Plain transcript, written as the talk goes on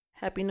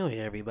Happy New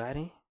Year,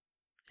 everybody.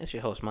 It's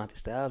your host, Monty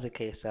Styles,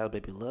 aka Styles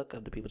Baby Look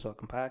of the People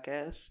Talking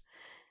Podcast.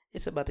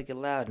 It's about to get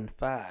loud in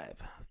 5,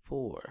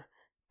 4,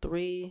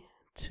 3,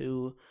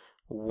 2,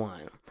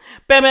 1.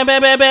 Bam, bam,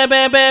 bam, bam, bam,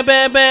 bam, bam,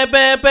 bam, bam,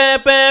 bam,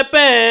 bam, bam,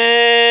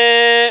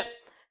 bam.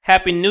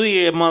 Happy New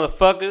Year,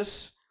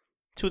 motherfuckers.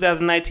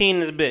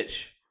 2019 this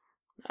bitch.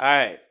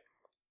 Alright.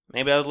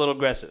 Maybe I was a little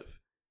aggressive.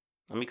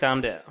 Let me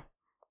calm down.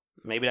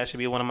 Maybe that should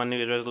be one of my New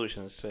Year's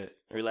resolutions to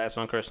relax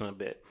on cursing a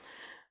bit.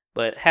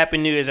 But Happy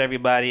New Year's,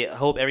 everybody. I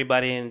hope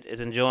everybody is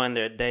enjoying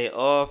their day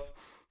off.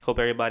 Hope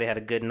everybody had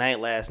a good night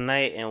last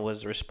night and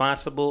was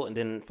responsible and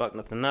didn't fuck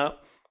nothing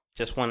up.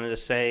 Just wanted to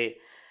say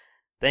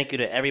thank you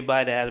to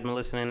everybody that has been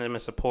listening and been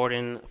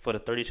supporting for the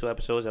 32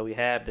 episodes that we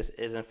have. This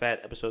is, in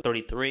fact, episode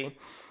 33.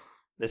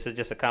 This is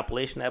just a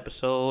compilation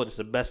episode. It's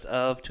the best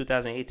of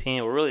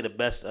 2018. We're really the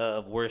best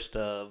of, worst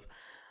of,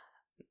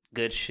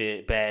 good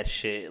shit, bad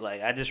shit.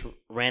 Like, I just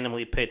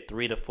randomly picked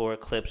 3 to 4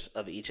 clips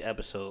of each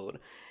episode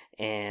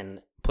and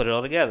put it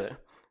all together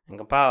and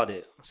compiled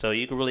it. So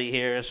you can really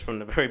hear us from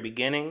the very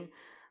beginning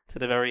to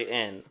the very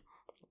end.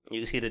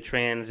 You can see the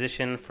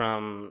transition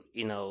from,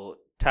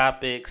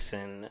 topics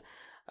and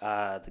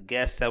the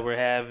guests that we're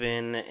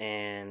having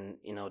and,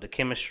 the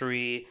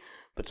chemistry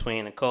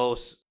between the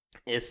coasts.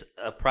 It's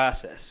a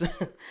process.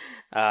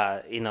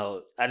 I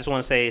just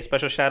want to say a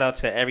special shout out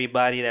to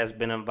everybody that's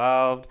been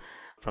involved.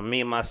 From me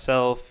and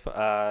myself,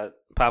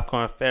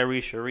 Popcorn Fairy,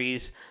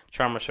 Sharice,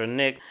 Charmer Sir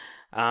Nick.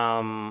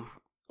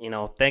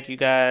 Thank you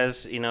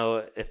guys.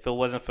 If it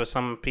wasn't for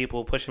some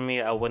people pushing me,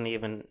 I wouldn't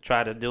even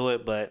try to do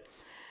it, but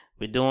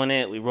we're doing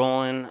it. We're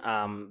rolling.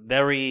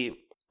 Very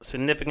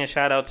significant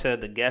shout out to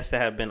the guests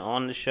that have been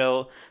on the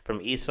show, from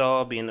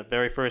Esau being the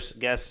very first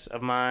guest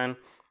of mine.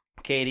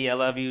 Katie, I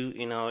love you.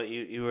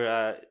 You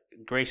were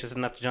gracious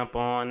enough to jump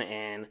on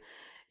and,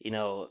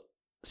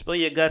 spill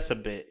your guts a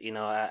bit.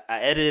 I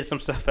edited some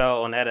stuff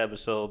out on that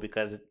episode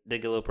because it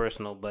did get a little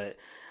personal, but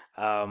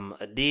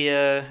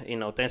Adia,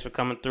 thanks for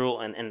coming through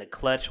and the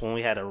clutch when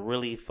we had a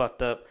really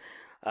fucked up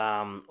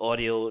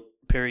audio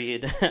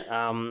period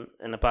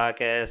in the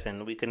podcast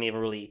and we couldn't even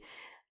really,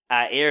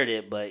 I aired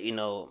it, but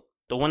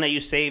the one that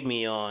you saved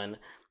me on,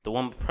 the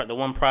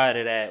one prior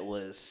to that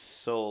was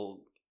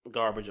so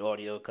garbage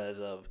audio because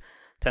of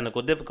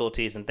technical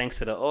difficulties, and thanks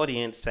to the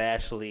audience to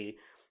actually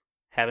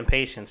having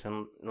patience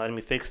and letting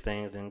me fix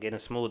things and getting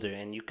smoother,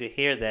 and you could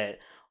hear that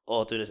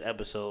all through this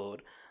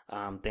episode,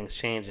 things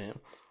changing.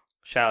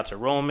 Shout out to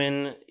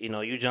Roman.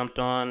 You jumped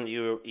on.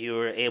 You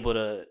were able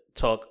to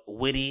talk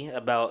witty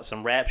about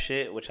some rap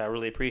shit, which I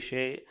really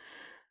appreciate.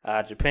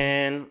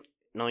 Japan,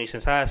 knowing you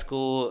since high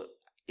school,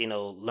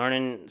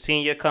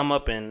 seeing you come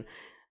up and,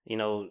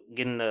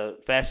 getting the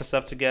fashion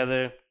stuff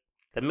together.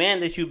 The man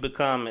that you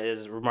become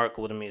is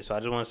remarkable to me. So I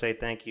just want to say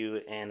thank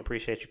you and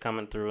appreciate you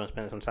coming through and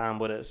spending some time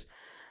with us.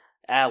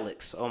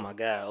 Alex, oh my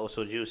God, oh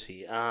so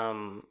juicy.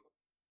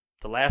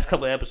 The last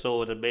couple of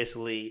episodes are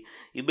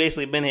you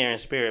basically been here in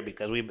spirit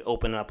because we've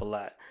opened up a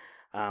lot.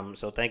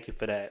 So thank you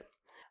for that.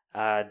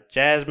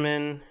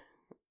 Jasmine,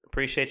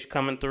 appreciate you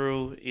coming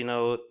through.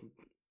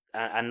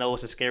 I know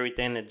it's a scary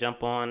thing to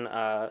jump on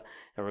and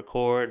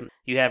record.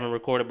 You haven't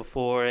recorded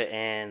before,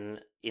 and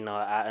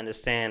I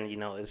understand.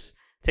 It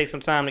takes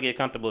some time to get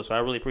comfortable. So I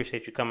really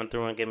appreciate you coming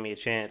through and giving me a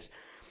chance.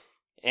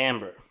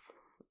 Amber,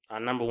 our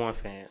number one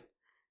fan.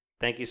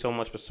 Thank you so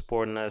much for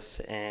supporting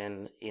us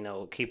and,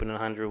 keeping it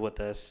 100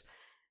 with us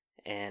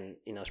and,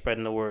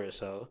 spreading the word.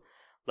 So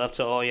love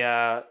to all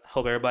y'all.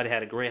 Hope everybody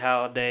had a great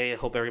holiday.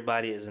 Hope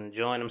everybody is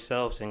enjoying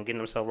themselves and getting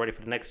themselves ready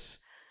for the next,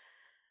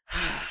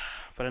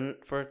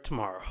 for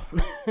tomorrow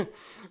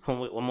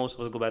when most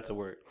of us go back to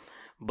work.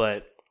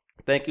 But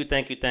thank you.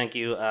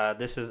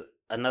 This is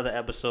another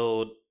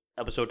episode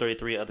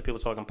 33 of the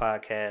People Talking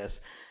Podcast.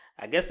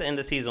 I guess the end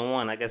of season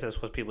 1, I guess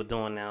that's what people are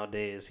doing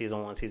nowadays.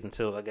 Season 1, season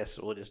 2, I guess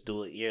we'll just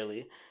do it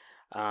yearly.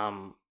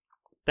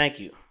 Thank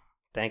you.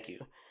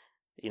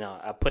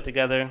 I put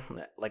together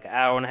like an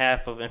hour and a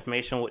half of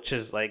information, which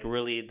is like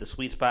really the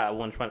sweet spot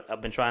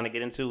I've been trying to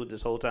get into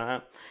this whole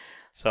time.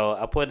 So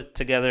I put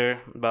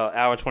together about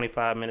hour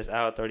 25 minutes,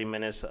 hour 30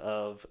 minutes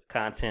of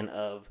content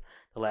of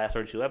the last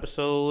 32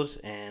 episodes.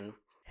 And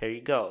here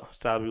you go.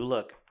 Style You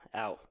Look,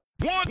 out.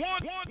 The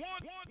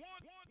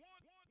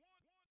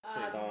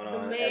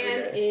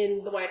man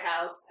in the White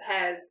House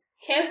has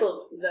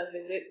canceled the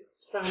visit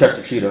from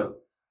Chester Cheeto.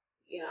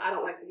 I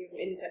don't like to give him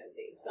any type of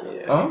things. So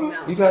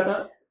You got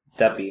that?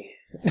 Duppy.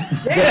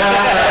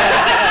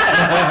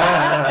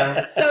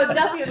 So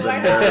Duppy in the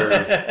White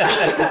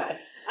House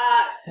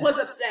was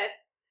upset.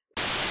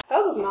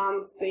 Hoga's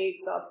mom stayed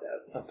soft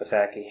up.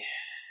 Pataki.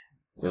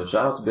 Yo,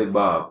 shout out to Big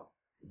Bob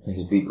and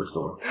his beeper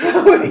store.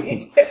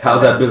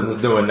 How's that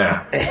business doing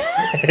now?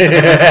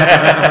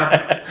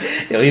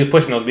 Yo, he was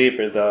pushing those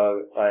beepers,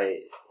 dog,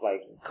 like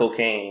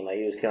cocaine. Like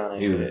he was killing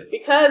that shit.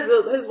 Because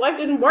his wife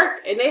didn't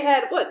work, and they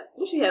had what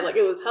she had? Like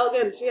it was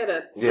Helga, and she had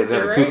a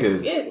sister, they had 2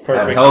 kids. Yes,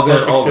 Perfect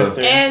Helga and Olga.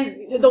 sister.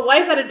 And the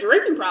wife had a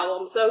drinking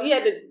problem, so he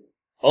had to.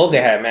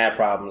 Olga had mad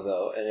problems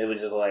though, and it was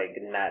just like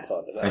not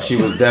talked about. And she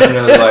was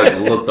definitely like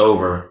looked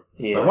over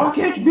Yeah. Like, why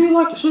can't you be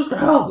like your sister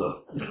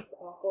Helga? That's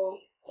awful.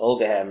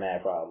 Olga had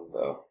mad problems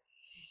though.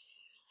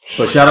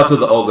 But shout out to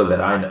the Olga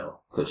that I know,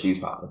 because she's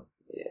popping.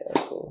 Yeah,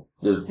 that's cool.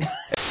 Just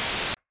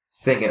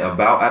thinking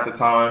about at the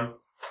time,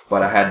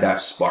 but I had that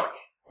spark.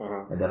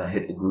 Mm-hmm. And then I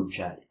hit the group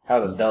chat.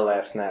 That was a dull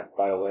ass snap,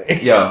 by the way.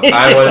 Yo,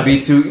 I want to be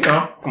too, you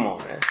know. Come on,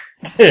 man.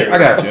 I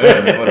got you.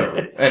 Anyway, whatever.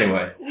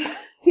 Anyway.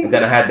 And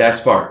then I had that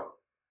spark.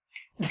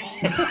 Still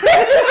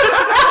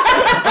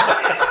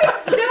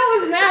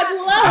was mad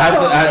low.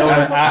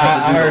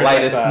 I heard the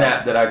lightest that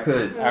snap that I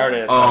could. I heard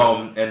it.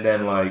 And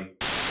then like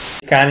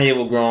Kanye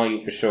will grow on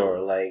you for sure.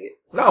 Like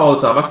not all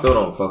the time. I still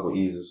don't fuck with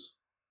Yeezus.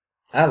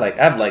 I've liked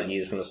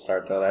Yeezus from the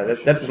start though.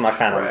 That's just my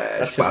kind of.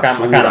 That's just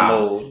my kind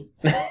of mood.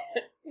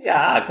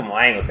 Yeah, come on.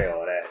 I ain't gonna say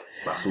all that.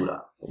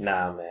 Basura.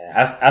 Nah, man.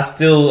 I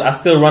still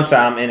run to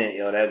I'm in it,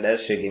 yo. That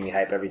shit give me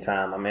hype every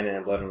time. I'm in it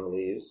and Blood on the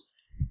Leaves.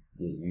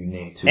 Yeah, you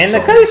named 2 And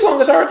songs. the Cudi song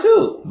is hard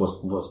too. What's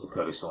the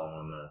Cudi song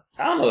on there?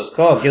 I don't know what it's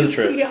called. Guilt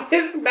Trip. Yo,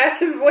 his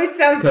voice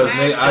sounds Because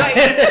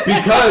mad.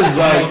 because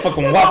like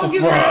Fucking waffle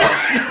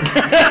frogs.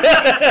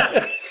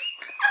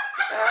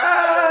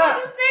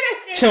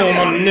 Chillin'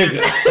 on the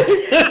niggas.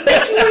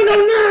 Bitch, you ain't no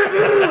nerd.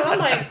 I'm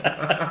like,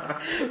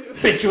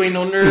 Bitch, you ain't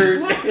no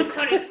nerd. what's the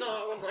Cudi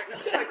song? I'm like, oh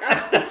my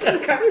god, what's the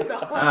Cudi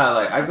song?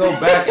 like I go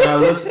back and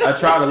I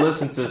try to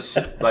listen to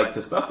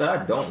to stuff that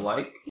I don't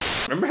like.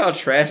 Remember how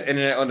trash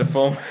internet on the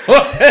phone?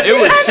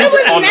 It was super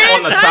on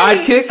the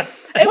tiny. sidekick.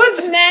 It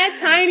was mad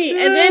tiny,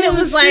 and then it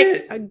was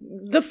like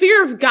the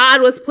fear of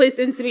God was placed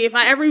into me if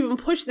I ever even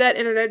pushed that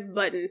internet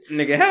button.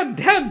 Nigga,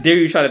 how dare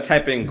you try to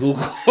type in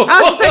Google?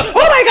 I was just like, oh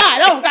my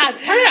god,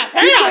 turn it off,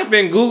 turn You it off. type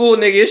in Google,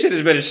 nigga, your shit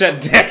has been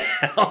shut down.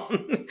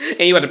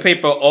 And you had to pay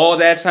for all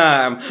that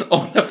time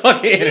on the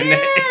fucking internet.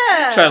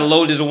 Yeah. Trying to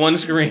load this one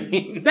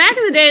screen. Back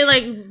in the day,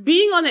 like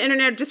being on the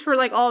internet just for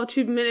like all of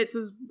 2 minutes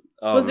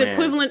was the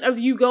equivalent of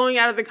you going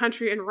out of the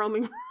country and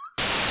roaming.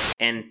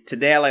 And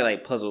today I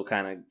like puzzle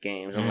kind of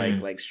games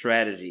and like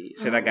strategy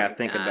shit. I gotta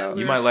think about.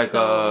 You might like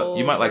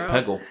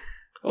Peggle.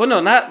 Oh no,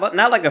 not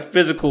like a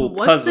physical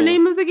What's puzzle. the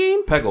name of the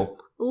game? Peggle.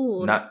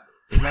 Ooh.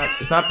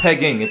 It's not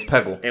pegging. It's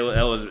Peggle. It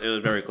was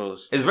very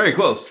close. It's very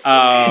close. It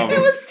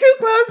was too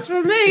close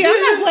for me. I'm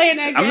not playing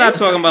that game. I'm not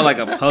talking about like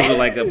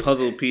a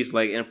puzzle piece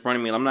like in front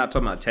of me. I'm not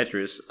talking about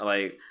Tetris,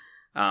 like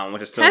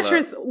which is still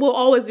Tetris will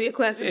always be a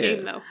classic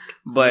game though.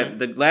 But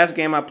the last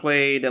game I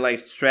played that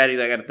like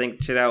strategy I got to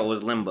think shit out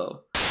was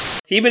Limbo.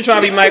 He been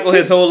trying to be Michael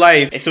his whole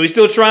life, so he's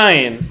still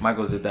trying.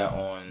 Michael did that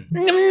on.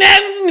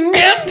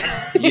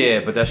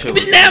 Yeah, but that shit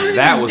was hard.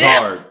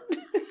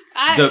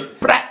 I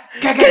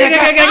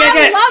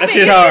That love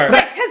shit it. hard.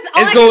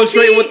 It's going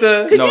straight with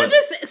the. Could you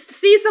just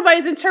see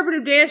somebody's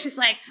interpretive dance just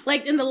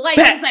like in the light,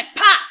 just like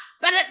pop?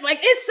 But like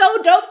it's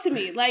so dope to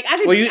me. Like I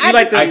could. Well, you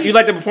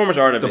like the performance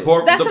art of it.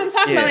 That's what I'm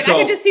talking about. Like I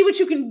can just see what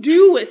you can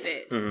do with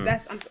it. I'm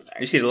so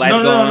sorry. You see the lights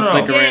going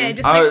flickering. Yeah,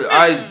 just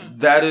like,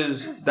 that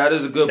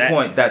is a good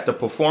point. That the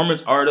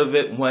performance art of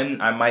it,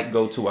 when I might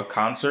go to a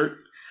concert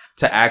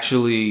to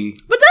actually.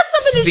 But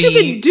that's something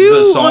that you can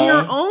do on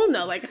your own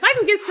though. Like if I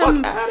can get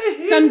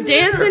some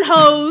dancing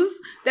hoes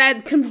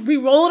that can be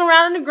rolling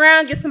around on the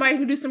ground, get somebody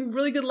who do some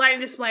really good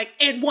lighting, just like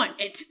and one,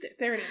 and two,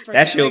 there it is. Right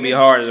that there. shit would be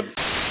hard.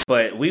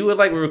 But we would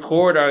like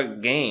record our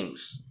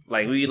games.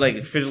 Like we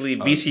like physically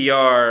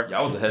VCR.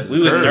 Y'all was ahead of we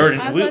the was curve.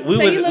 nerding.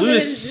 We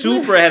was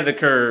super ahead of the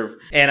curve.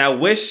 And I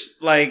wish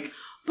I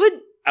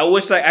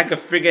could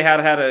figure out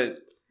how to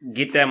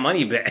get that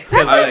money back.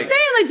 That's what I'm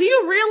saying. Like, do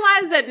you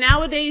realize that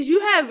nowadays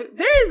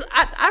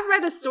I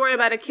read a story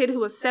about a kid who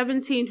was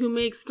 17 who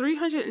makes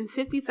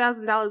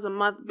 $350,000 a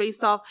month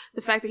based off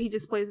the fact that he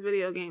just plays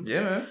video games.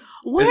 Yeah, man.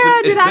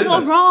 Where did I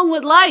go wrong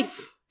with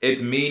life?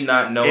 It's me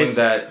not knowing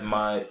that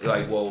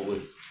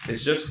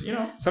it's just,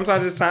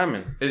 sometimes it's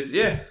timing.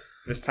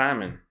 It's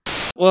timing.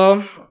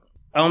 Well,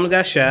 I only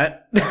got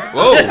shot.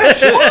 Whoa,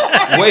 shit.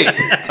 Wait,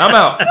 I'm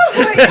out.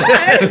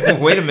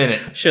 Wait a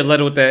minute. Should have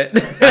led with that.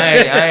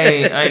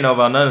 I ain't know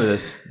about none of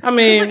this. I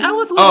mean,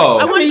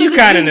 you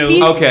kind of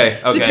knew. Okay.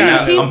 Now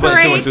I'm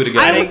putting 2 and 2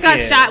 together. I almost got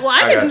shot. Well,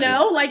 I didn't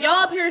know. You. Like, y'all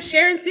up here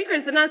sharing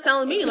secrets and not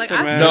telling me. Like,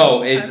 I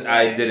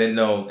didn't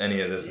know any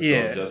of this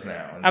until just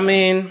now. I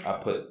mean, I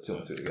put 2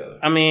 and 2 together.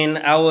 I mean,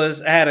 I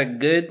had a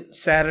good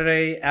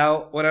Saturday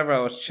out, whatever.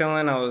 I was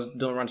chilling. I was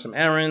running some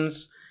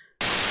errands.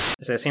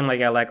 So it seemed like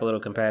I lack a little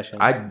compassion.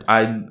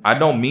 I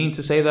don't mean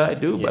to say that I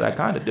do, but I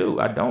kind of do.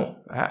 I don't.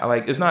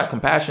 It's not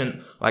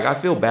compassion. Like, I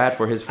feel bad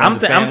for his friends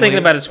and family. I'm thinking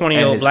about a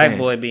 20-year-old black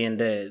boy being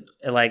dead.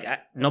 Like,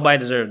 nobody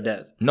deserved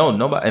death. No,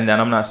 nobody. And then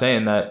I'm not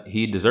saying that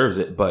he deserves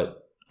it,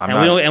 but we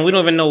don't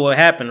even know what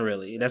happened,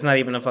 really. That's not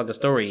even a fucking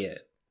story yet.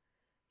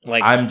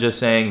 Like, I'm just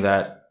saying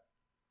that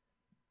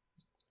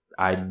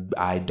I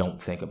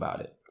don't think about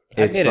it.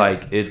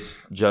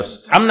 It's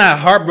just... I'm not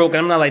heartbroken.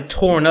 I'm not, like,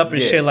 torn up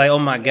and shit like, oh,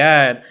 my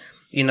God.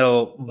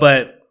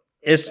 But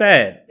it's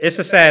sad. It's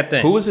a sad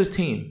thing. Who was his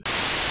team?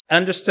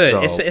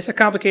 Understood. So, it's a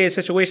complicated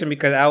situation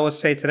because I would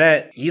say to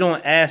that, you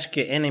don't ask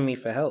your enemy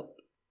for help.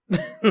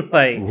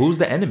 Like, who's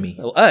the enemy?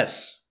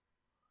 Us.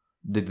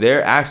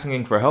 They're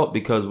asking for help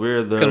because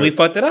we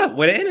fucked it up.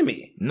 We're the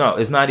enemy. No,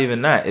 it's not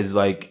even that. It's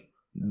like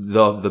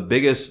the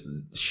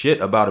biggest shit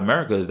about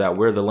America is that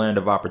we're the land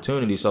of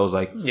opportunity. So it's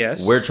like,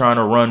 yes, we're trying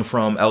to run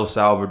from El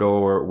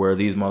Salvador where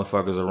these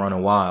motherfuckers are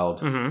running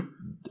wild.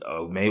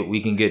 Maybe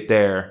we can get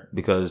there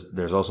because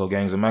there's also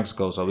gangs in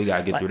Mexico. So we got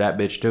to get through that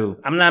bitch too.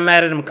 I'm not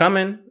mad at them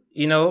coming,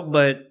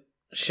 but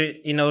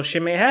shit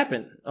may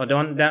happen or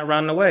don't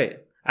run away.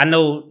 I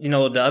know,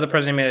 the other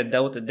president may have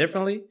dealt with it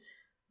differently,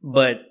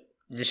 but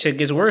this shit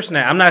gets worse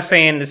now. I'm not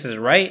saying this is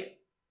right.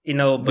 But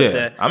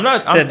I'm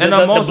not saying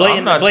that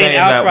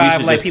we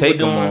should just take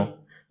them on.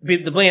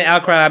 The blatant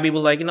outcry, people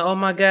like, oh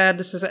my God,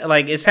 this is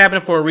like, it's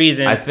happening for a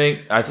reason. I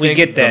think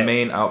the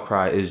main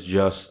outcry is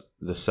just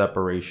the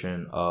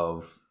separation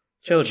of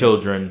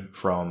children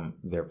from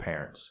their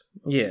parents.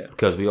 Yeah.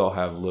 Because we all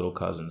have little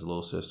cousins,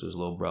 little sisters,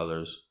 little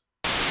brothers.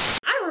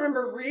 I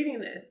remember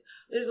reading this.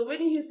 There's a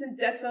Whitney Houston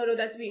death photo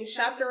that's being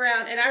shopped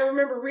around, and I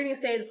remember reading it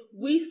saying,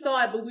 we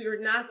saw it, but we were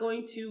not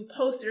going to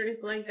post it or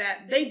anything like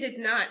that. They did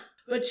not.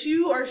 But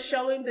you are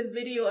showing the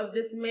video of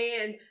this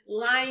man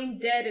lying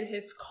dead in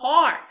his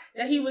car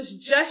that he was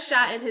just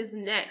shot in his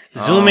neck.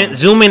 Zooming in.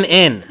 Zooming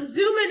in.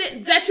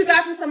 That you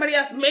got from somebody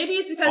else. Maybe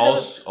it's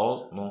because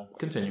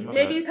continue.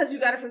 Maybe because you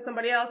got it from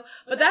somebody else.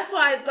 But that's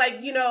why,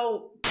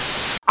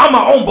 I'm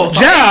my own boss.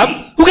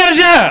 Job? Who got a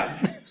job?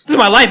 This is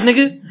my life,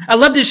 nigga. I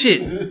love this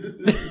shit.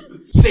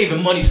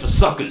 Saving monies for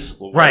suckers.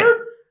 Right. All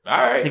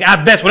right. Like, I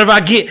invest. Whatever I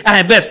get,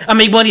 I invest. I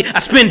make money. I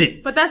spend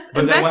it. But then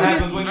what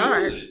happens when you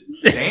lose it?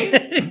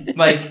 Dang.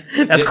 Like,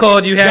 that's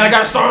called you have. I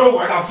gotta start over.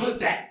 I gotta flip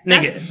that.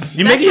 Nigga,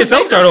 you making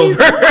yourself start over.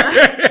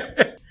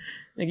 Nigga,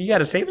 you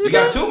gotta save it. You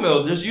got $2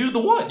 million. Just use the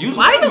one. Use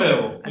the $1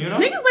 million.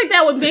 Niggas like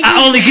that would make.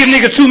 I only give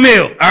nigga $2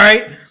 million. All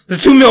right, the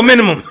 $2 million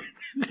minimum.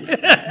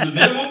 The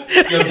minimum?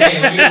 Yo,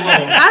 damn, leave it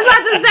alone. I was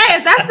about to say,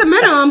 if that's the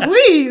minimum,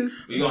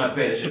 please. We gonna have to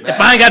pay that shit back.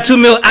 If I ain't got $2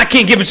 million, I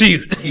can't give it to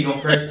you. He gonna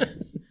pressure.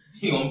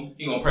 He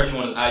gonna pressure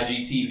on his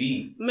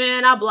IGTV.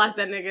 Man, I'll block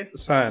that nigga.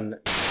 Son.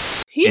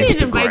 He needs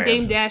to invite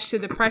Dame Dash to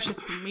the Precious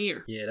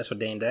premiere. Yeah, that's what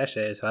Dame Dash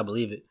says. So I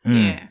believe it.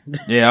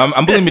 Yeah,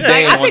 I'm believing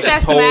Dame on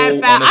this whole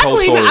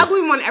story. I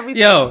believe him on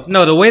everything. Yo,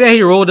 no, the way that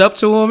he rolled up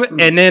to him,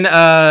 and then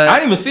I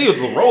didn't even see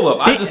the roll up.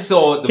 I just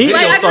saw the video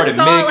started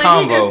mid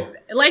convo.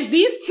 Like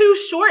these two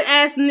short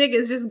ass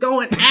niggas just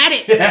going at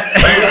it.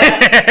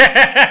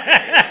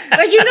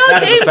 Like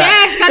Dame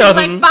Dash got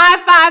like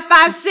 5'5",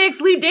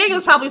 5'6". Lee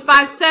Daniels probably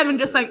 5'7",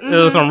 just like.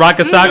 There was some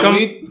rocket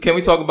sock'em. Can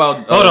we talk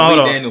about hold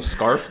on. Daniels'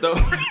 scarf though?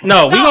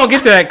 No, we gonna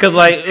get to that because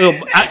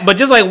but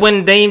just like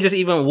when Dame just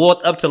even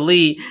walked up to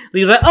Lee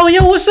was like, "Oh,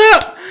 yo, what's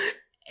up?"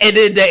 And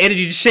then the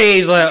energy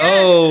changed, like,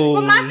 oh,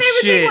 but my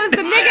favorite thing was the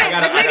nigga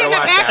in the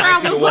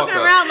background was looking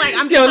around like,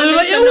 I'm just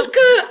like, yo, what's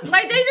good?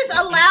 Like, they just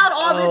allowed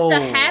all this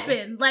to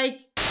happen. Like,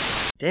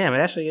 damn, I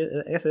guess it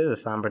is a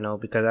somber note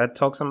because I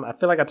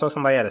feel like I talked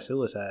somebody out of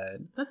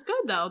suicide. That's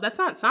good though. That's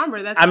not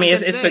somber. That's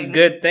it's a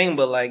good thing,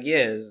 but like,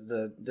 yeah, it's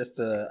just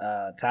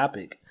a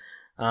topic.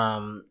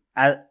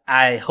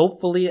 I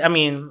hopefully,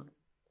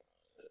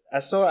 I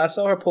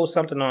saw her post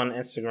something on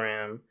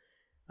Instagram.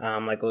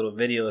 Like a little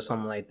video or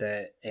something like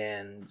that,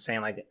 and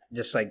saying like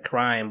just like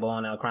crying,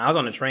 bawling out, crying. I was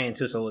on the train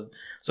too, so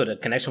the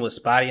connection was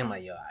spotty. I'm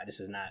like, yo, this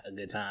is not a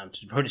good time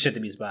for the shit to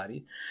be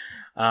spotty.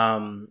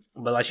 But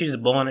like she's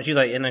just bawling, she's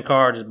like in the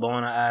car, just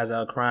bawling her eyes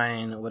out,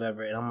 crying or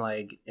whatever. And I'm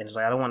like, and it's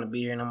like I don't want to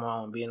be here no more. I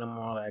don't want to be here no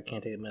more. Like, I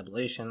can't take the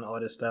manipulation,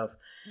 all this stuff.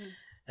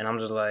 And I'm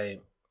just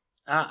like,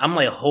 I'm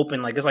like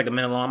hoping like it's like a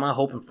minute long. I'm not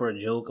hoping for a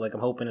joke. Like I'm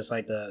hoping it's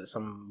like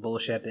some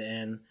bullshit at the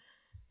end,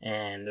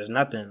 and there's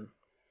nothing.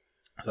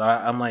 So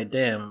I'm like,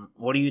 damn,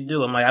 what do you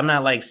do? I'm like, I'm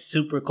not like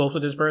super close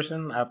with this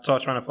person. I've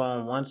talked to her on the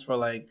phone once for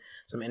like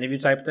some interview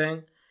type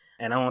thing,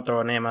 and I won't throw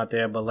her name out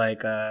there, but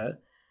like,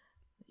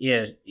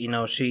 yeah,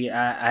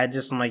 I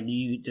just, I'm like, do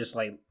you just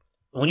like,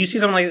 when you see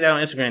something like that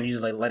on Instagram, you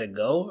just like let it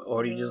go,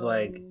 or do you just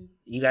like,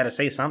 you got to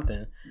say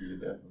something?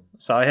 Yeah,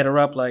 so I hit her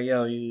up like,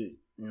 yo,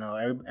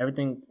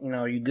 everything,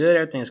 you good?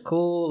 Everything's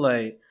cool?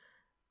 Like,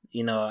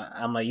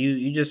 I'm like,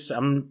 you just,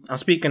 I'm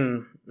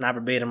speaking not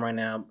verbatim right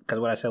now because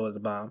what I said was the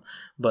bomb,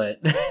 but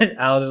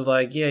I was just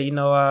like, yeah,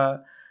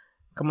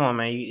 come on,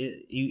 man,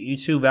 you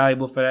too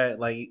valuable for that.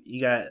 Like,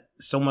 you got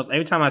so much.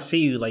 Every time I see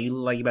you, like, you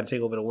look like you about to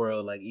take over the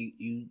world. Like,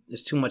 you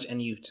there's too much in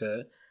you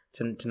to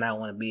not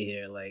want to be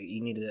here. Like,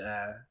 you need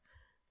to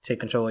take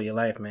control of your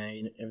life,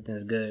 man.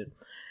 Everything's good.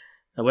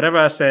 And whatever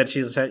I said,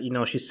 she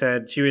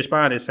said she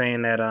responded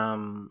saying that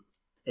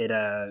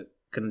it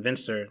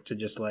convinced her to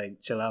just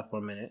like chill out for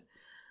a minute.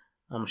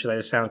 She's like,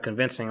 it sounds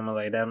convincing. I'm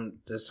like,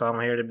 that's all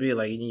I'm here to be.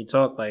 Like, you need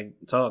to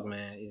talk,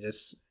 man.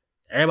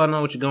 Everybody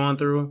know what you're going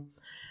through.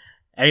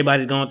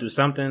 Everybody's going through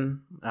something.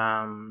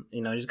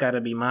 You just got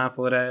to be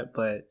mindful of that.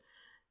 But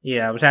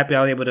yeah, I was happy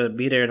I was able to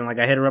be there. And like,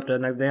 I hit her up the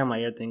next day. I'm like,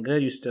 everything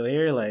good? You still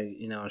here? Like,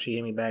 she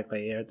hit me back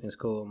like, yeah, everything's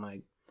cool. I'm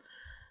like,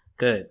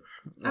 good.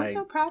 I'm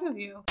so proud of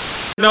you.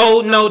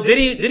 No. Did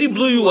he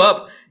blew you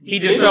up? He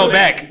just fell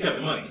back. He kept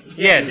the money.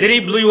 Yeah. Did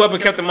he blew you up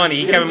and kept the money?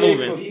 He kept it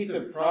moving.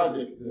 Cohesive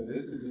projects.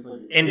 This is just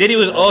like. And Diddy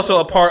was also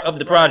a part of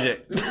the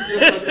project.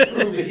 Just like to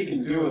prove that he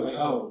can do it. Like,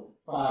 oh,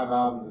 5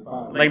 albums.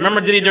 Like,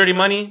 remember Diddy Dirty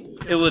Money?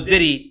 It was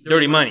Diddy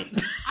Dirty Money.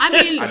 I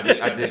mean,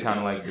 I did kind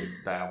of like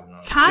that album.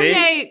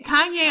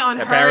 Kanye on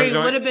Hurry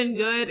would have been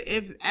good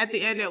if at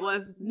the end it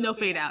was no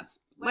fade outs.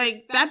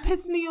 Like, that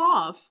pissed me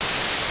off.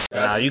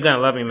 Nah, You Gonna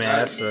Love Me,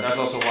 man. That's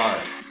also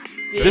why.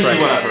 Yeah. This is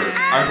what I've heard.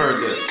 I've heard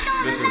this.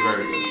 This is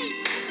very good.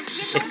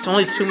 It's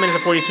only 2 minutes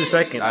and 42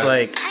 seconds.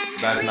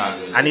 That's not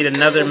good. I need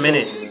another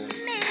minute.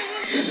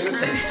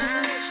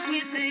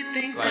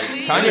 Like,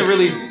 Kanye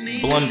really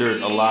blundered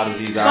a lot of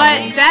these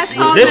albums. But that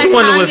song this that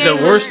one Kanye was the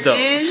worst though.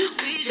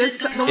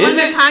 The one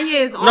that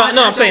Kanye is on.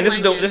 No, I'm saying this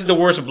is the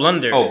worst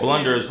blunder. Oh,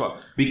 blunder is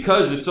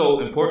because it's so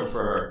important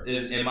for her.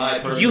 Is in my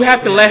personal You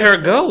have to let her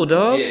go,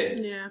 dog.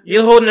 Yeah.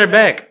 You're holding her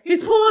back.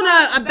 He's pulling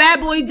a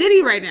bad boy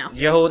Diddy right now.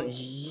 You're holding.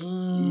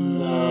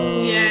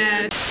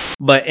 Yeah.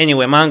 But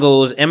anyway, mine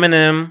goes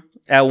Eminem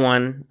at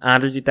 1,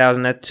 Andre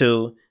 3000 at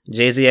 2,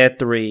 Jay-Z at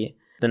 3,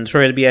 the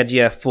Notorious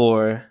B.I.G. at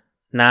 4,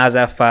 Nas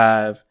at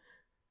 5,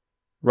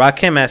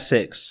 Rakim at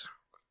 6,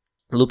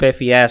 Lupe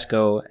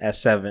Fiasco at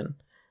 7,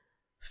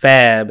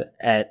 Fab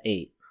at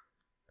 8,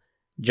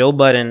 Joe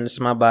Budden, this is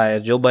my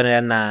bias, Joe Budden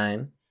at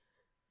 9,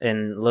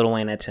 and Lil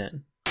Wayne at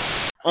 10.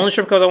 Only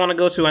strip clubs I want to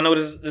go to, I know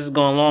this is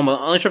going long,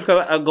 but only strip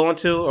club I'm going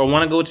to or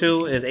want to go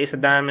to is Ace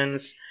of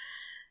Diamonds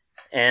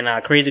and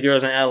Crazy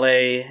Girls in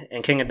LA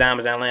and King of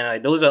Diamonds in Atlanta.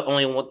 Like, those are the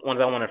only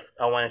ones I want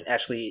to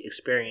actually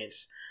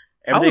experience.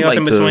 Everything else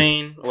in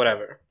between,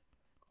 whatever.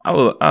 I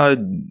would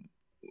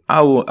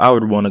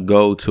want to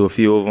go to a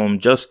few of them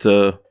just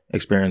to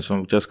experience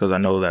them, just because I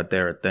know that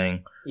they're a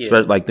thing. Yeah.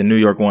 Especially like the New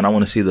York one. I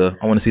want to see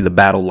the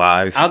battle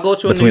live. I'll go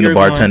to between the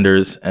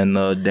bartenders and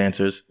the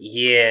dancers.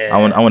 Yeah, I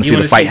want to see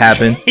the fight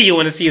happen. You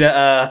want to see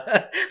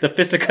the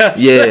fisticuffs?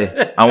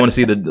 Yeah, I want to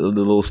see the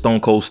little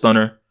Stone Cold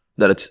Stunner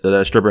that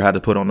a stripper had to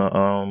put on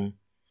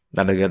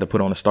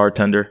a star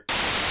tender.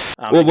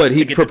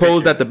 He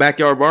proposed at the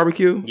backyard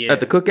barbecue at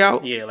the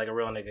cookout? Yeah, like a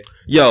real nigga.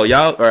 Yo,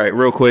 y'all, all right,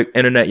 real quick,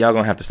 internet, y'all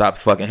gonna have to stop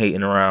fucking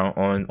hating around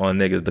on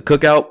niggas. The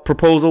cookout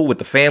proposal with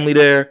the family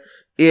there,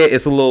 yeah,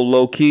 it's a little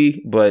low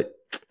key, but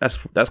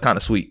that's kind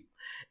of sweet.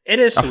 It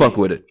is. I fuck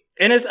with it,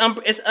 and it's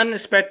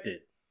unexpected.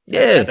 Yeah,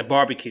 at the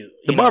barbecue,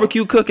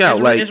 barbecue cookout,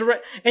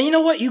 and you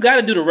know what? You got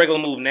to do the regular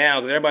move now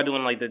because everybody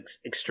doing like the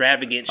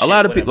extravagant shit. A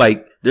lot of people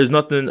like. There's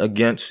nothing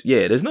against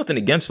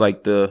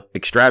like the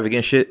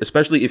extravagant shit,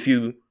 especially if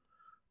you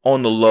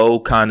on the low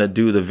kind of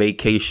do the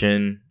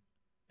vacation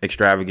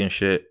extravagant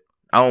shit.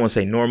 I don't want to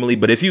say normally,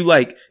 but if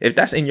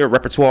that's in your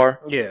repertoire,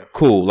 yeah,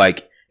 cool.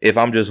 Like if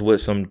I'm just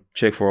with some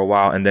chick for a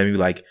while and then you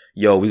like,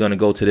 yo, we're gonna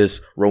go to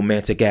this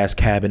romantic ass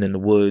cabin in the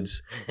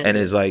woods, and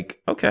it's like,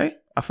 okay,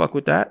 I fuck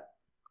with that.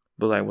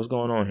 But like, what's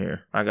going on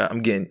here?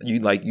 I'm getting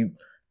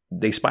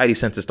they spidey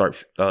senses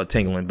start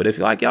tingling. But if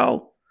you're like,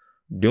 y'all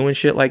doing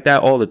shit like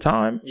that all the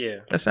time, yeah,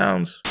 that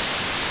sounds.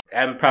 I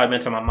haven't probably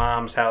been to my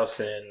mom's house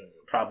in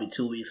probably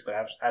 2 weeks, but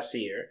I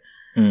see her.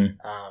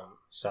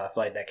 So I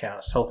feel like that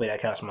counts. Hopefully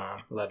that counts,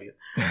 Mom. Love you.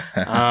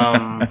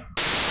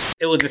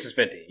 It was This Is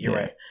 50. You're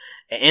right.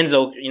 And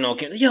Enzo,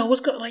 yo,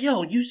 what's good? Like,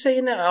 yo, you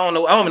saying that? I don't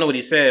know. I don't even know what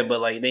he said,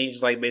 but like they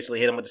just like basically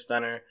hit him with the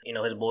stunner.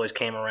 His boys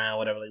came around,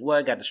 whatever. Like,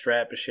 what? Got the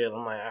strap and shit. I'm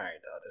like, all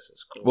right, dog, this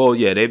is cool. Well,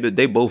 yeah,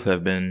 they both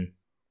have been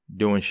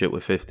doing shit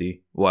with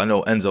 50. Well, I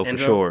know Enzo for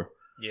sure.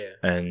 Yeah.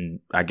 And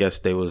I guess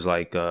they was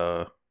like,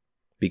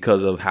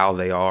 because of how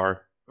they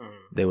are,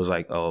 they was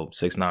like, oh,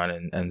 6ix9ine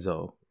and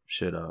Enzo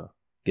should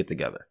get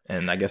together.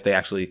 And I guess they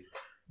actually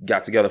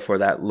got together for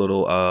that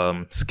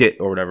little skit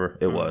or whatever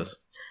it was.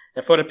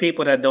 And for the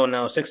people that don't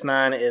know,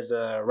 6ix9ine is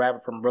a rapper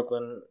from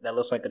Brooklyn that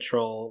looks like a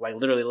troll, like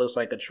literally looks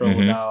like a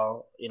troll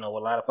doll, with a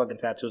lot of fucking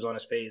tattoos on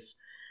his face.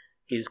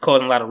 He's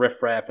causing a lot of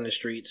riffraff in the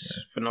streets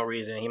for no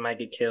reason. He might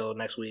get killed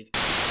next week.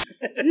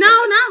 No,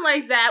 not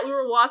like that. We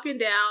were walking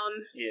down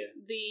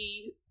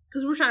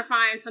because we were trying to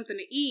find something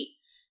to eat,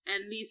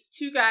 and these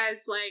two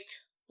guys, like,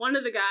 one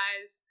of the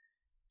guys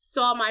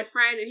saw my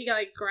friend and he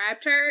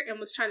grabbed her and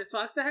was trying to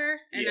talk to her,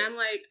 and I'm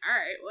like, all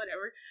right,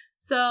 whatever.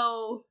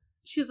 So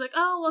she's like,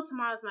 oh, well,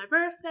 tomorrow's my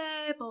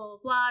birthday, blah, blah,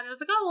 blah. And I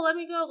was like, oh,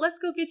 well, let's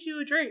go get you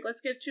a drink.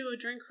 Let's get you a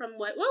drink from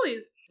Wet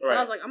Willie's. So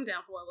I was like, I'm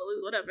down for Wet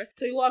Willie's, whatever.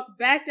 So we walked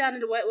back down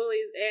into Wet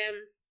Willie's, and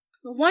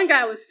the one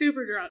guy was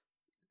super drunk.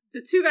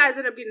 The two guys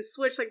ended up getting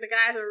switched. Like, the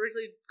guy who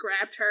originally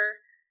grabbed her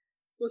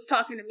was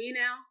talking to me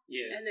now.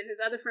 Yeah. And then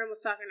his other friend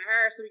was talking to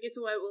her. So we get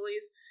to Wet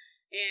Willie's,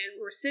 and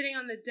we're sitting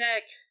on the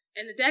deck,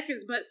 and the deck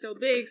is but so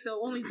big, so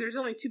there's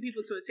only 2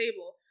 people to a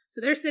table.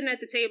 So they're sitting at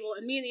the table,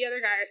 and me and the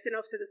other guy are sitting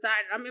off to the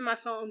side, and I'm in my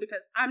phone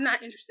because I'm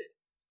not interested.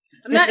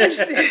 I'm not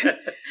interested.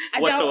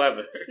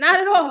 Whatsoever. Not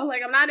at all.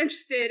 Like, I'm not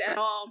interested at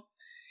all.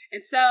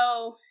 And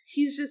so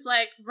he's just,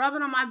 like,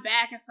 rubbing on my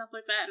back and stuff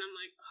like that, and I'm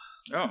like,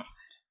 oh.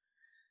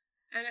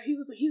 And he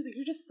was like,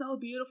 you're just so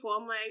beautiful.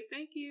 I'm like,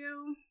 thank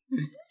you.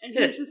 And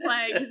he's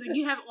like,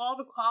 you have all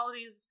the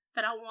qualities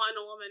that I want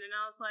in a woman. And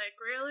I was like,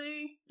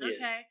 really? Okay.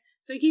 Yeah.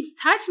 So he keeps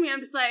touching me. I'm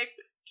just like,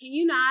 can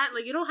you not?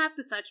 Like, you don't have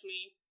to touch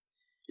me.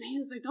 And he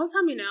was like, don't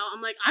tell me no.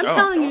 I'm like, I'm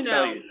telling you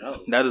no.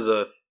 That is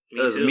a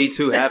Me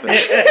Too happening.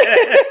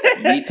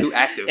 Me Too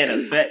active. In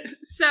effect.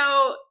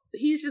 So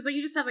he's just like,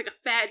 you just have like a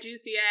fat,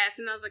 juicy ass.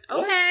 And I was like,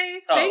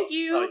 okay, thank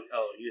you.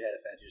 You had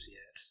a fat, juicy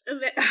ass.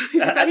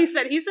 he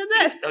said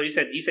that. Oh, you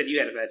said you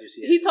had a fat,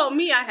 juicy ass. He told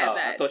me I had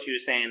that. I thought you were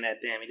saying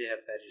that, damn, he did have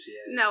a fat, juicy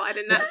ass. No, I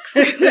did not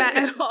say that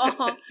at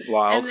all.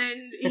 Wow. And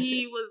then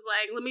he was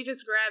like, let me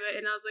just grab it.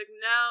 And I was like,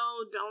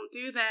 no, don't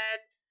do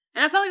that.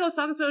 And I felt like I was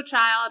talking to a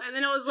child. And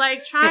then I was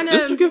like, trying to...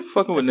 This is good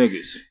fucking with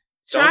niggas.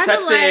 Don't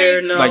touch the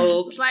air, no.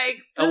 Like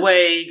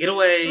away, get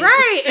away.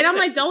 Right. And I'm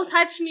like, don't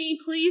touch me,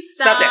 please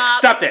stop.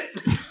 Stop that.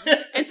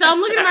 And so I'm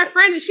looking at my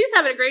friend and she's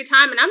having a great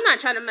time and I'm not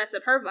trying to mess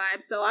up her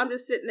vibe. So I'm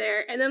just sitting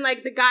there. And then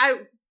like the guy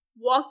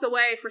walked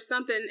away for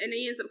something and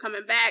he ends up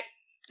coming back.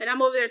 And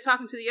I'm over there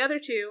talking to the other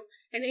two.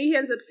 And he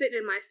ends up sitting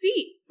in my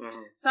seat.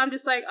 Mm-hmm. So I'm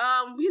just like,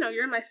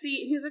 you're in my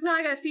seat. And he's like, no,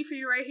 I got a seat for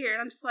you right here.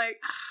 And I'm just like...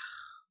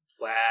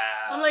 Wow.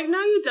 I'm like, no,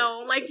 you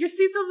don't. Like, your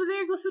seat's over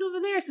there. Go sit over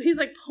there. So he's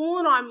like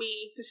pulling on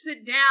me to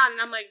sit down,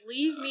 and I'm like,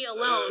 leave me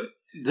alone.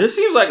 This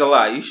seems like a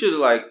lot. You should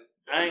like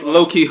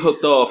low key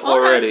hooked off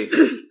already.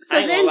 So I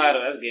ain't gonna lie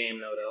though. That's game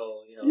though. The whole,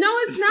 no,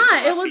 it's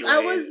not. It was. I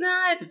was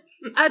not.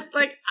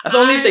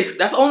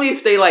 That's only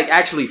if they like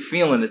actually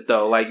feeling it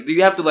though. Like, do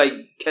you have to like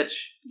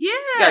catch? Yeah.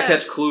 You gotta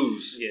catch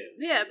clues.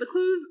 Yeah. The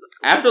clues.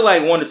 After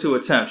like 1 or 2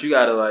 attempts, you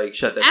gotta like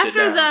shut that shit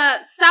down.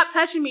 After the stop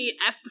touching me,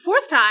 after the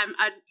 4th time,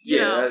 you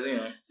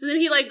know. So then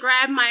he like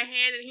grabbed my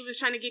hand and he was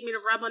trying to get me to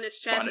rub on his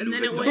chest, and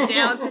then it went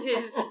down to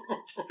his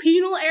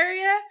penile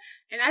area,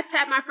 and I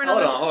tapped my friend.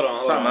 Hold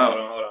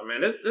on, man.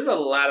 There's a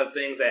lot of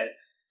things that.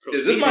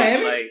 Is this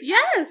Miami? Like,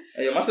 yes.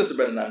 Hey, my sister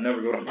better not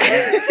never go to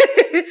Miami.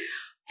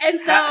 And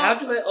so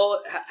how'd you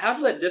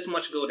let this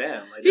much go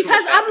down? Like,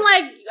 because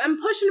I'm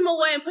pushing him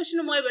away,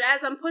 but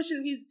as I'm pushing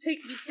him, he's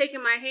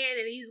taking my hand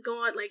and he's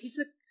going like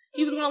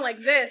he was going like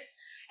this.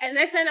 And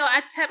next thing I know,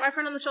 I tapped my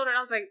friend on the shoulder and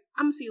I was like,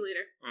 I'm gonna see you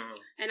later. Mm-hmm.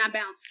 And I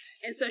bounced.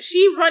 And so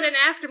she running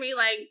after me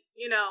like,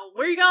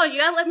 where you going? You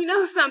gotta let me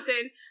know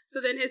something. So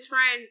then his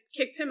friend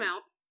kicked him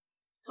out,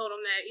 told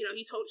him that,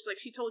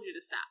 she told you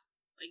to stop.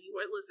 Like, you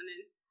weren't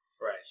listening.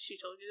 Right. She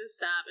told you to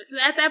stop. And so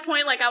at that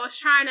point, like, I was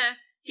trying to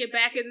get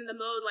back into the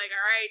mode, like, all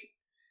right,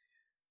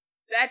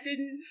 that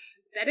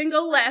didn't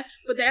go left.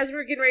 But then as we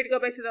were getting ready to go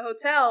back to the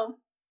hotel,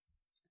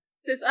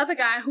 this other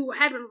guy who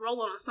had been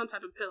rolling on some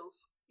type of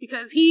pills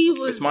because he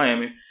was... It's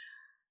Miami.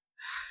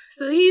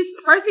 So he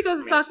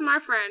goes to talk to my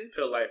friend.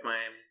 Pill life,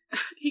 Miami.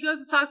 He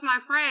goes to talk to my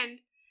friend,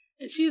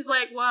 and she's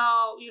like,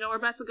 well, we're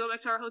about to go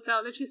back to our hotel.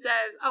 And then she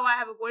says, oh, I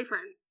have a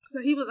boyfriend.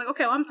 So he was like,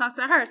 okay, well, I'm talking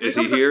to her. So is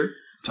he here?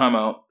 Time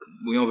out.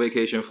 We on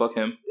vacation. Fuck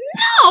him.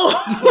 No!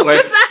 Like,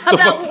 that's not how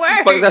that works. What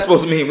the fuck is that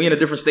supposed to mean? We in a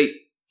differerent state.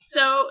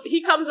 So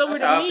he comes over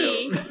to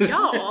me.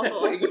 Y'all.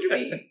 What you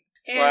mean?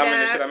 That's why I'm in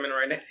the shit I'm in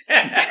right now.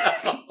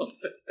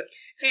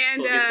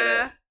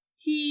 And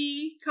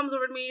he comes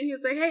over to me and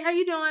he's like, hey, how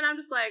you doing? I'm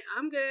just like,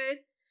 I'm good.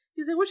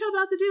 He's like, what y'all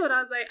about to do? And I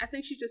was like, I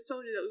think she just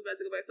told you that we're about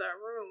to go back to our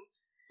room.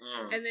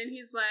 And then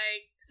he's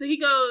like, so he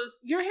goes,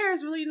 your hair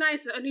is really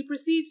nice. And he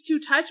proceeds to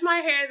touch my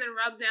hair and then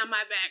rub down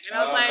my back. And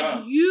I was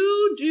like,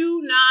 you do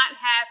not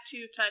have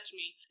to touch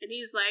me. And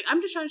he's like, I'm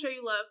just trying to show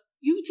you love.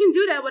 You can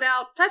do that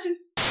without touching.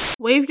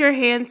 Wave your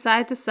hand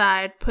side to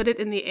side. Put it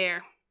in the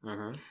air.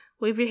 Mm-hmm.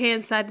 Wave your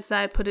hand side to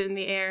side. Put it in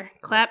the air.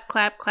 Clap,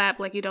 clap, clap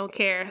like you don't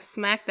care.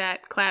 Smack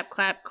that. Clap,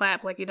 clap,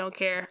 clap like you don't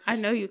care. I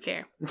know you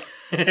care.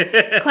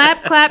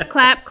 Clap, clap,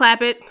 clap,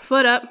 clap it.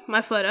 Foot up.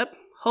 My foot up.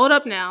 Hold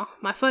up now.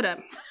 My foot up.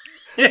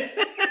 You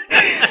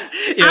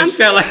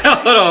sound like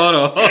hold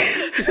on.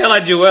 You sound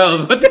like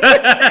Joel's.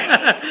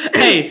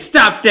 Hey,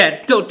 stop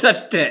that! Don't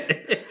touch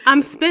that.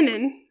 I'm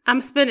spinning.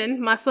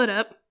 My foot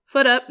up.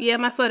 Yeah,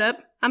 my foot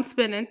up. I'm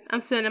spinning.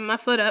 My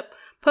foot up.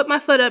 Put my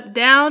foot up.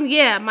 Down.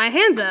 Yeah, my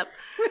hands up.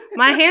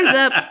 My hands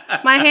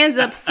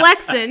up.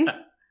 Flexing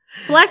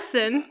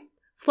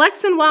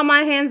while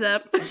my hands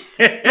up.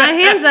 My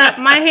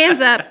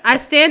hands up. I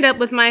stand up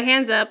with my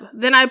hands up.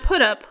 Then I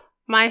put up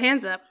my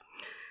hands up.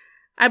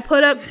 I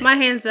put up my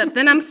hands up.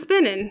 Then I'm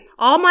spinning.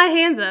 All my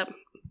hands up.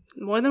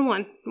 More than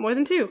one. More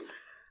than two.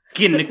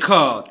 Get in the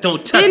car.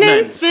 Don't touch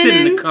nothing. Sit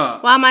in the car.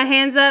 While my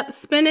hands up.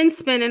 Spinning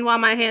while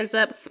my hands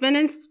up.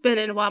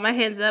 Spinning while my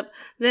hands up.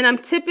 Then I'm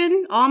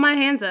tipping all my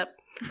hands up.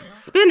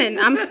 Spinning.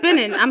 I'm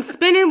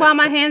spinning while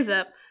my hands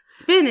up.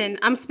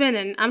 I'm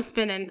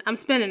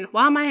spinning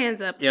while my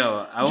hands up.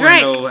 Yo, I want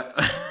to know what...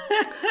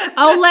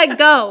 Oh, let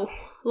go.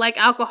 Like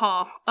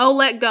alcohol. Oh,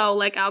 let go.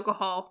 Like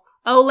alcohol.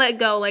 Oh, let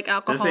go. Like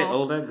alcohol. Does it say,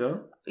 oh, let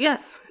go?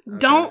 Yes. Okay.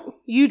 Don't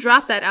you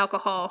drop that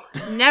alcohol.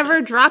 Never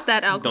drop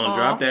that alcohol. Don't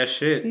drop that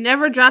shit.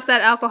 Never drop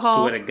that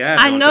alcohol. Swear to God,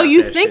 I know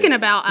you thinking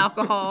about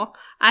alcohol.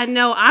 I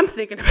know I'm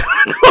thinking about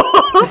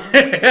alcohol.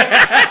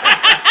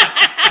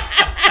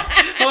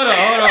 Hold on.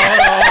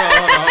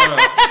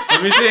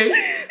 Let me see.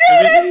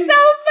 That's so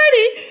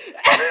funny.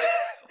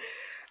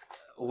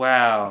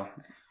 Wow.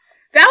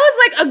 That was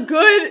like a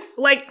good,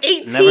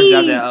 18.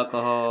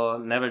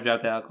 Never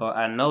drop that alcohol.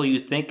 I know you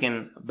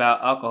thinking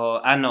about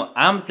alcohol. I know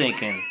I'm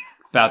thinking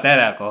about that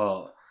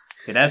alcohol.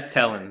 Yeah, that's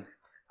telling.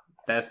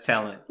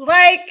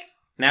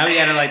 Now we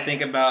gotta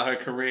think about her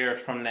career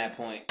from that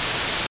point.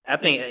 I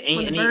think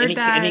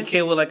any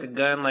kid with like a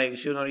gun, like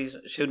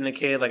shooting a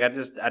kid, like I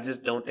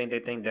just don't think they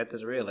think death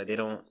is real. Like they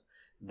don't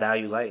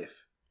value life.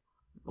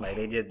 Like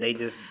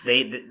this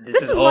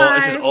is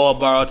all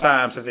borrowed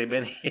time since they've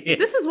been here.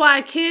 This is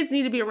why kids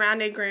need to be around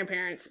their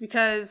grandparents,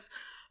 because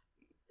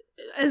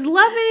as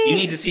loving, you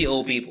need to see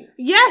old people.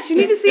 Yes, you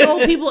need to see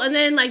old people, and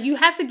then like you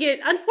have to get.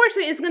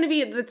 Unfortunately, it's going to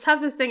be the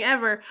toughest thing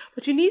ever,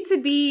 but you need to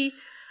be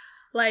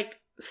like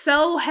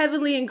so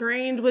heavily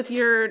ingrained with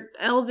your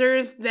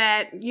elders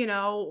that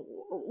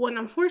when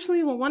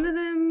one of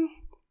them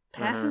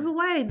passes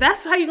away,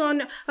 that's how you're going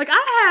to know. Like,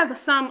 I have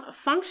some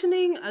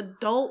functioning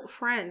adult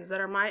friends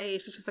that are my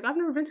age. It's just like, I've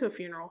never been to a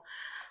funeral.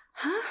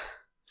 Huh?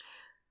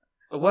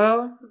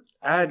 Well,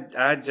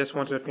 I just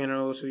went to a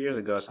funeral 2 years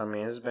ago. So, I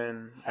mean,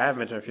 I haven't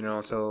been to a funeral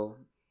until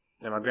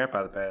my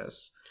grandfather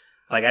passed.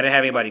 Like, I didn't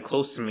have anybody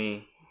close to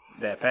me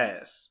that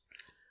passed.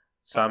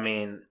 So, I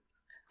mean,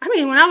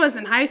 when I was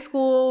in high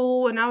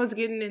school and I was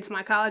getting into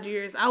my college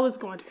years, I was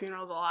going to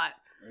funerals a lot.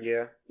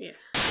 Yeah. Yeah.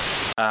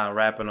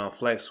 Rapping on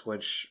Flex,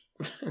 which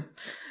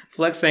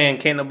Flex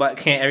saying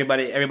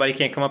everybody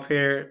can't come up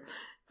here.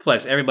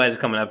 Flex, everybody's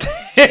coming up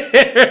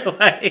there.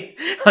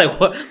 like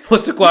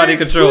what's the quality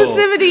control?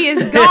 Exclusivity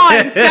is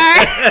gone,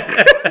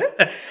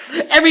 sir.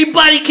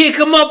 Everybody can't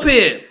come up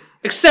here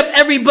except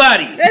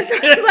everybody. That's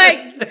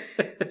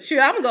like, shoot,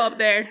 I'm gonna go up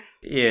there.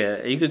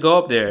 Yeah, you could go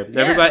up there.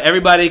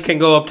 Everybody can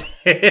go up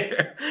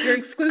there. Your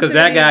exclusivity because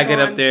that guy get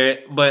up there,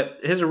 but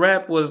his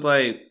rap was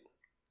like.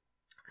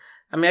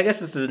 I mean, I guess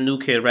this is a new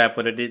kid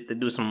rapper to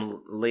do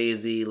some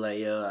lazy, like,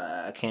 yo,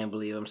 I can't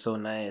believe I'm so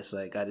nice.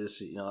 Like, I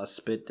just, I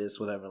spit this,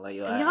 whatever. Like,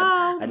 yo,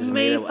 I just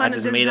made up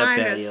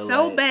that, yo.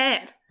 So like,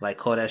 bad. Like,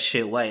 call that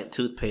shit white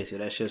toothpaste. Yo,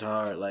 that shit's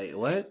hard. Like,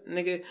 what,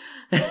 nigga?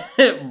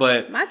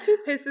 But my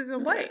toothpaste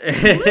isn't white.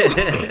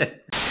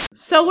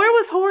 So where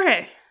was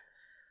Jorge?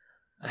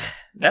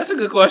 That's a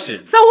good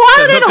question. So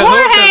why did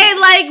Jorge,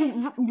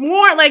 like,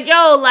 more, like,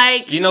 yo,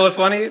 like... You know what's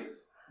funny?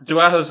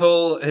 Throughout his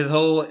whole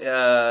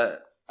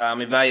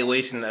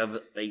evaluation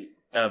of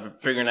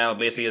figuring out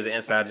basically as an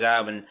inside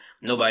job, and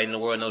nobody in the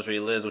world knows where he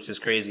lives, which is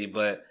crazy.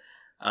 But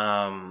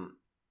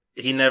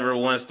he never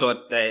once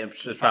thought that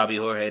it was probably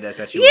Jorge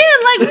that's actually. Yeah,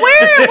 like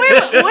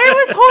where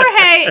was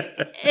Jorge?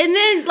 And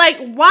then like,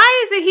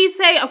 why is it he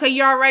say, okay,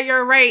 you're all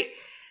right,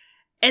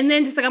 and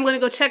then just like, I'm gonna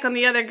go check on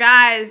the other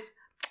guys.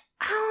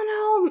 I don't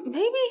know.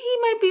 Maybe he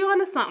might be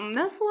onto something.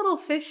 That's a little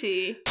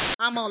fishy.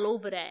 I'm all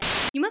over that.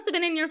 You must have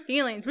been in your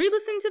feelings. Were you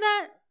listening to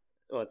that?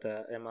 What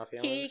in my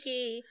feelings?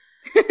 Kiki.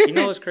 You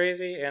know what's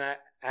crazy, and I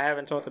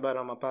haven't talked about it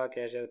on my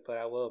podcast yet, but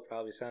I will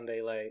probably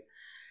Sunday. Like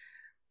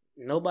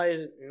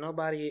nobody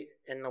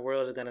in the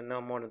world is gonna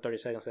know more than 30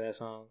 seconds of that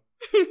song.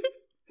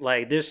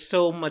 Like there's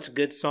so much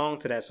good song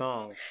to that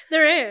song.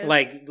 There is.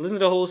 Like listen to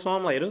the whole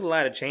song. Like there's a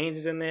lot of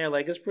changes in there.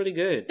 Like it's pretty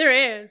good.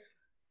 There is.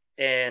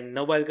 And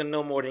nobody's gonna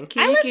know more than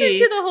Kiki. I listened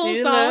to the whole Do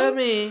you song. Love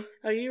me?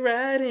 Are you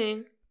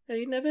riding? Are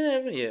you never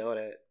ever? Yeah, all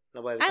that.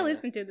 I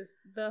listened to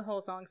the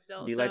whole song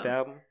still. Do you like the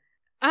album?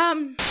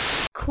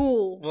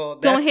 Cool. Well,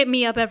 don't hit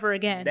me up ever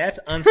again. That's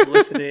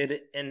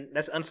unsolicited, and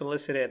that's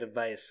unsolicited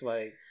advice.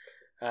 Like,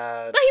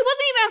 but he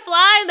wasn't even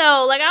fly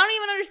though. Like, I don't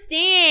even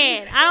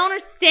understand.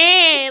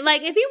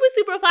 Like, if he was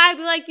super fly, I'd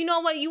be like, you know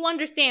what, you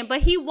understand.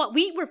 But we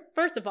were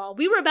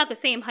about the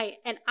same height,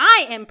 and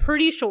I am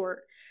pretty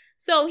short.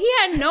 So he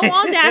had no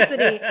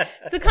audacity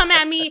to come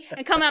at me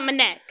and come at my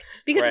neck,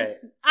 because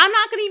I'm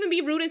not gonna even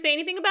be rude and say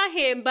anything about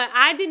him. But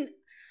I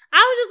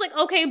was just like,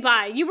 okay,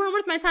 bye. You weren't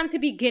worth my time to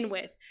begin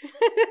with.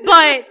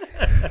 But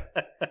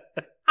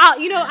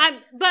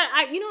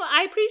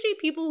I appreciate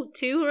people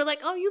too who are like,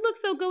 oh, you look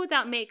so good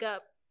without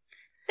makeup.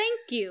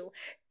 Thank you.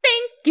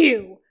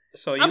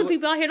 So other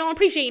people out here don't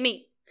appreciate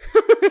me.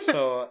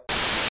 So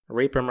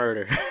rape or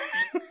murder?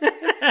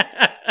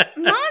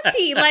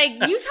 Monty, like, you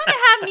trying to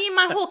have me in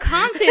my whole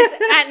conscience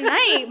at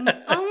night?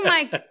 Oh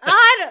my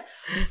God.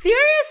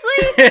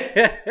 Seriously?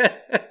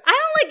 I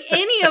don't like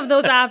any of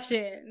those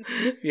options.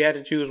 If you had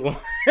to choose one.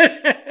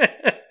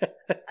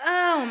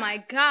 Oh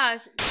my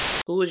gosh.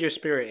 Who is your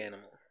spirit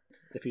animal,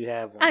 if you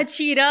have one? A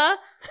cheetah.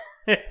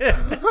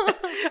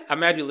 I'm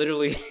mad you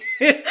literally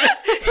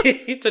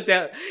he took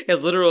that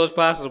as literal as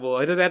possible.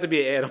 It doesn't have to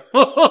be an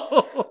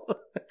animal.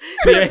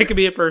 It could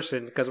be a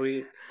person, because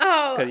you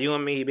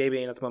and me, baby,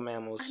 ain't nothing but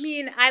mammals. I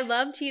mean, I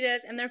love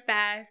cheetahs, and they're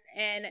fast,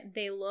 and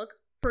they look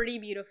pretty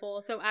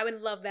beautiful. So I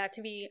would love that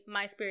to be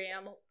my spirit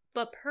animal.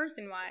 But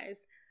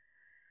person-wise,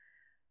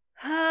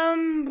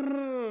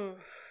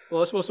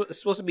 well, it's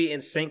supposed to be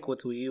in sync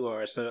with who you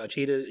are. So a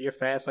cheetah, you're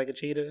fast like a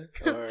cheetah?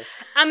 Or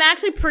I'm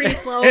actually pretty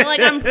slow. Like,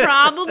 I'm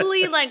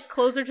probably like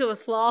closer to a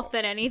sloth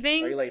than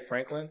anything. Are you like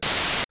Franklin?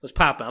 What's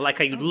popping? I like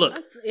how you look.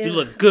 You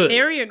look good.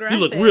 Very aggressive.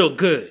 You look real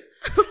good.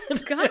 Oh,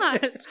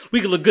 gosh.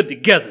 We can look good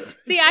together.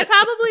 See, I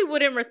probably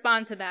wouldn't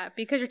respond to that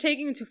because you're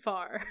taking it too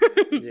far.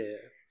 Yeah.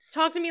 Just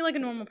talk to me like a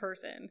normal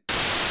person.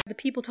 The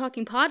People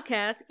Talking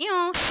podcast,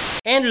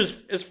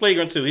 Andrew's is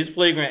flagrant too. He's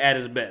flagrant at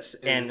his best,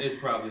 and it's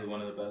probably one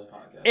of the best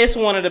podcasts. It's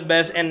one of the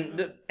best,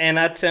 and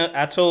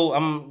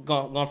I'm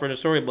going for the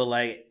story, but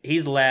like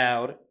he's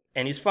loud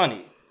and he's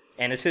funny,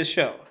 and it's his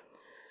show.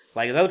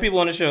 Like there's other people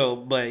on the show,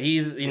 but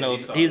he's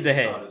he's the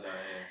head.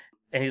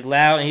 And he's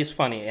loud and he's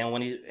funny. And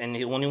when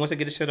he wants to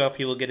get his shit off,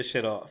 he will get his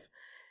shit off.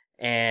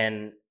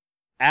 And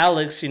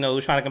Alex,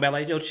 was trying to come back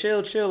like, yo,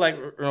 chill, like,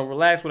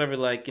 relax, whatever,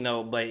 like,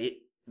 but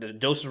the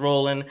jokes is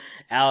rolling.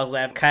 Alex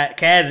laughing.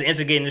 Kaz is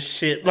instigating this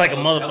shit like a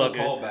motherfucker.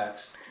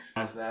 Callbacks.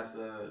 That's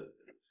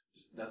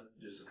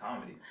just a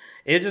comedy.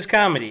 It's just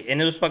comedy, and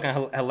it was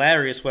fucking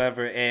hilarious,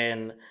 whatever.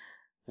 And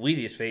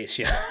Weezy's face,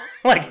 yeah,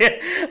 like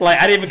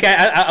I didn't even.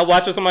 I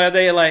watched with somebody the other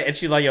day, like, and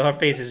she's like, yo, her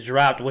face is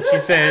dropped. What she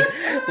said,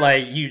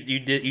 like,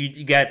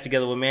 you got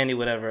together with Mandy,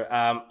 whatever.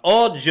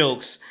 All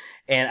jokes,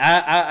 and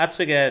I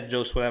took it as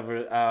jokes,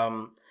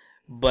 whatever.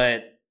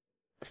 But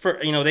for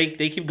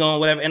they keep going,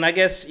 whatever. And I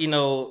guess I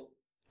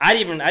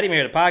didn't even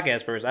hear the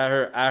podcast first.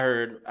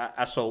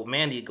 I saw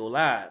Mandy go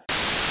live.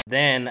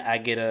 Then I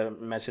get a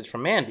message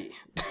from Mandy.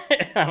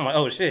 I'm like,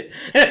 oh shit,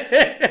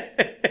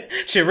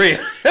 shit real.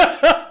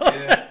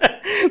 Yeah.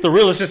 The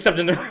real is just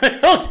something to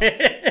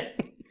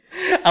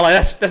I'm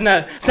like, that's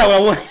not what I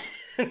want.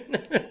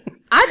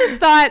 I just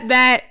thought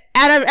that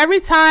out of every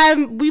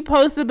time we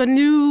post up a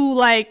new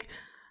like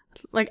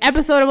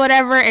episode or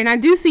whatever, and I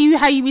do see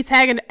how you be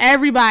tagging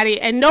everybody,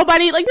 and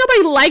nobody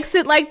likes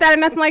it like that or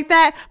nothing like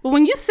that. But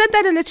when you said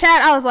that in the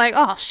chat, I was like,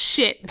 oh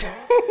shit.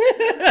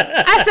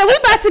 I said we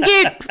about to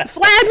get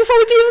flagged before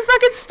we can even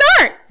fucking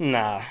start.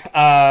 Nah.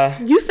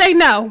 You say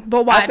no,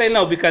 but watch. I say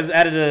no because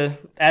out of the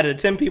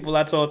 10 people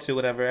I talked to,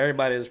 whatever,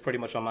 everybody was pretty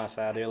much on my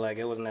side. They're like,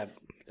 it wasn't that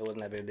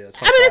big a deal.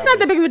 I mean, it's not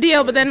that big of a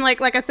deal, but then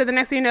like I said, the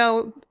next thing you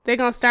know, they're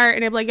gonna start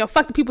and they're like, yo,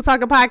 fuck the People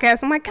Talking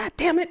podcast. I'm like, god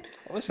damn it.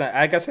 Listen,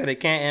 like I said, it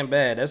can't end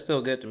bad. That's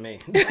still good to me.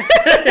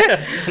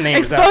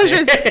 Exposure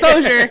is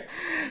exposure.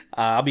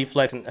 I'll be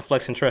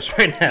flexing trust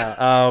right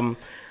now.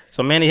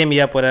 So Mandy hit me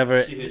up,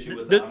 whatever. She hit you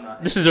with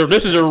this is a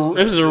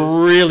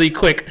really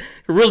quick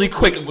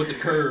with the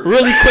curve.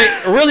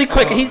 Really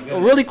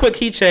quick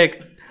heat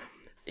check.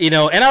 And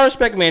I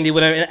respect Mandy,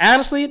 whatever. And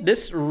honestly,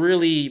 this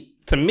really,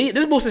 to me,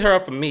 this boosted her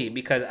up for me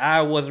because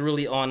I was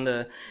really on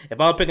if I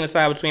was picking a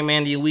side between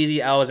Mandy and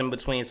Weezy, I was in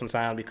between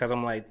sometimes because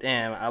I'm like,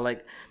 damn, I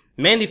like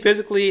Mandy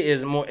physically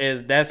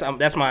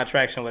that's my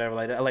attraction, whatever.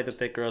 Like I like the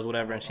thick girls,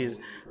 whatever, and she's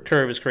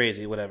curve is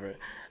crazy, whatever.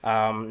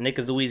 Nick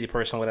is the Weezy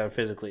person, whatever,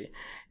 physically,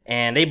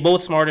 and they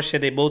both smart as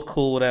shit, they both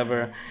cool,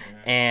 whatever,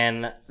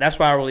 and that's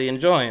why I really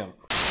enjoy them.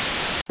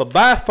 But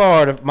by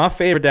far, my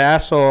favorite that I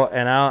saw,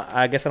 and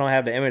I guess I don't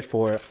have the image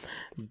for it,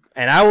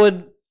 and I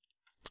would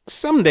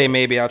someday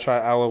maybe I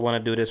would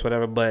want to do this,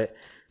 whatever. But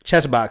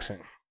chess boxing,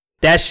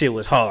 that shit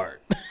was hard.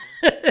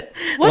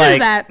 What is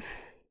that?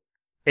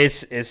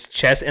 It's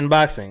chess and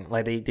boxing.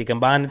 Like they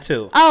combine the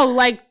two. Oh,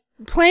 like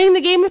playing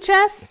the game of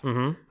chess?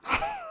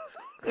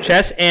 Mm-hmm.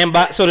 Chess and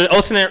so the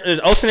alternate Kill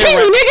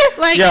nigga?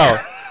 Like yo.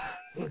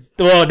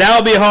 Well, that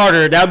would be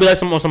harder. That would be like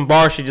some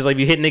bar shit, just like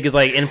you hit niggas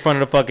like in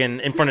front of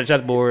the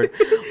chessboard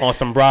on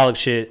some brolic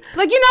shit.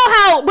 Like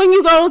how when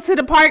you go to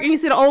the park and you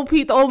see the old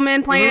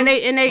men playing,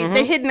 mm-hmm.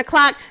 they hitting the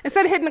clock.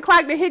 Instead of hitting the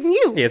clock, they're hitting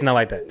you. Yeah, it's not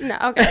like that. No,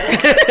 okay.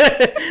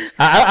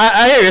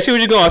 I hear you. I see where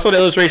you're going. I saw the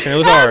illustration. It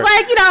was hard. I was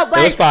like,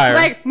 it was fire.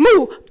 like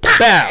move,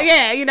 bow.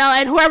 Yeah,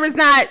 and whoever's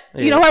not,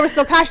 whoever's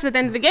still cautious at the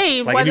end of the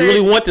game. Like if you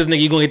really want this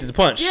nigga, you're gonna get this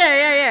punch.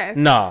 Yeah.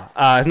 Nah,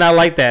 it's not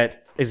like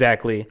that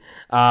exactly.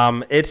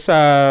 It's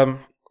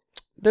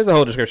there's a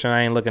whole description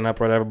I ain't looking up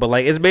or whatever, but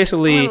like it's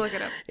basically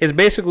it's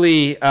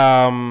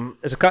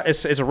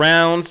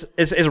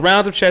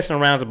rounds of chess and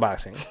rounds of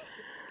boxing.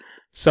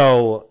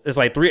 So it's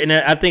like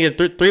I think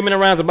it's 3 minute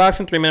rounds of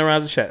boxing, 3 minute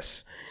rounds of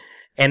chess,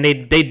 and they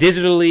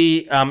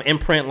digitally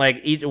imprint like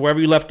each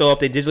wherever you left off.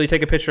 They digitally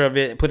take a picture of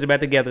it, put it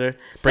back together,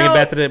 bring it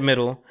back to the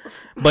middle.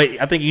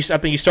 But I think you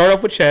start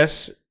off with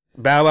chess.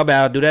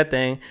 Bow, do that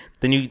thing.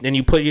 Then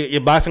you put your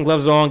boxing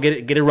gloves on,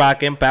 get it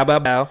rocking.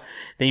 Bow.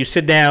 Then you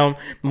sit down.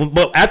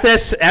 But after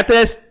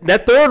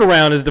that third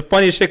round is the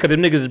funniest shit because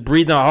the niggas is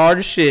breathing hard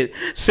as shit,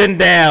 sitting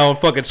down,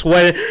 fucking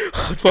sweating,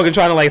 fucking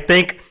trying to like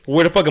think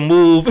where to fucking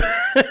move.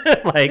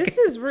 Like this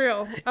is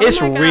real.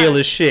 It's real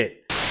as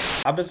shit.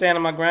 I've been standing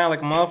on my ground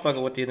like a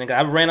motherfucker with these niggas.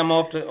 I ran them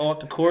off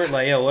the court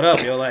like, yo, what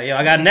up? Yo, like, yo,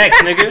 I got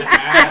next, nigga.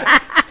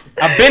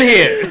 I've been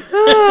here.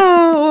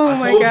 Oh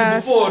my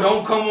gosh. I told you before,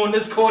 don't come on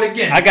this court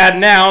again. I got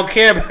now, I don't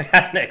care about I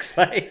got next.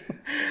 Like,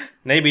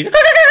 maybe,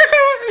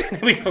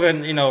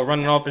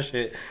 running off and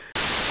shit.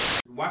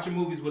 Watching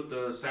movies with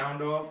the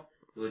sound off,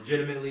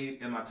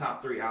 legitimately in my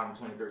top 3 album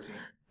 2013.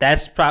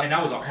 That's probably. And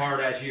that was a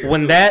hard ass year.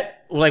 When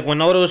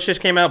when all those shits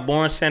came out,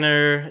 Born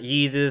Center,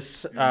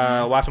 Yeezus,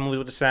 watching movies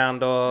with the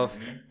sound off.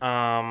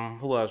 Mm-hmm.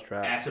 Who else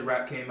dropped? Acid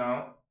Rap came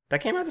out. That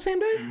came out the same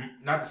day?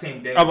 Mm-hmm. Not the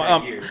same day,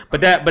 that year.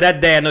 But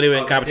that day I know they were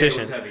in competition.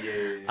 Was heavy.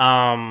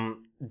 Yeah.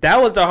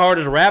 That was the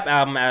hardest rap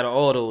album out of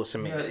all those to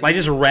me. Yeah, like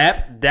just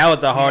rap, that was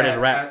the hardest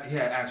rap. He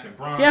had Action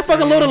Bronson. He had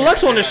fucking Loaded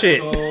Lux on the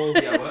shit.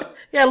 Yeah, what?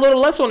 Yeah, Loaded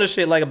Lux on the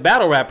shit like a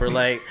battle rapper,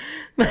 like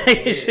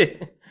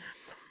shit.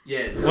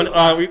 Yeah. When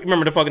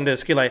remember the fucking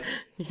skit like,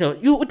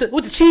 you with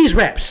the cheese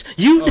raps.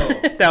 You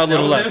that was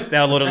Loaded Lux.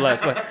 That was Loaded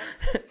Lux. Like,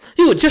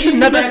 you were just easy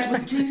another match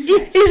with the keys.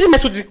 Easy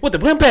match with the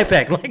one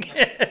backpack. Like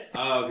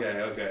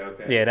okay.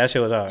 Okay. Yeah, that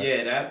shit was hard.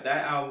 Yeah, that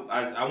album,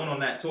 I went on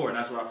that tour, and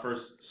that's where I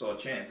first saw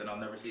Chance, and I'll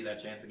never see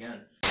that Chance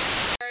again.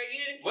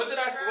 What did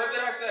I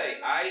say?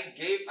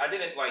 I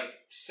didn't like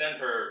send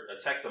her a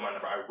text of my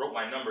number. I wrote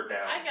my number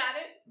down. I got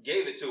it.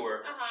 Gave it to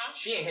her.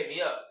 She ain't hit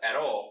me up at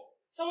all.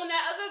 So when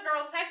that other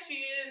girl texted you,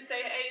 you didn't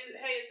say, hey,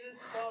 is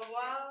this blah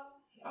blah?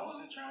 I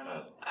wasn't trying to.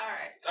 All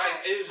right.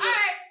 Like it was just. All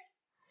right.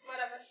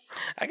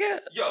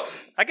 Whatever.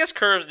 I guess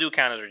curves do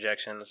count as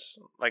rejections.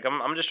 Like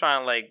I'm just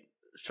trying to like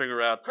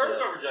figure out. Curves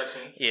are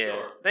rejections. Yeah,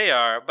 sure. they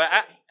are. But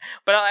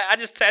I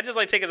just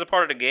like take it as a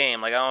part of the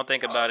game. Like I don't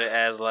think about it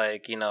as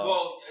like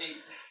Well,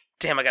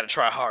 damn, I got to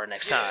try harder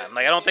next time.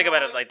 Like I don't think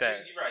about it like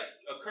that. You're right.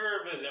 A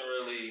curve isn't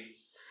really.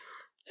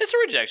 It's a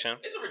rejection.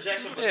 It's a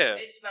rejection, but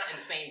it's not in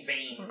the same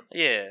vein.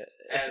 Yeah.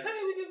 As hey,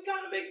 we can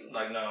kind of make it.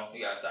 Like no,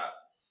 you gotta stop.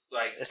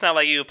 Like it's not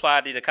like you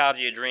applied to the college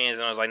of your dreams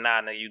and I was like,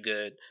 nah, nigga, you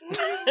good.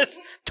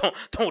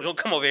 don't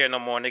come over here no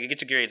more, nigga.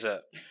 Get your grades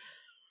up.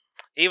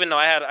 Even though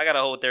I got a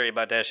whole theory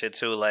about that shit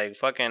too. Like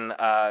fucking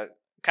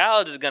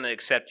college is gonna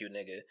accept you,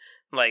 nigga.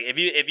 Like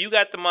if you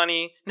got the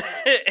money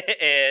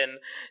and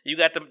you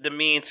got the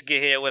means to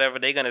get here, whatever,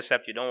 they gonna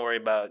accept you. Don't worry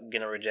about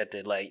getting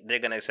rejected. Like they're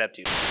gonna accept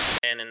you.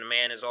 And the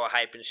man is all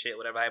hyping shit,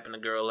 whatever, hyping the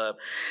girl up.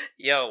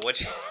 Yo,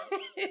 her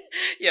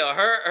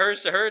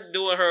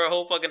doing her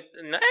whole fucking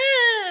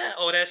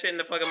that shit in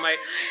the fucking mic.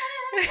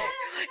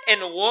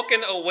 And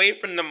walking away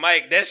from the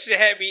mic, that shit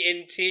had me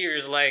in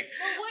tears, like,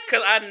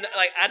 cause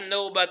I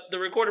know about the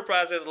recording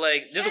process,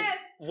 like, just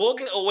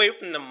walking away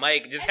from the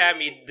mic just had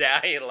me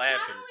dying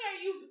laughing. Not only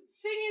are you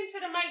singing to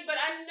the mic, but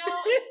I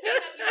know it's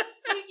picking up your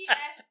squeaky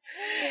ass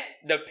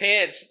pants. The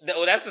pants,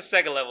 that's the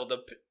second level.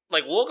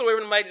 Like walking away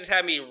from the mic just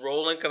had me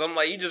rolling, cause I'm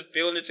like, you just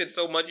feeling this shit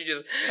so much, you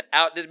just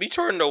be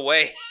turned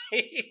away,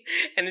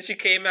 and then she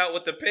came out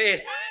with the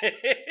pants,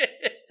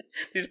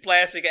 these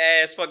plastic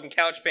ass fucking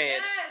couch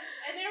pants. Yes.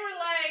 And they were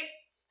like...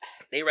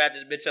 They wrapped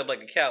this bitch up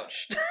like a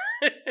couch. I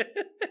forgot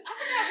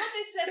what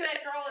they said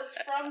that girl is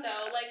from,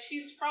 though. Like,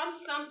 she's from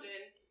something.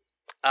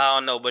 I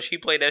don't know, but she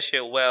played that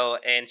shit well,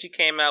 and she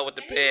came out with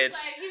the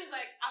pants. He was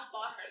like, I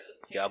bought her those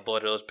pants. Yeah, I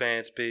bought those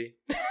pants, B.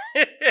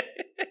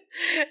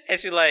 And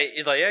he's like,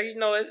 yeah,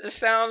 it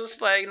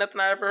sounds like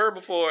nothing I ever heard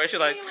before. And she's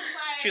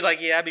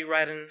like, yeah, I be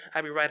writing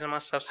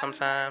myself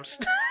sometimes.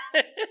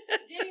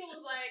 Daniel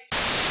was like...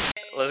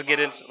 Let's get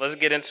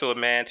into it,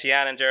 man.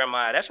 Tiana and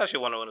Jeremiah. That's how she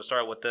wanted to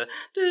start with the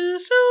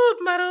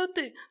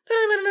thing.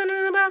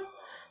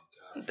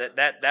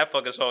 That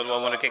fucking song is what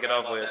I want to kick it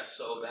off with. That's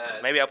so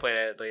bad. Maybe I'll play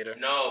that later.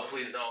 No,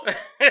 please don't.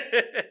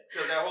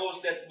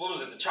 Because what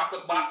was it? The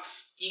Chocolate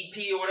Box EP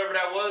or whatever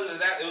that was.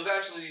 It was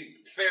actually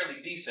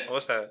fairly decent.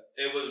 What's that?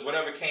 It was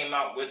whatever came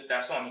out with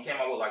that song. He came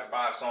out with like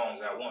 5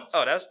 songs at once.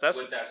 Oh, that's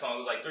with that song. It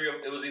was like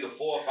it was either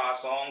 4 or 5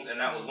 songs,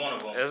 and that was one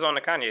of them. It's on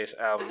the Kanye's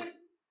album. Is it?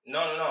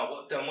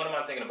 No. Then what am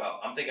I thinking about?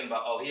 I'm thinking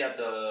about, he had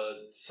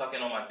the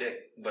sucking on my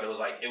dick, but it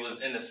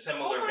was in a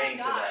similar vein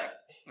to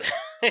that.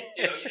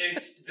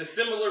 It's the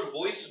similar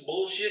voice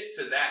bullshit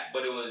to that,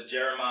 but it was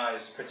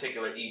Jeremiah's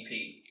particular EP.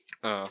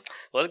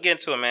 Let's get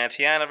into it, man.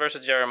 Tiana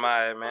versus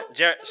Jeremiah, man.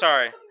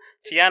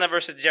 Tiana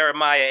versus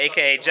Jeremiah,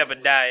 aka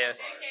Jebediah.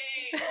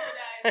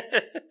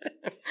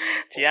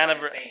 Tiana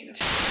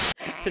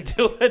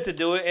to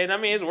do it, and I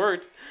mean it's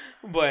worked.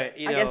 But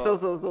I guess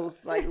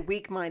those like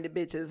weak-minded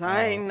bitches.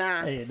 I ain't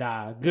nah. Hey,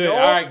 nah. Good. Nope.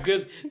 All right.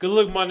 Good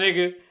look, my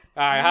nigga.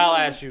 All right,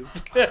 holla at you.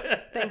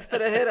 Thanks for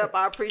the hit up.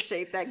 I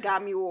appreciate that.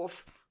 Got me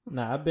off.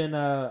 Nah, I've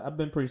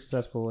been pretty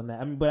successful in that.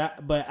 I mean,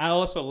 but I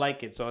also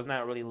like it, so it's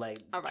not really like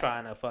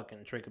trying to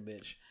fucking trick a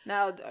bitch.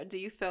 Now, do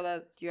you feel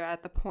that you're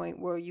at the point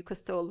where you could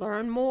still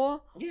learn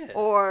more? Yeah.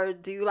 Or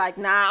do you like,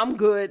 nah, I'm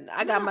good.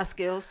 I got my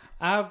skills.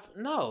 I've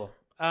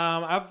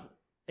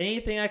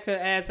anything I could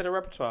add to the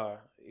repertoire.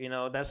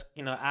 That's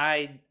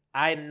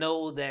I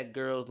know that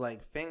girls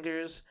like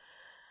fingers.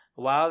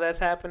 While that's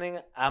happening,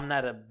 I'm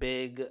not a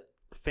big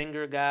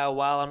finger guy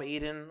while I'm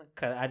eating,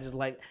 cause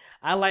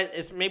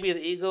it's maybe it's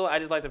ego. I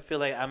just like to feel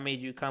like I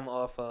made you come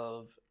off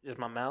of just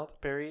my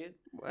mouth. Period.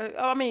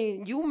 I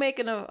mean, you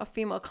making a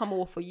female come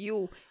off of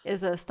you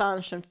is an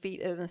astonishing feat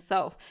in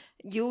itself.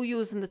 You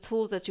using the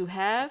tools that you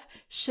have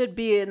should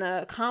be an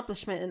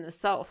accomplishment in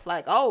itself.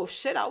 Like, oh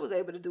shit, I was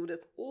able to do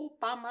this all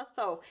by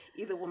myself,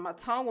 either with my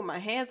tongue, with my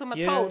hands, with my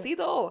toes,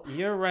 either or.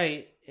 You're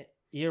right.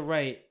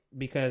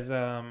 Because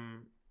I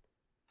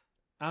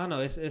don't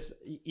know. It's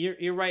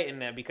you're right in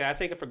that, because I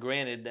take it for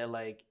granted that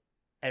like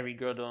every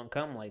girl don't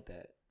come like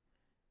that.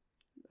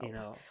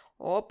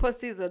 All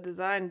pussies are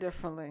designed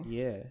differently.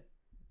 Yeah,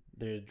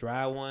 there's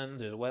dry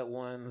ones, there's wet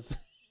ones.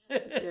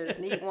 There's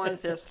neat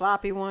ones, there's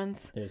sloppy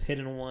ones. There's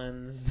hidden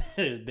ones,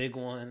 there's big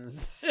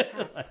ones.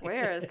 I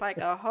swear, it's like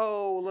a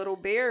whole little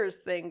Bears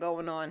thing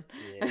going on.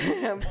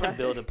 Yeah.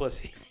 Build a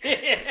pussy.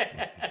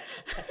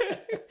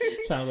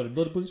 Trying to go to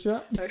build a pussy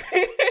shop?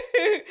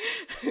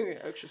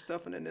 Extra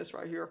stuffing in this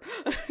right here.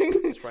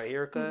 It's right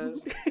here, cuz.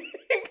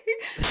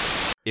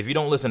 If you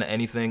don't listen to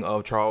anything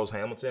of Charles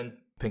Hamilton,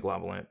 Pink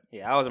Lava Lamp.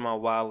 Yeah, I was in my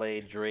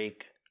Wale,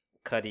 Drake,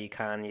 Cudi,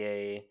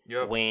 Kanye,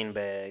 Wayne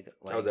bag.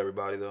 That was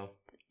everybody, though.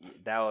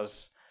 That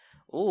was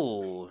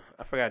Ooh,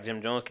 I forgot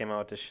Jim Jones came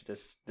out with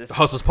this.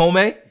 Hustle's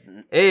Pome.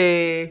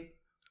 Hey,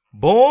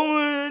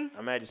 boy.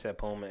 I'm mad you said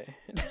Pome.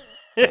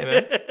 Hey,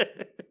 man.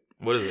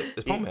 What is it?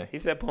 It's Pome. He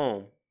said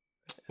Pome.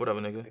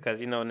 Whatever, nigga.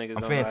 Because you know niggas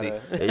I'm don't fancy. know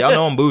how to... Yeah, y'all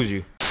know I'm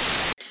bougie.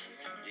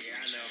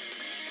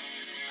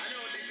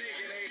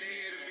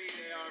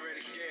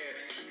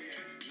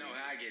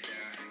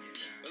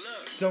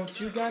 Don't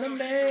you got a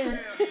man?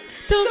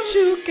 Don't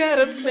you got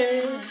a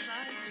man?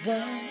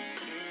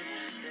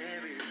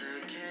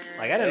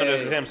 Like, I didn't know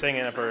this was him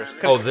singing at first.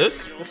 Oh,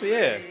 this?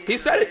 Yeah. He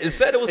said it. It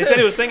said it was He him. said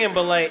he was singing,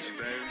 but like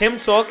him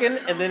talking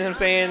and then him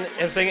singing,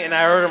 and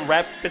I heard him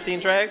rap 15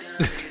 tracks.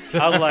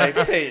 I was like,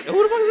 who the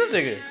fuck is this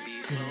nigga?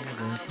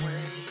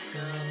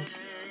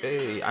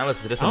 Hey, I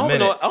listened to this I in a don't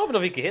minute. know. I don't know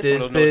if he can hit some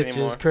This of those notes bitch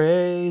anymore. is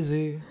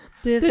crazy.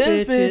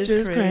 This bitch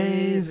is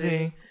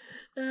crazy.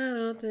 I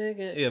don't think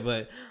it. Yeah,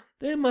 but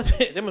there must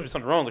be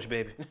something wrong with you,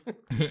 baby.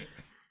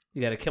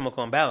 You got a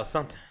chemical imbalance,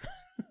 something.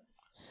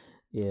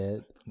 Yeah.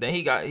 Then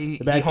he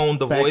honed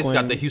the voice,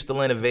 got the Houston,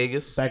 Atlanta,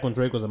 Vegas. Back when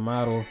Drake was a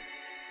model.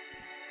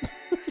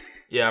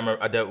 Yeah, I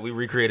remember. We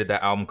recreated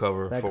that album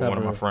cover That for one of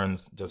cover. my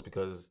friends just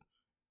because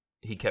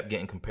he kept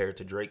getting compared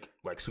to Drake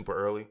like super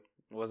early.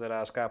 Was it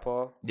Scott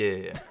Paul?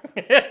 Yeah.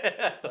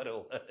 I thought it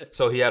was.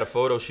 So he had a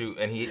photo shoot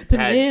and he The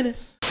had.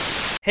 menace.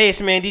 Hey, it's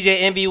your man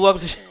DJ Envy.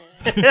 Welcome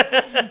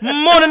to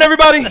Morning,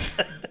 everybody.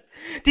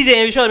 DJ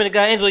Envy. Charlamagne the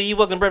Guy. Angela Yee.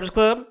 Welcome to Breakfast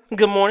Club.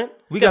 Good morning.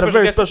 We got a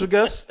very special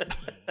guest.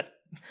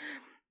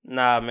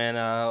 Nah, man.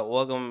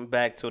 Welcome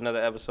back to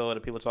another episode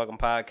of People Talking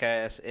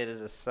Podcast. It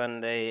is a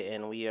Sunday,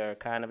 and we are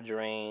kind of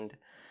drained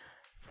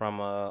from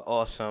a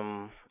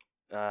awesome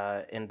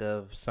end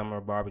of summer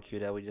barbecue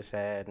that we just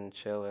had and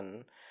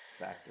chilling.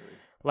 Factory.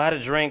 A lot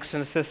of drinks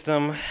in the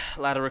system,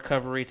 a lot of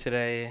recovery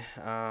today.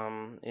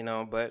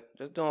 But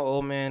just doing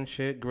old man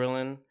shit,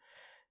 grilling,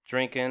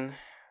 drinking,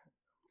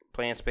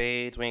 playing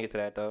spades. We ain't get to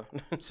that though.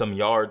 Some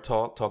yard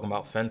talk, talking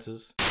about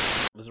fences.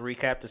 Let's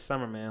recap the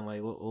summer, man.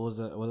 Like, what was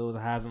the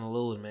highs and the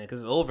lows, man?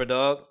 Because it's over,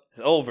 dog.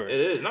 It's over. It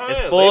is. No, it's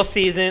yeah, fall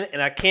season,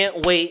 and I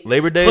can't wait.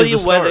 Labor Day Hoodie is the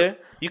start. weather.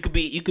 You could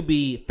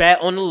be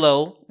fat on the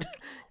low.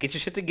 Get your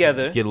shit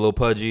together. Get a little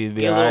pudgy.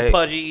 Be Get a all little right.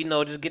 pudgy.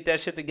 Just get that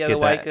shit together,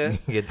 Waika.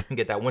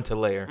 Get that winter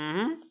layer.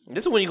 Mm-hmm.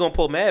 This is when you're gonna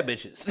pull mad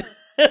bitches.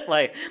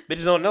 Like,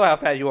 bitches don't know how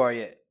fat you are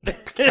yet.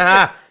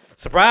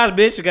 Surprise,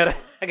 bitch!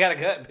 I got a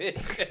gut,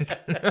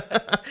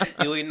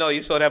 bitch. You know,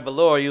 you saw that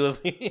velour. You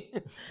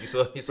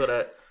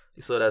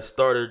saw that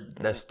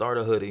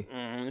starter hoodie.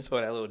 You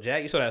saw that little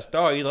jacket. You saw that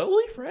star. You like,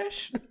 oh, he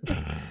fresh.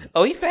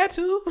 Oh, he fat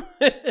too.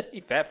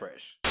 He fat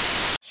fresh.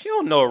 She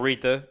don't know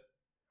Aretha.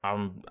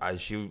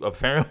 She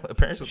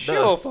apparently She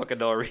does. don't fucking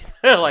know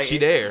Aretha. Like, She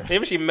there.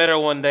 Maybe she met her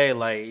one day,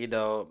 like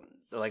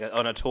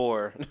on a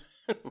tour.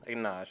 Like,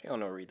 nah, she don't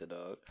know Aretha,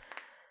 dog.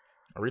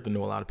 Aretha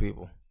knew a lot of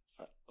people.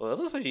 Well, it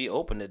looks like she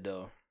opened it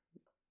though.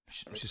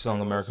 She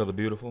sung "America the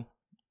Beautiful."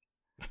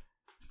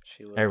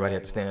 She was Everybody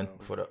like, had to stand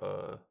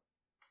wow.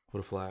 for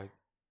the flag.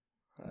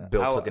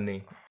 Bill took a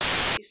knee.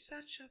 He's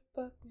such a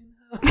fucking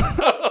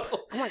Oh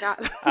my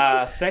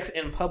god. Sex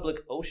in Public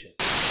Ocean.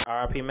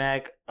 R.I.P.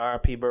 Mac,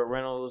 R.I.P. Burt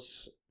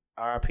Reynolds,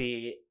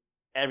 R.I.P.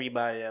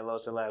 everybody that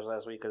lost their lives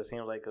last week because it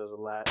seems like it was a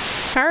lot.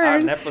 Our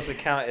Turn. Netflix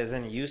account is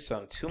in use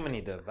on too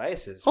many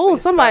devices. Oh,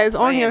 Please somebody's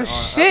stop on playing your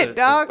shit, other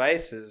dog.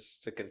 Devices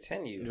to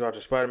continue. dropped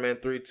your Spider-Man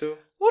 3 too.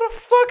 What the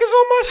fuck is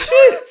on my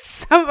shit?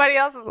 Somebody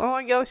else is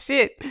on your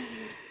shit.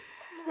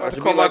 I have to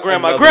call my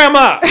grandma.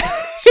 Grandma,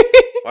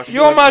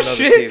 you on my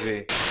shit?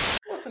 TV.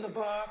 What's in the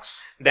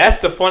box? That's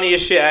the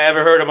funniest shit I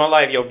ever heard in my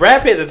life. Yo,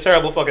 Brad Pitt's a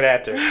terrible fucking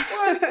actor.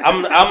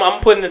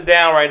 I'm putting it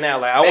down right now.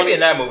 Like, I want in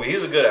that movie.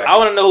 He's a good actor. I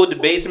want to know who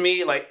debates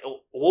me. Like,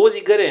 what was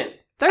he good in?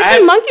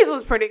 13 Monkeys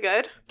was pretty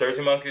good.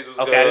 13 Monkeys was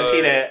good. Okay, I didn't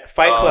see that.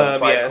 Fight Club,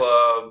 Fight yes.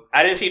 Club.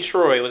 I didn't see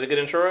Troy. Was it good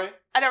in Troy?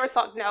 I never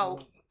saw. No.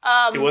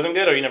 He wasn't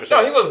good, or you never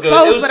saw? No, he was good.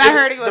 Both, but I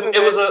heard he wasn't It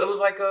good. was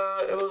like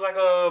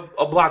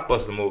a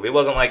blockbuster movie. It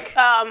wasn't like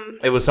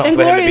it was something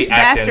Inglourious for him to be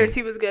acting. Bastards,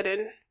 he was good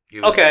in. He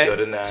was Okay, good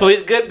in that. so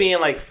he's good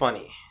being like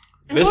funny.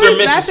 Mr. and Inglourious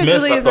Mrs. Bastards Smith,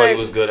 really I is thought he like-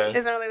 was good in.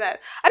 Isn't really that.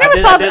 I I never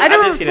did- saw. I did- I I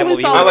never did see that fully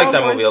movie. saw. I like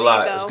that World War movie a Z,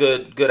 lot. though.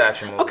 It's good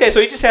action movie. Okay,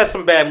 so he just has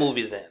some bad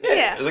movies then.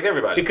 Yeah. It's like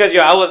everybody. Because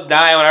I was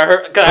dying when I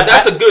heard. But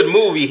that's a good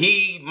movie.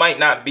 He might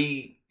not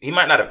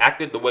have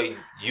acted the way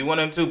you want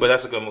him to, but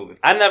that's a good movie.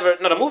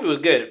 the movie was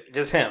good.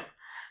 Just him.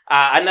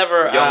 I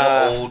never.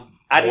 Young, old.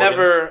 I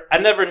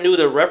Morgan. never knew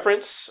the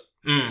reference.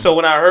 Mm. So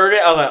when I heard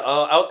it, I was like,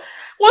 "Oh,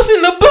 what's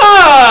in the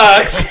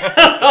box?"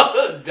 I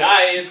was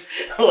dying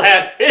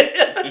laughing.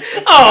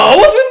 Oh,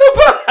 what's in the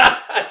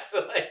box?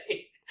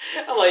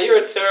 I'm like,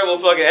 you're a terrible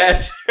fucking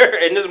actor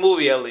in this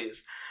movie, at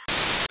least.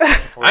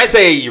 I ain't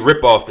say you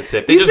rip off the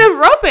tip. They You just said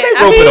rope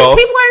it. rope it off.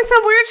 People are in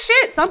some weird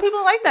shit. Some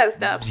people like that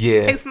stuff.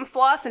 Yeah. Take some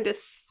floss and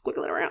just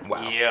squiggle it around. wow.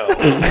 Yo,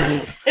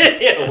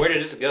 yeah, where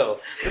did this go?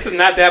 This is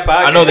not that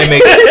podcast.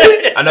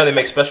 I know they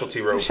make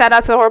specialty rope. Shout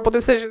out to Horrible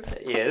Decisions.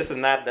 Yeah, this is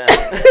not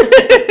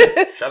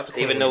that. Shout out to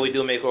Queen Even though we Lizzie.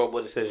 do make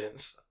horrible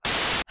decisions.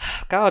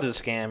 College is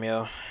a scam,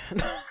 yo.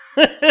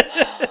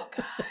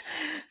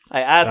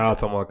 Shout out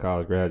to my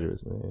college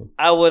graduates, man.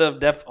 I would have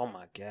definitely. Oh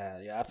my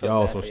god, yeah, I feel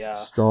Y'all bad some for y'all.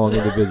 strong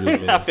individuals,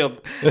 man. I feel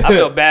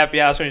bad for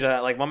y'all. As soon as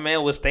like my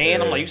man was staying,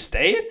 Yeah. I'm like, you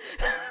staying?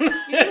 You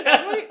didn't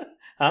graduate?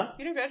 Huh?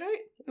 You didn't graduate?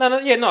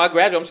 No, I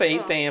graduated. I'm saying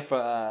he's staying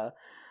for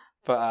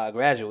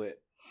graduate,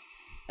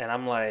 and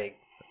I'm like,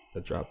 I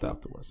dropped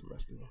out the one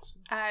semester.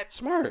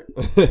 smart.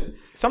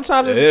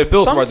 Sometimes Yeah, it's it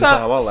feels smart at the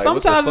time. I'm like, what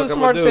the sometimes fuck it's a I'ma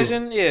smart do?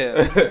 decision.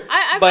 Yeah,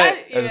 But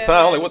At the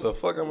time, I'm like, what the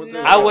fuck I'm gonna do?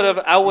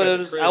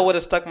 I would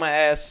have stuck my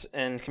ass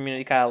in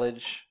community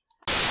college.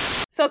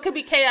 So it could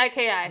be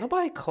K-I-K-I.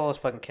 Nobody calls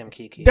fucking Kim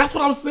Kiki. That's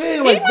what I'm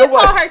saying. He Like, might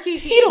nobody. call her Kiki.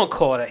 He don't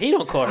call her. He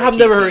don't call her. I've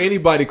never Kiki. heard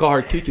anybody call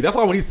her Kiki. That's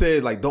why when he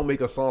said like, "Don't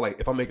make a song," like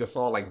if I make a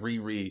song like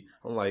Riri,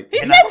 I'm like, He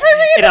and says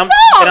Riri in the song.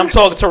 And I'm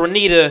talking to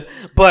Renita,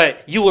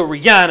 but you were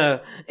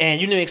Rihanna, and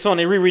you make song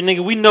named Riri,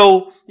 nigga. We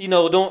know,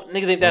 don't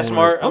niggas ain't that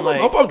smart. I'm like,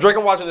 I'm Drake.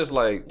 I'm watching this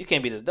like, you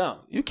can't be this dumb.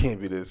 you can't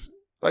be this.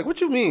 Like,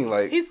 what you mean?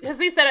 Like, Because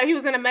he said he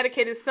was in a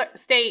medicated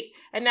state,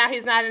 and now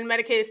he's not in a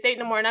medicated state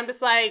no more. And I'm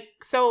just like,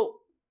 so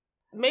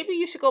maybe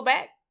you should go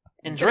back.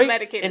 And to the Drake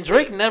medicated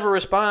Drake state. never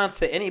responds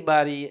to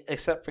anybody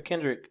except for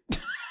Kendrick.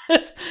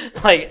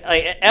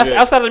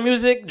 Outside of the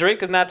music,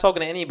 Drake is not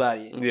talking to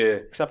anybody yeah,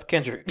 except for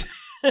Kendrick.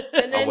 And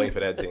I'm then waiting for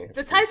that dance.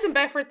 the Tyson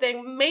Beckford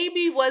thing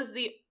maybe was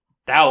the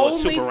That was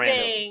only super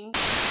random. thing.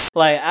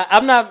 Like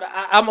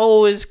I'm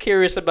always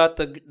curious about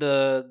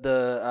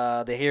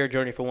the hair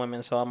journey for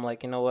women. So I'm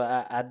like, you know what,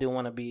 I do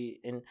want to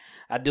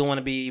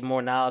be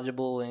more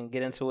knowledgeable and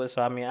get into it.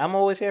 So I mean, I'm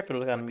always here for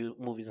those kind of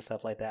movies and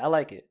stuff like that. I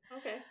like it.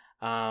 Okay.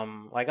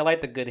 Like I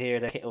like the Good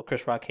Hair that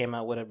Chris Rock came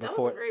out with it That was a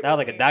before. great That was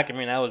like a movie.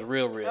 documentary. That was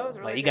real. That was a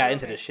really Like he good got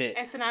into movie. the shit.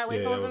 And Sanaa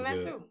Lathan Yeah, was it in that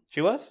was too.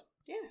 She was?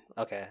 Yeah.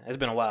 Okay, it's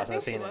been a while I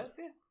since think I've she seen was,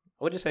 it. yeah.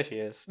 What'd you say she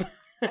is?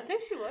 I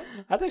think she was.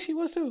 I think she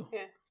was too. Yeah.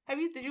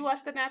 Did you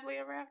watch the Napoli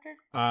Ever After?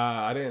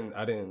 I didn't.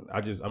 I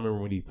remember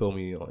when he told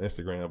me on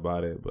Instagram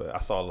about it, but I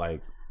saw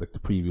like the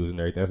previews and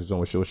everything. That's the joint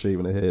with Show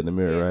shaving the head in the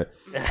mirror, right?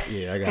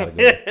 Yeah, I gotta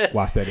go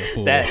watch that in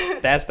full.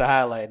 That's the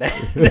highlight.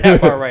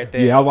 That part right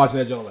there. Yeah, I was watching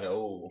that joint like,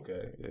 oh,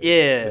 okay.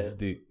 Yeah. This is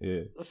deep.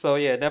 Yeah. So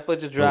yeah, Netflix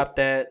just dropped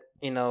that,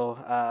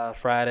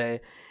 Friday.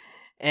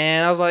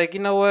 And I was like, you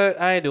know what?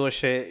 I ain't doing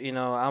shit.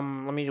 Let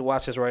me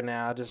watch this right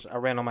now. I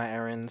ran on my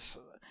errands.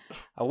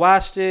 I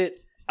watched it.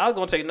 I was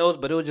gonna take notes,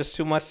 but it was just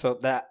too much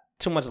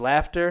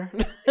laughter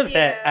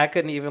that I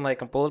couldn't even like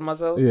compose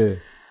myself. Yeah.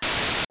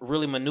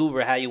 Really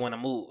maneuver how you want to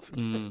move.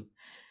 Mm.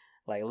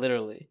 Like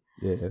literally.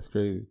 Yeah, that's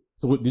crazy.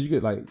 So, what, did you get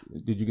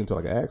into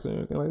like an accident or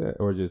anything like that,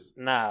 or just?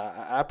 Nah,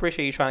 I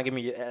appreciate you trying to get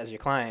me as your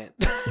client.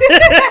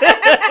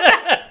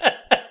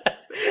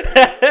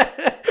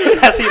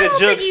 I see the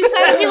jokes. He's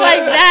trying to be like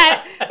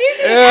that.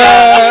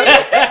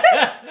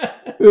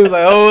 It was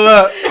like, hold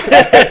up.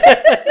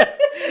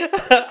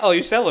 Oh,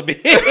 you selling me?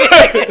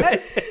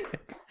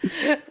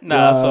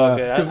 Nah, it's all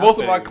good. Because most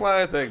of my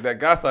clients that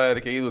got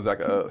sciatica, it was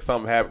like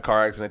something happened,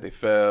 car accident, they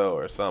fell,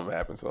 or something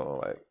happened to them.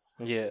 Like,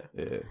 yeah.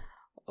 So,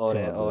 All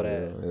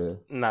that. Yeah.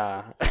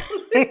 Nah.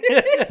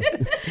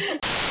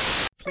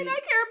 And I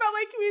care about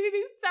my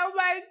community so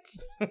much.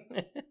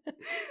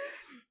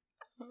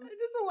 I'm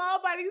just a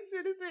law-abiding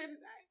citizen.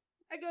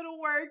 I go to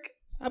work.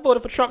 I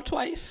voted for Trump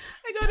twice.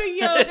 I go to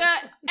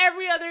yoga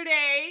every other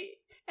day,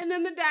 and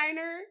then the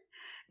diner.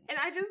 And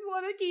I just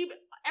want to keep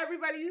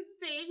everybody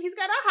safe. He's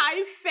got a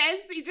high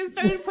fence. He just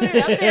started putting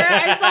it up there.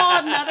 I saw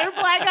another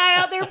black guy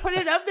out there put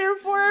it up there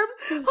for him.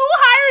 Who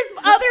hires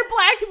other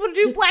black people to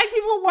do black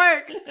people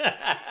work?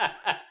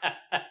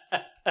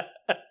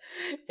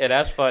 Yeah,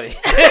 that's funny.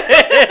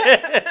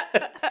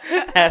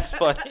 That's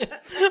funny.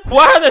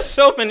 Why are there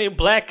so many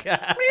black guys?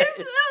 I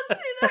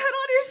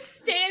don't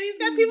understand. He's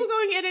got people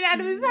going in and out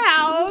of his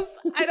house.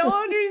 I don't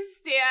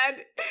understand.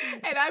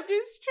 And I'm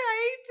just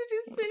trying to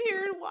just sit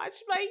here and watch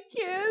my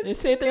kids. They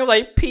say things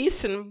like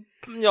peace and,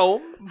 boy.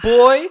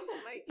 Oh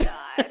my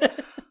God.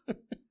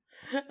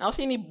 I don't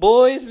see any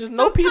boys. There's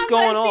no peace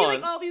going I see, on.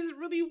 like, all these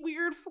really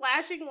weird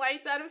flashing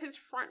lights out of his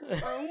front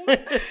room.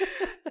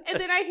 And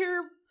then I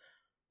hear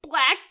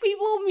black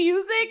people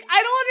music.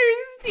 I don't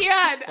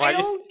understand. I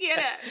don't get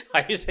it.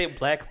 Why you say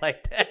black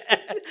like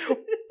that?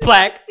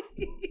 Black.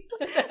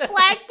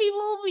 Black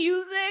people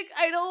music.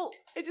 I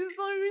just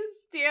don't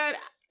understand.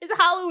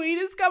 Halloween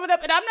is coming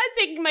up, and I'm not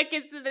taking my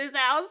kids to this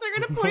house. They're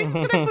gonna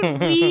put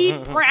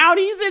weed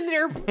brownies in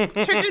their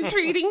trick or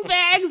treating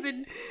bags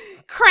and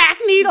crack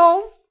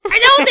needles. I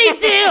know they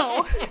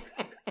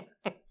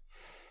do.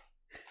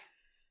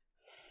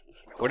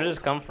 Where did this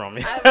come from?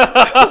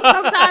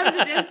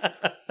 Sometimes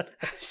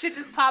shit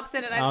just pops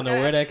in, and I don't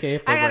know where that came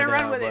from. I gotta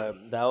run with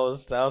it. That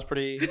was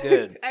pretty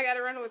good. I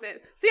gotta run with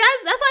it. See,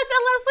 that's why I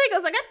said last week. I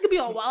was like, I could be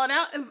on Wildin'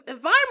 Out.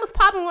 If Vine was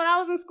popping when I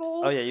was in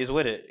school, Oh yeah, you was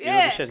with it.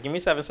 Yeah. Shit. Give me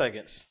 7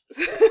 seconds.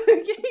 just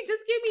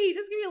give me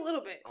a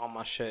little bit. On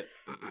my shit.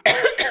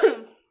 All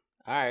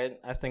right,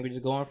 I think we're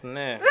just going from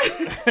there.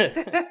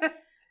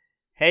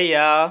 Hey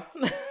y'all.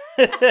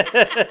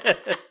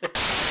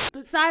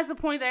 Besides the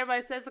point that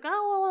everybody says, like,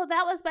 oh, well,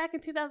 that was back in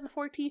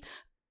 2014.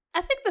 I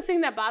think the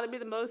thing that bothered me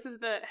the most is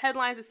the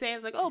headlines that say,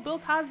 it's like, oh, Bill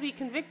Cosby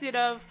convicted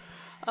of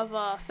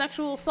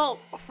sexual assault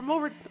from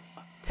over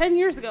 10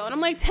 years ago. And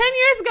I'm like, 10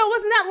 years ago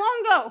wasn't that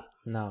long ago.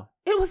 No.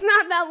 It was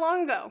not that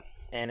long ago.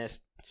 And it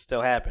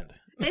still happened.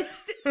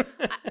 It's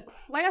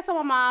like I told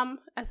my mom,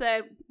 I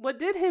said, what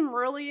did him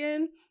really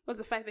in was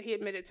the fact that he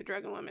admitted to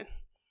drugging women.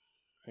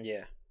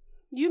 Yeah.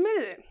 You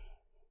admitted it.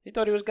 He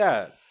thought he was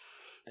God.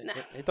 Nah.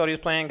 He thought he was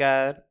playing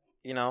God.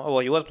 You know, well,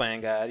 he was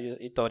playing God.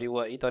 He thought he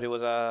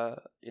was.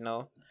 You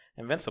know,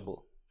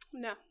 invincible.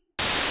 No.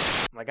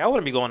 Like, I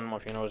wouldn't be going to more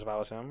funerals if I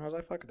was him. I was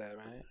like, fuck that,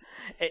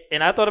 man.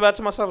 And I thought about it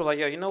to myself. I was like,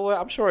 yo, you know what?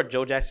 I'm sure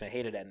Joe Jackson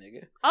hated that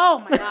nigga.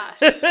 Oh my gosh.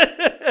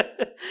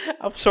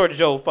 I'm sure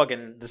Joe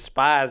fucking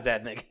despised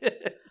that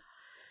nigga.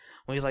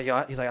 When he's like,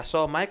 I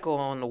saw Michael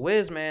on The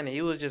Wiz, man, and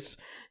he was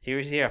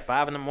here at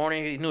 5 a.m.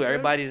 He knew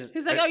everybody's.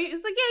 He's like, yeah,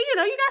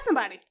 you got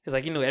somebody. He's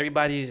like, he knew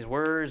everybody's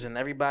words and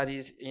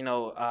everybody's,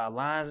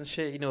 lines and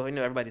shit. He knew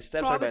everybody's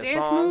steps, All the everybody's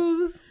dance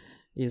songs.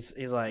 moves.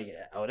 He's like,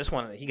 oh, this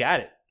one, he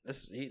got it.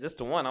 This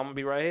the one. I'm gonna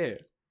be right here.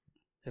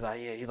 He's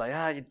like, yeah. He's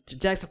like,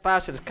 Jackson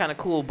 5 shit is kind of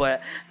cool,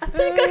 but I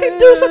think I can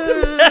do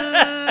something.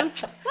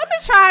 Let me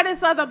try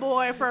this other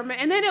boy for a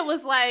minute. And then it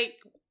was like,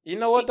 you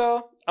know what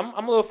though? I'm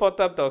a little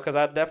fucked up though, because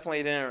I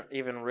definitely didn't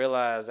even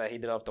realize that he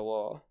did Off the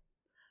Wall.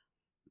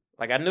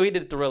 Like, I knew he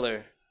did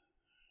Thriller,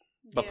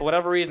 but for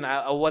whatever reason,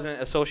 I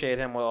wasn't associating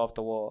him with Off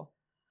the Wall.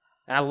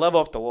 And I love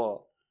Off the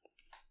Wall.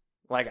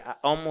 Like,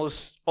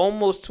 almost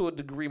to a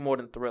degree more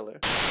than Thriller.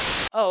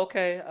 Oh,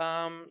 okay.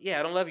 Yeah,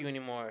 I don't love you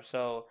anymore.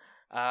 So,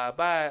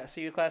 bye.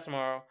 See you in class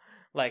tomorrow.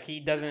 Like, he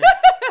doesn't.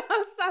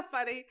 It's not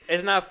funny.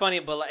 It's not funny,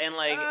 but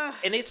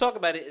and they talk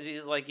about it.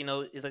 It's like,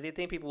 it's like they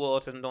think people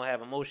with autism don't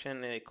have emotion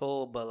and they're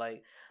cold, but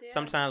like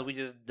sometimes we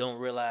just don't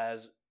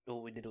realize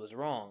what we did was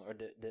wrong or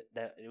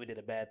that we did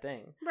a bad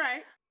thing.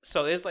 Right.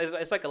 So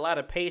it's like a lot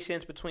of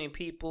patience between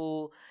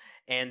people.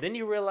 And then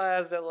you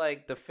realize that,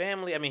 like, the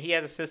family, I mean, he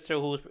has a sister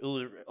who's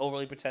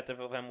overly protective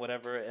of him,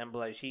 whatever, and,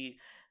 like, she's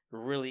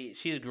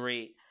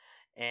great,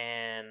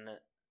 and,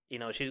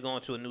 she's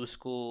going to a new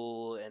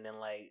school, and then,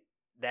 like,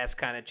 that's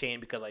kind of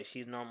changed because, like,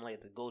 she's normally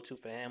the go-to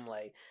for him,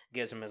 like,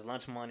 gives him his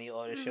lunch money,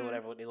 all this shit,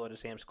 whatever, they go to the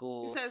same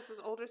school. You said it's his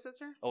older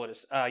sister? Oh,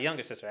 it's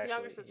younger sister,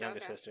 actually. Younger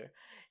sister.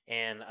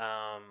 And,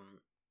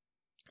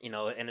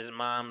 and his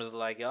mom is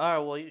like, all right,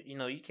 well,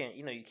 you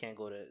can't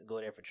go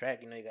there for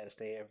track. You got to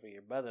stay here for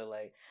your brother.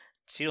 Like,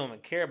 she don't even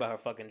care about her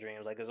fucking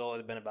dreams. Like, it's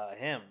always been about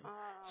him. Oh.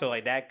 So,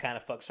 like, that kind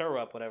of fucks her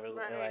up, whatever.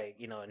 Right.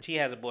 Like, and she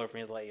has a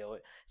boyfriend. He's like, yo,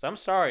 so I'm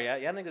sorry.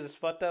 Y'all niggas is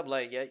fucked up.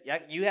 Like,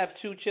 you have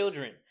 2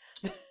 children.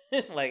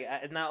 Like,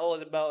 it's not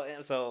always about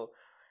him. So,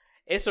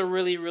 it's a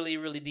really, really,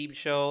 really deep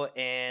show.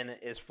 And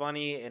it's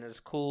funny and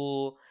it's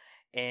cool.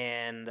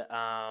 And,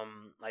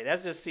 like,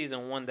 that's just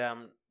season 1 that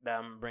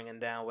I'm bringing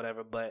down,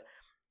 whatever. But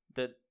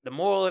the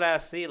moral that I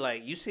see,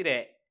 like, you see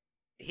that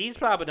he's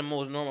probably the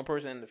most normal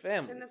person in the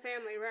family.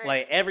 Right?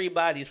 Like,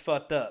 everybody's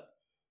fucked up,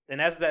 and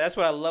that's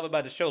what I love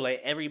about the show.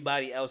 Like,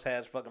 everybody else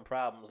has fucking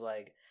problems.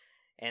 Like,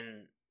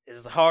 and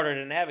it's harder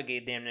to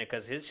navigate damn near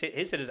because his shit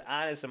is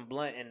honest and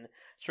blunt and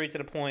straight to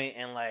the point.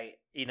 And like,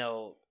 I'm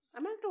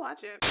gonna have to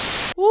watch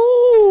it.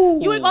 Ooh,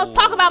 you ain't gonna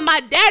talk about my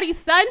daddy,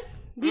 son.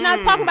 We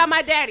not talking about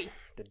my daddy.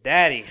 The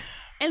daddy.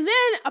 And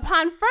then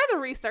upon further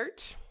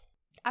research,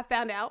 I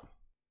found out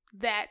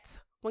that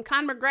when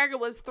Conor McGregor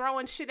was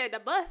throwing shit at the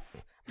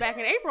bus back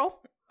in April,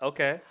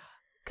 okay,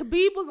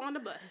 Khabib was on the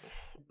bus.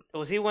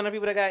 Was he one of the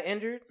people that got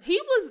injured?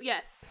 He was,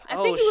 yes. I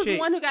think he was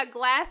one who got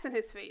glass in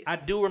his face. I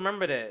do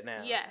remember that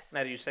now. Yes.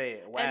 Now that you say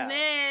it. Wow. And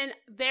then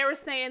they were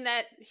saying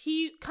that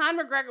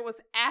Conor McGregor was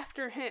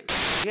after him.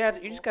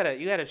 You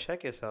gotta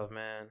check yourself,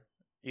 man.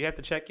 You have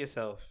to check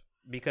yourself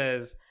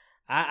because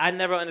I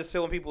never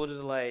understood when people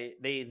just like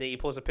they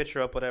post a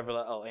picture up, whatever,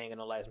 like, oh, ain't got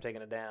no lights, I'm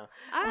taking it down.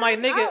 I'm like,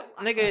 nigga,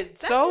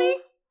 that's so me.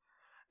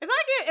 If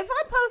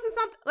I'm posting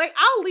something, like,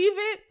 I'll leave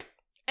it.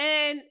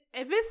 And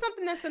if it's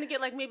something that's gonna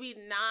get like maybe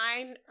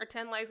 9 or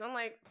 10 likes, I'm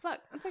like, fuck,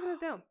 I'm taking this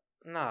down.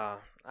 Nah,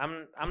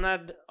 I'm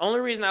not. The only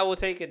reason I will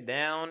take it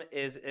down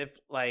is if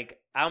like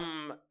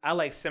I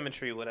like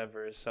symmetry,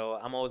 whatever. So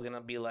I'm always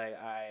gonna be like,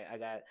 all right, I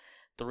got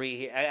 3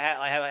 here.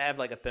 I have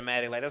like a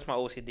thematic, like that's my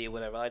OCD,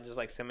 whatever. I just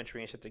like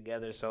symmetry and shit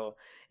together. So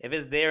if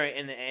it's there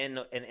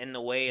in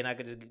the way, and I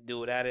could just do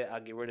without it,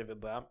 I'll get rid of it.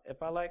 But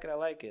if I like it, I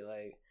like it.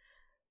 Like,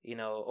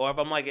 or if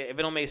I'm like, if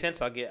it don't make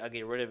sense, I'll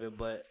get rid of it.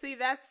 But see,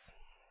 that's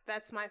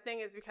my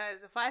thing, is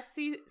because if I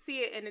see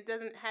it and it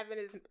doesn't have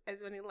it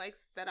as many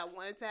likes that I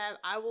want it to have,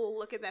 I will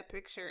look at that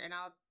picture and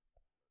I'll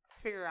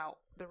figure out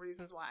the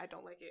reasons why I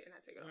don't like it and I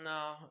take it off.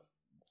 No,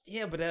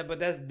 yeah, but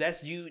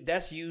that's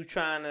you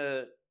trying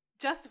to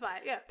justify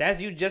it. Yeah,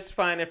 that's you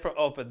justifying it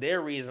for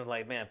their reasons.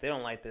 Like, man, if they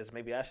don't like this,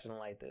 maybe I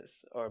shouldn't like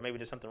this, or maybe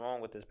there's something wrong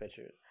with this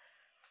picture,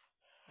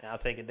 and I'll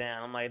take it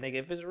down. I'm like, nigga,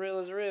 if it's real,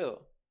 it's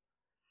real.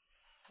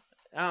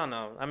 I don't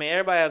know. I mean,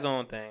 everybody has their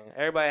own thing.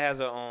 Everybody has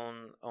their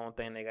own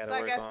thing they got to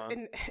work on.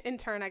 So in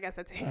turn, I guess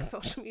I take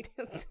social media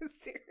too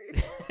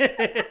serious.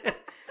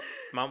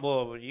 My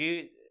boy,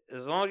 you,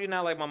 as long as you're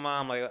not like my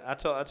mom, like I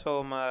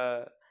told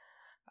my,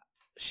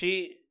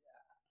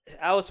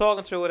 I was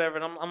talking to her, whatever,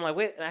 and I'm like,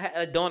 wait, and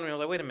it dawned on me, I was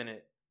like, wait a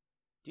minute,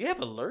 do you have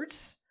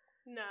alerts?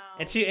 No.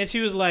 And she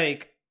was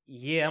like,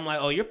 yeah. I'm like,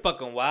 oh, you're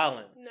fucking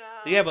wildin'. No.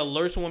 Do you have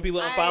alerts when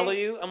people unfollow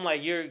you? I'm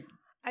like,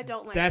 I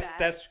don't like that.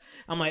 That's.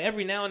 I'm like,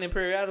 every now and then,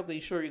 periodically,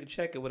 sure, you can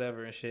check it,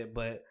 whatever and shit,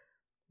 but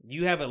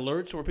you have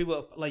alerts where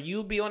people like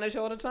you be on that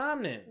show all the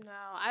time. Then No,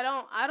 I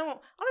don't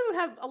even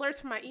have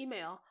alerts for my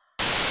email.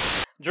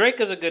 Drake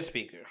is a good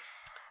speaker.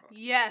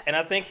 Yes. And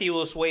I think he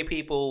will sway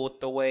people with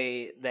the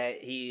way that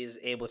he's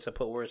able to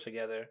put words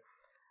together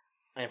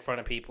in front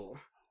of people.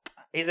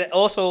 He's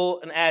also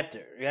an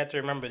actor. You have to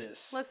remember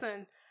this.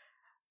 Listen.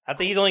 I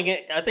think he's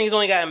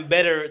only gotten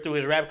better through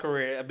his rap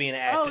career of being an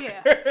actor. Oh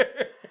yeah.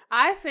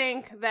 I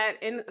think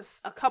that in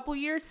a couple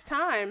years'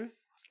 time,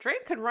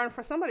 Drake could run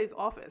for somebody's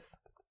office.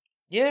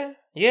 Yeah.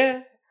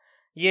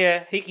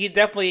 He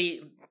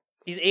definitely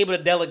he's able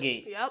to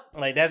delegate. Yep.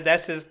 Like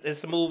that's his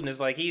smoothness.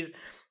 Like he's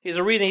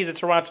a reason he's a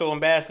Toronto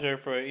ambassador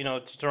for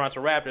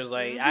Toronto Raptors.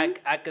 Like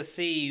I could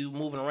see you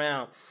moving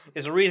around.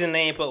 It's a reason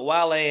they ain't put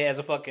Wale as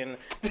a fucking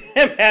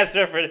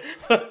ambassador for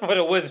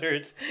the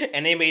Wizards,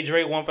 and they made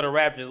Drake one for the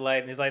Raptors.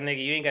 Like it's like,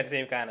 nigga, you ain't got the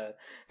same kind of.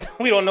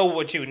 We don't know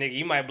what you, nigga.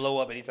 You might blow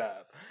up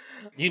anytime.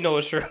 You know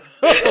it's true.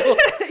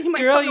 You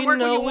might Girl, come to you work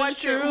know when you want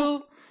it's true.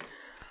 to.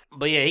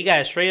 But yeah, he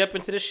got straight up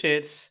into the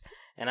shits,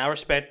 and I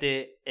respect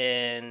it.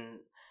 And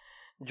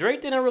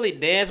Drake didn't really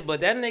dance, but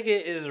that nigga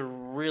is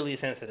really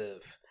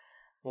sensitive.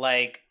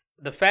 Like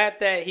the fact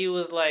that he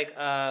was like,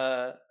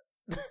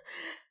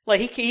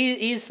 like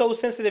he's so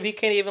sensitive he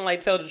can't even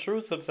like tell the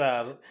truth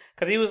sometimes.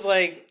 Cause he was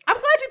like, I'm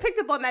glad you picked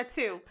up on that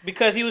too.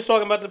 Because he was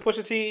talking about the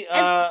Pusha T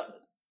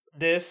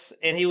this,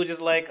 and he was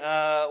just like,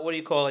 what do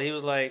you call it? He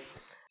was like,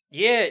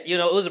 yeah,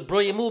 it was a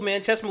brilliant move,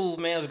 man. Chess move,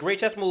 man. It was a great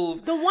chess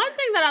move. The one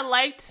thing that I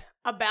liked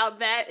about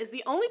that is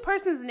the only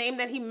person's name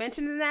that he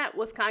mentioned in that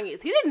was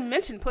Kanye's. He didn't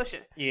mention Pusha.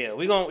 Yeah,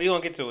 we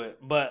gonna get to it,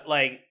 but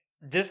like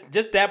just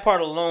that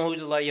part alone,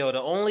 who's just like,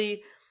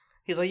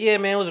 he's like, yeah,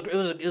 man,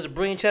 it was a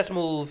brilliant chess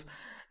move,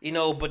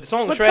 but the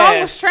song was trash. The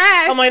song was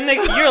trash. I'm like,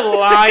 nigga, you're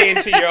lying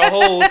to your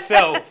whole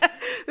self.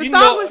 The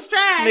song was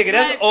trash. Nigga,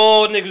 that's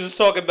all niggas was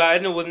talking about,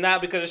 and it was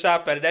not because of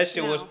Shot Fatter. That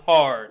shit was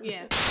hard.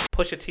 Yeah.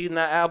 Pusha T's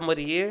not album of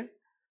the year.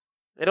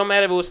 It don't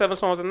matter if it was 7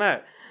 songs or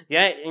not.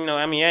 Yeah, I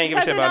ain't give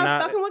a shit about not. They're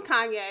not fucking with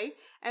Kanye,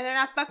 and they're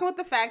not fucking with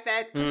the fact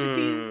that Pusha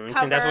T's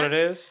cover. That's what it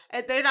is?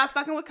 They're not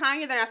fucking with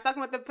Kanye. They're not fucking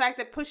with the fact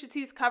that Pusha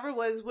T's cover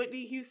was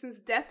Whitney Houston's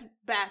death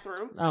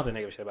bathroom. I don't think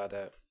they give a shit about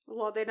that.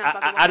 Well, they're not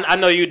fucking with Kanye. I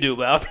know you do,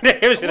 but I don't think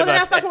they give a shit about that. Well, they're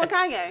not fucking with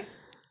Kanye.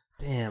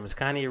 Damn, is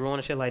Kanye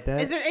ruining shit like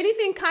that? Is there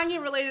anything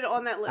Kanye related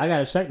on that list? I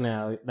gotta check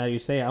now that you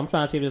say it. I'm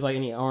trying to see if there's like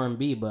any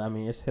R&B, but I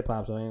mean it's hip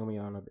hop, so I ain't gonna be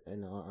on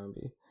in the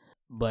R&B.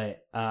 But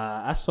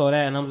I saw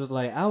that and I'm just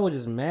like, I was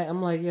just mad.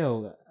 I'm like,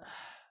 yo,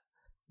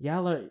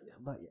 y'all are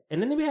like,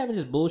 and then they be having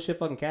this bullshit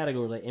fucking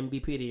category like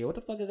MVP of the year. What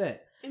the fuck is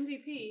that?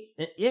 MVP.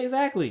 Yeah,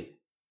 exactly.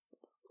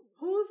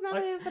 Who's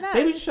nominated for that?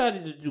 Maybe just try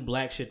to do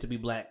black shit to be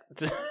black.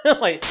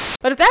 Like,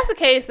 but if that's the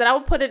case, then I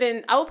would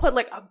put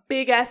like a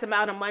big ass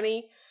amount of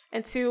money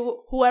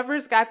into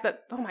whoever's got the,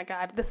 oh my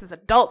God, this is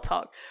adult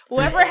talk.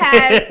 Whoever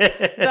has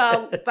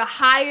the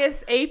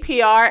highest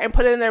APR and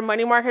put it in their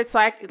money market. So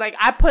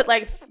I put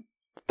like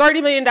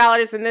 $30 million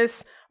in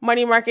this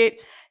money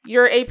market.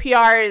 Your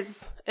APR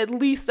is at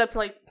least up to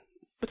like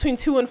between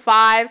 2 and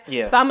 5.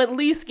 Yeah. So I'm at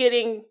least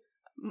getting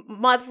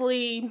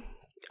monthly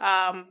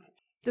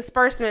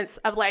disbursements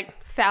of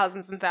like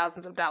thousands and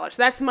thousands of dollars.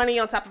 So that's money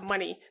on top of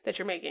money that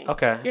you're making.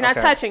 Okay. You're not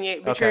touching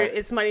it, but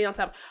it's money on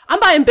top. I'm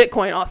buying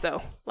Bitcoin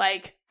also.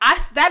 Like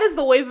that is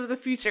the wave of the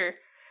future.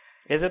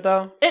 Is it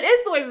though? It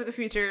is the wave of the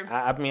future.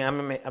 I've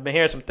been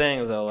hearing some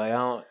things though. Like I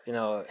don't,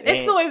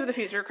 it's the wave of the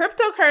future.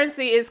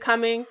 Cryptocurrency is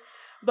coming,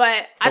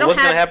 but so what's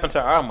gonna happen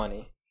to our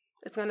money?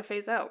 It's gonna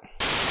phase out.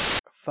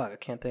 Fuck, I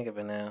can't think of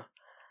it now.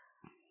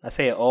 I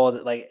say it all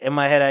like in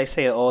my head. I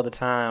say it all the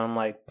time. I'm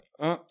like,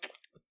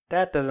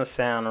 that doesn't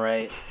sound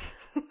right.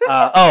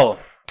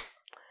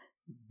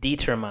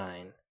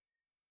 Determine.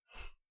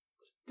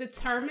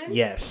 Determined?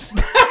 Yes.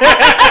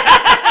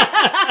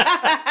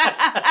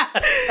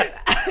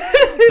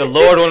 The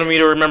Lord wanted me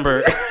to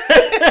remember.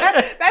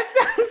 That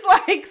sounds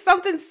like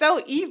something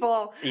so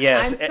evil.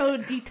 Yes. I'm so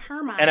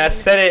determined. And I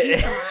said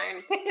it.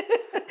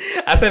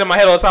 I said in my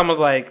head all the time, I was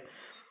like,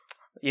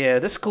 yeah,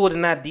 this school did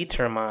not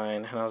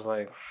determine. And I was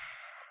like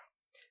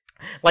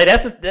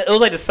it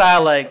was like the side,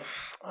 like,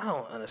 I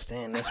don't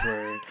understand this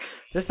word.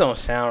 This don't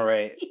sound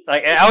right.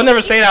 Like, I would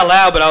never say it out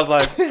loud, but I was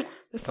like,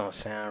 this don't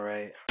sound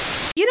right.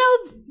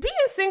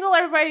 Being single,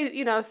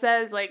 everybody,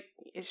 says, like,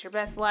 it's your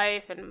best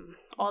life and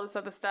all this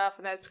other stuff,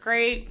 and that's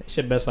great. It's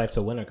your best life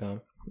till winter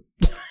come.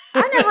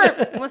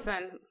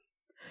 Listen,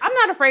 I'm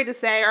not afraid to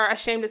say or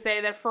ashamed to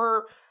say that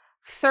for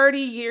 30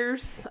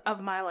 years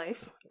of my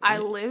life, I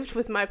lived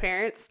with my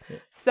parents.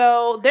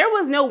 So there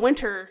was no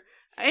winter.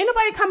 Ain't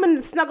nobody coming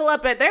to snuggle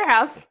up at their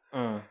house.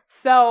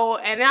 So,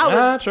 and I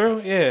was...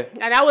 true, yeah.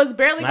 And I was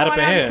barely going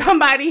out to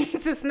somebody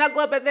to snuggle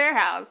up at their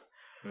house.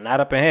 Not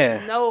up in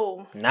here.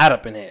 No. Not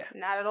up in here.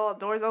 Not at all.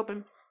 Doors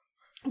open.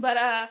 But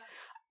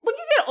when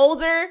you get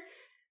older,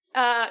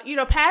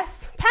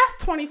 past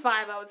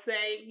 25, I would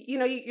say,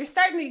 you're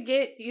starting to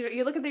get,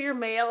 you're looking through your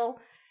mail,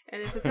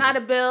 and if it's not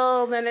a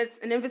bill, then it's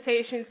an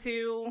invitation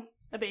to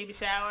a baby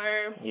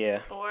shower,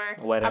 Yeah. or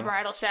Wedding. a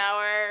bridal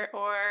shower,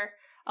 or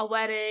a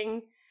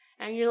wedding,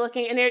 and you're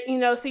looking, and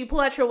so you pull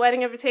out your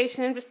wedding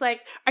invitation and just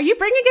like, are you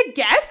bringing a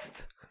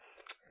guest?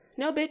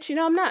 No, bitch,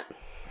 I'm not.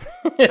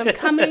 I'm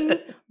coming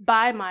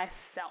by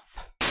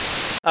myself.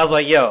 I was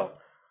like, yo,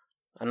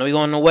 I know you're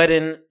going to a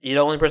wedding. You're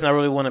the only person I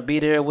really want to be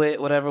there with,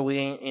 whatever. We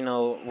ain't,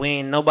 we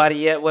ain't nobody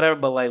yet, whatever,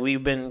 but like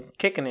we've been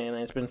kicking it and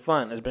it's been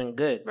fun. It's been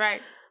good.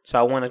 Right. So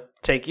I want to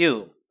take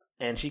you.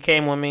 And she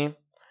came with me.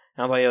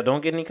 I was like, yo,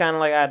 don't get any kind of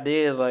like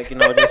ideas, like,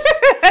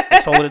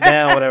 just hold it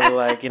down, whatever,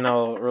 like,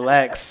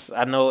 relax.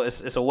 I know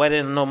it's a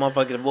wedding, no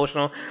motherfucking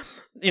emotional.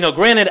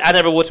 Granted, I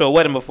never went to a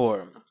wedding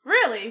before.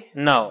 Really?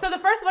 No. So the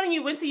first wedding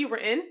you went to, you were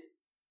in?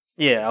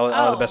 Yeah, I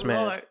was the best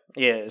man. Lord.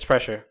 Yeah, it's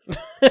pressure.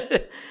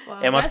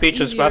 Well, and my speech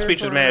was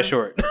mad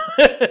short.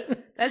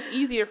 That's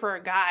easier for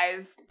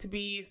guys to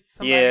be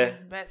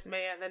somebody's best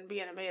man than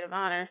being a maid of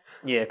honor.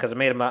 Yeah, because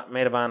maid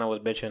of honor was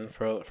bitching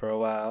for a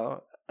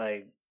while.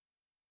 Like,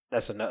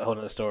 that's a whole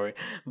other story.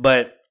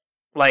 But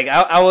like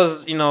I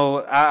was,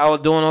 I was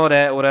doing all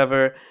that,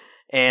 whatever,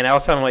 and I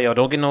was telling them like, yo,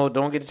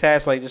 don't get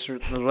attached, like just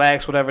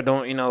relax, whatever,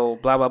 don't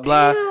blah blah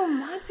blah. Damn,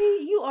 Monty,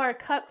 you are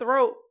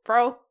cutthroat,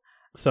 bro.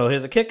 So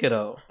here's a kicker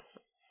though.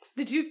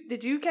 Did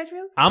you catch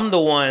me? I'm the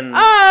one.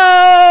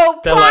 Oh,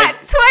 that, plot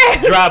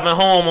twist. Driving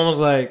home, I was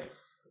like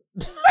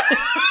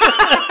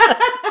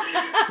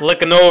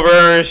looking over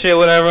her and shit,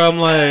 whatever. I'm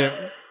like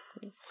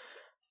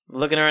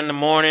looking at her in the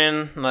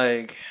morning,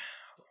 like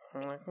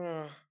I'm like,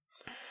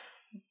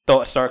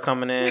 thoughts start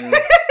coming in.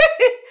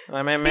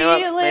 Like,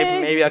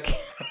 maybe I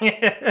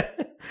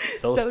can't.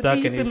 so stuck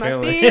in these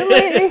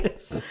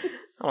feelings.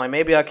 I'm like,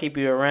 maybe I'll keep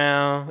you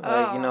around.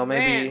 Like,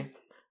 maybe. Man.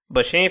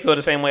 But she ain't feel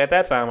the same way at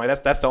that time.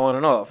 Like that's the on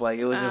and off. Like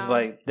it was just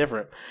like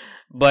different.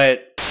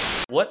 But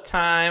what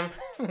time?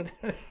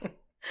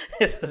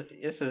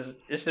 This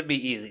should be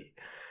easy.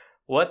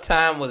 What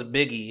time was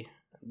Biggie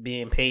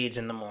being paged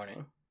in the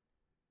morning?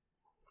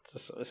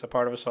 It's a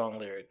part of a song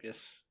lyric.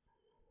 It's,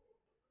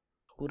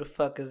 who the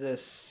fuck is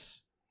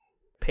this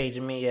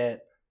paging me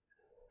at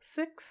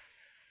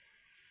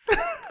 6?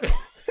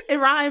 It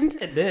rhymed.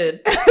 It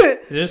did.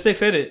 There's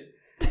 6 in it.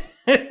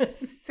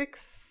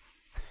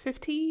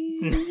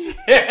 6:15.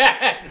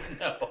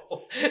 No,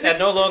 that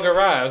no longer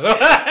rhymes.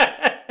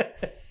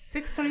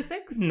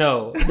 6:26.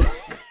 No.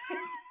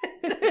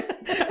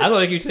 I don't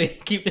think you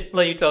keep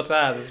letting you tell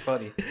times. It's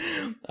funny.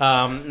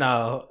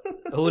 No.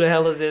 Who the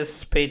hell is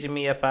this paging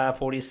me at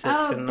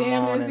 5:46 in the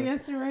morning? There's the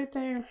answer right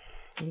there.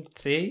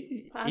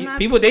 See,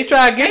 people they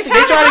try to get you.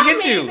 They try to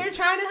get you. They're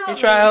trying to help. They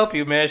try to help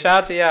you, man.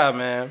 Shout out to y'all,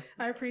 man.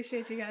 I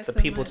appreciate you guys. The so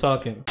people much.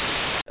 talking.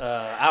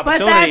 But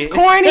that's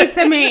corny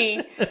to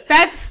me.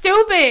 That's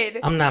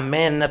stupid. I'm not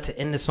man enough to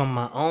end this on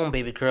my own,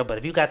 baby girl. But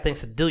if you got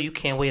things to do, you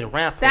can't wait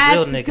around for that's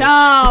real nigga.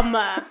 Dumb.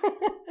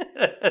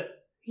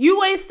 You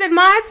wasted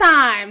my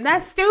time.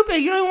 That's stupid.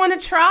 You don't want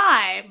to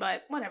try,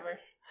 but whatever.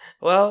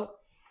 Well,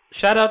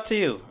 shout out to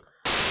you.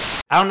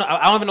 I don't know.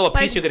 I don't even know what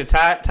piece you could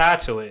have tied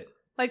to it.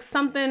 Like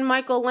something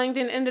Michael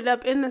Langdon ended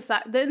up in the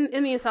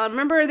asylum.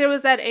 Remember there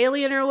was that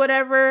alien or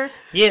whatever.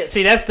 Yeah,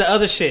 see that's the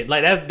other shit.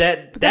 Like that's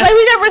like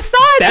we never saw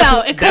it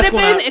though. It could have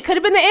been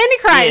the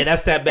Antichrist. Yeah,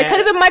 that's that bad. It could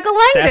have been Michael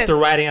Langdon. That's the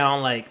writing I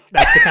don't like.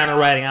 That's the kind of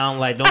writing I don't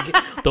like.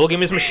 Don't give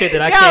me some shit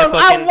that I can't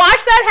fucking. I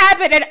watched that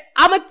happen and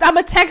I'm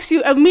gonna text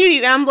you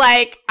immediately. I'm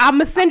like, I'm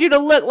gonna send you the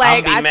look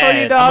like I told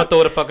you, dog. I'm gonna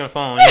throw the fucking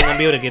phone. You ain't gonna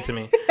be able to get to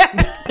me.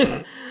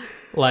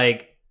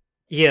 Like,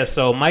 yeah.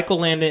 So Michael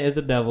Landon is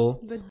the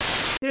devil.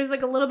 There's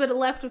like a little bit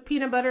left of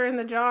peanut butter in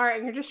the jar,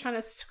 and you're just trying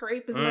to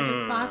scrape as much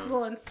as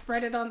possible and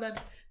spread it on the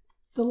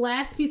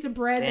last piece of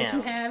bread that you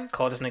have.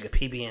 Call this nigga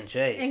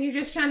PB&J. And you're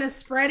just trying to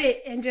spread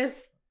it and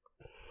just.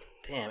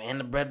 Damn,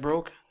 and the bread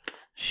broke.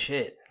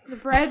 Shit. The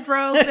bread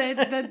broke.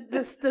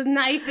 The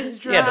knife is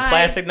dry. Yeah, the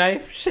plastic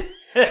knife.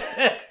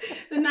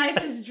 The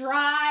knife is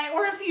dry,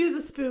 or if you use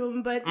a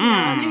spoon, but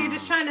and then you're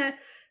just trying to add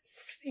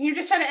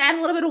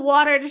a little bit of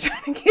water to try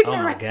to get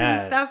the rest of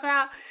the stuff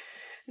out.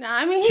 No,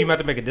 I mean she about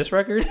to make a diss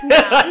record.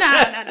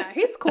 No.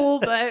 He's cool,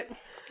 but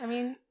I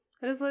mean,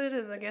 it is what it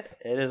is. I guess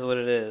it is what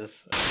it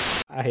is.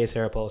 I hate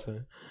Sarah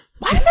Paulson.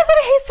 Why does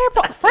everybody hate Sarah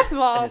Paulson? First of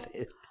all,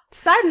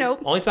 side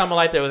note. Only time I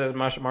liked her was as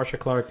Marsha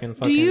Clark and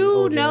fucking. Do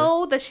you OJ.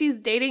 know that she's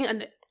dating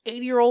an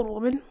 80-year-old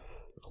woman?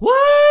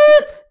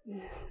 What?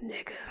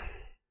 Nigga.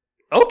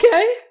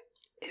 Okay.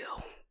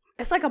 Ew.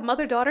 It's like a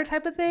mother-daughter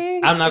type of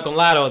thing. I'm not gonna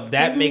lie though,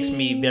 that makes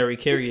me very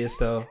curious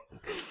though.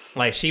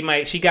 Like she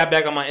got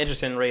back on my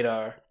interesting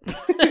radar.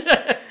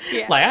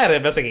 Yeah. Like I had to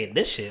investigate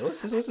this shit.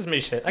 What's this new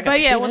shit? But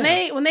yeah, when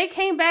they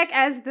came back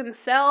as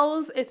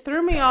themselves, it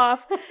threw me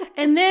off.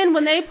 And then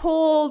when they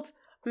pulled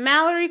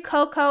Mallory,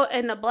 Coco,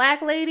 and the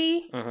black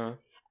lady,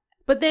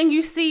 but then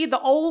you see the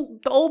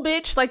old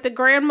bitch, like the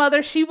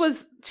grandmother. She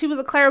was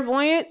a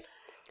clairvoyant,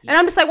 and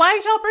I'm just like, why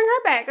didn't y'all bring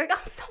her back? Like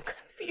I'm so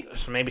confused.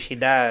 So maybe she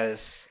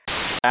dies.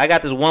 I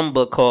got this one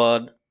book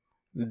called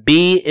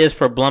B is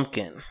for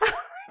Blumpkin.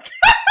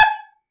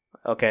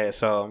 Okay,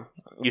 so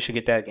you should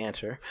get that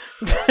answer.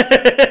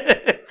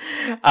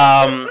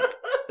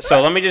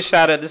 So let me just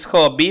shout out. This is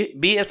called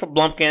B is for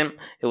Blumpkin.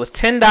 It was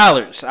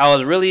 $10. I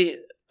was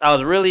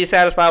really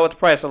satisfied with the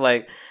price. So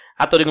like,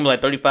 I thought it was gonna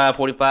be like $35,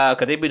 $45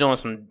 because they be doing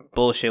some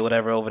bullshit,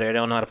 whatever over there. They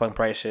don't know how to fucking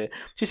price shit.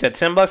 She said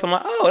 $10. I'm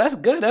like, oh, that's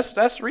good.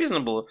 That's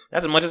reasonable.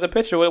 That's as much as a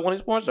picture with one of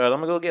these porn stars. I'm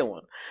gonna go get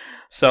one.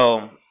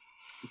 So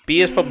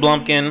B is for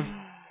Blumpkin.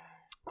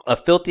 A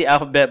Filthy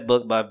Alphabet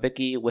book by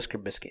Vicky Whisker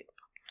Biscuit.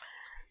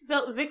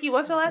 Vicky,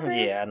 what's her last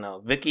name? Yeah, I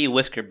know. Vicky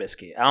Whisker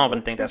Biscuit. I don't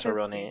even think that's her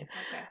real name.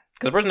 Okay.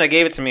 Because the person that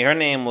gave it to me, her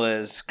name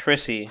was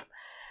Chrissy.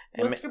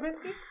 Whisker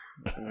Biscuit?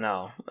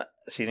 No,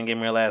 she didn't give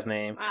me her last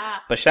name.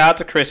 But shout out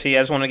to Chrissy. I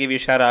just want to give you a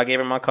shout out. I gave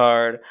her my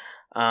card.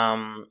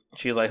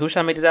 She was like, "Who should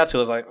I make this out to?" I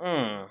was like,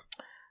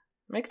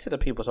 make it to the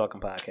People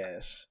Talking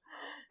Podcast.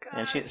 Gosh.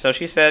 And she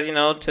says,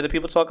 to the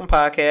People Talking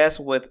Podcast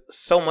with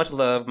so much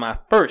love, my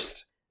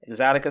first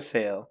Exotica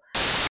sale.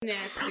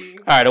 Nasty.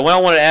 All right, the one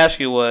I wanted to ask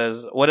you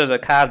was, what is a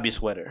Cosby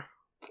sweater?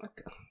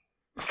 Okay.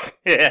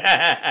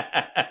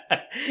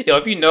 Yo,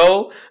 if you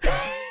know,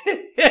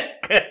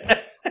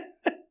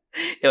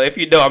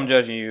 I'm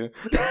judging you.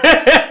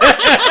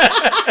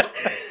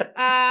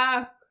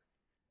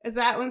 Is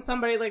that when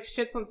somebody like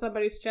shits on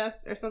somebody's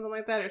chest or something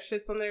like that, or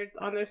shits on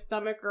their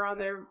stomach or on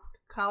their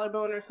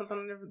collarbone or something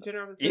on their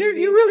general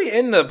vicinity? You're really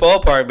in the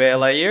ballpark,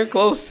 man. Like you're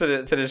close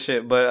to this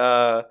shit,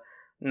 but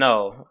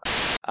no.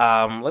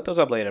 Look those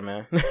up later,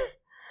 man.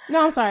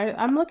 No, I'm sorry.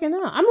 I'm looking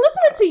up. I'm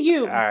listening to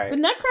you. All right. The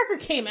Nutcracker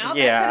came out.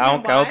 Yeah, I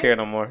don't care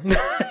no more.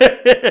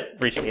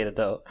 Appreciate it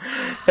though.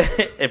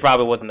 It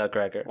probably was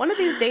Nutcracker. One of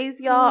these days,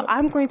 y'all,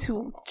 I'm going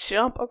to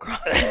jump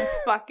across this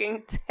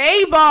fucking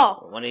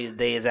table. One of these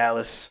days,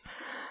 Alice.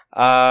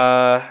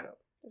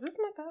 Is this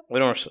my cup? We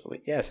don't.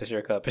 Yes, it's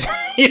your cup.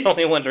 You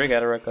only one drink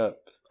out of her cup.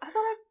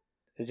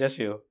 It's just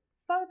you.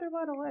 I thought I threw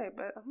mine away,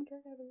 but I'm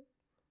drinking out of it.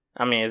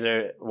 I mean, is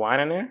there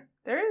wine in there?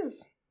 There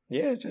is.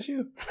 Yeah, it's just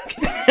you.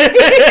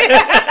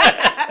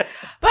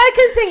 But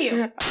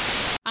continue.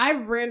 I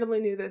randomly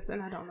knew this,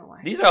 and I don't know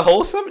why. These are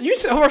wholesome? You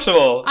said, first of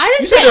all, I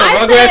didn't say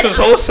Rugrats was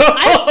wholesome.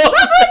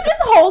 Rugrats is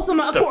wholesome.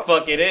 The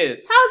fuck it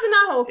is. How is it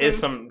not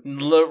wholesome?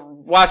 It's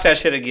watch that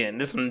shit again.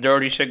 There's some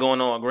dirty shit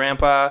going on with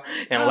Grandpa,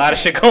 and a lot of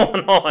shit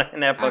going on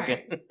in that fucking.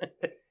 Right.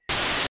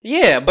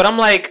 Yeah, but I'm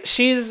like,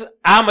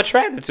 I'm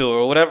attracted to her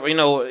or whatever. And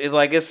I'm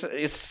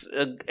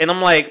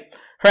like,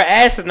 her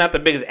ass is not the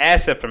biggest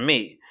asset for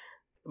me.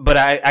 But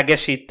I guess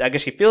she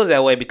feels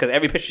that way because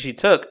every picture she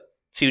took,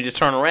 she would just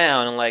turn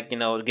around and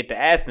get the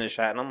ass in the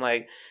shot. And I'm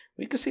like,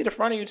 we could see the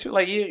front of you too.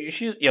 Like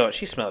she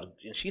smelled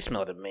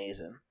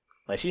amazing.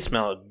 Like she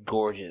smelled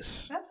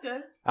gorgeous. That's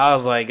good. I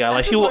was like,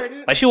 she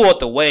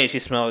walked away and she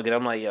smelled good.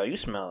 I'm like, yo, you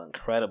smell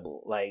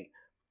incredible. Like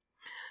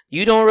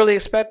you don't really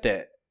expect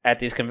that at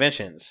these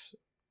conventions.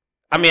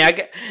 I mean,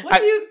 what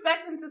do you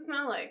expect them to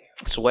smell like?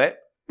 Sweat.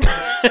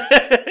 Why?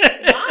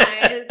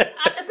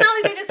 It's not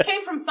like they just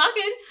came from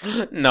fucking.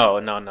 No.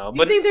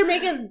 Do you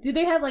think do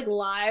they have like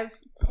live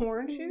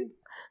porn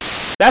shoots?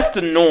 That's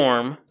the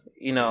norm,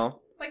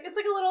 Like it's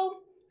like a little,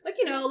 a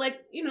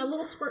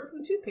little squirt from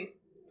the toothpaste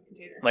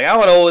container. Like I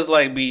would always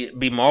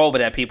be more over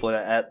at people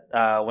that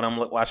when I'm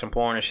watching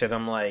porn and shit.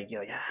 I'm like,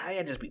 yo, how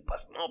y'all just be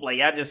busting up? Like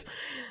y'all just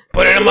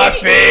put it in my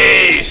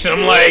face.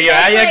 I'm like, yo,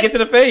 how y'all get to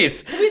the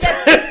face? To me,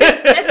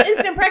 that's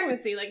instant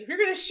pregnancy. Like if you're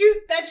gonna shoot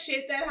that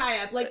shit that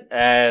high up, like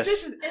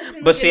this is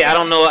instant. But see, I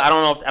don't know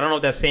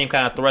if that same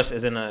kind of thrust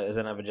is in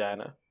a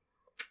vagina.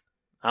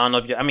 I don't know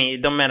if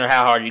it don't matter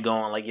how hard you're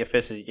going. Like your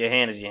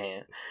hand is your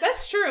hand.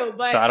 That's true,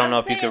 but so I don't know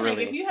if you could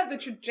really. If you have the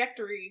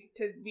trajectory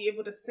to be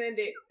able to send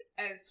it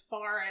as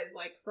far as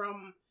like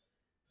from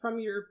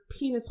your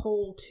penis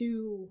hole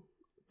to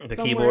the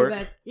keyboard.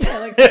 Like the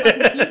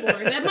fucking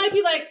keyboard. That might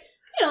be like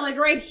like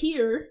right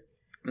here.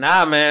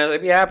 Nah, man,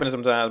 it be happening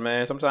sometimes,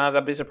 man. Sometimes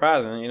that'd be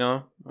surprising,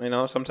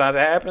 Sometimes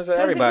it happens to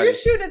everybody.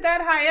 If you're shooting it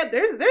that high up,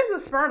 there's a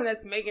sperm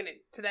that's making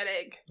it to that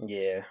egg.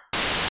 Yeah.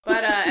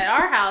 But at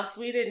our house,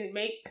 we didn't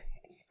make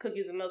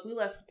cookies and milk. We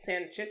left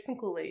sand chips and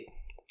Kool-Aid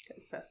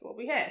because that's what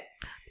we had.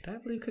 Did I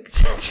believe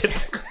cookies and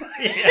chips?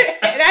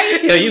 And I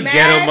used to you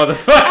ghetto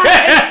motherfucker.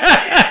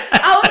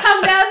 I would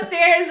come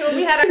downstairs when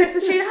we had our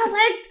Christmas tree, and I was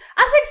like,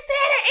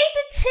 Santa ate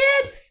the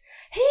chips.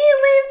 He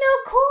didn't leave no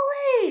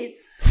Kool-Aid.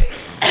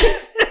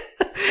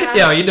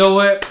 Yo, you know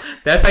what?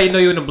 That's how you know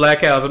you're in the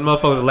black house. And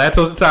motherfuckers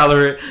lactose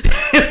intolerant.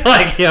 It's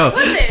like, yo,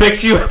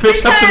 fix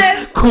up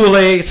some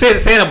Kool-Aid.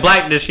 Santa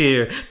black this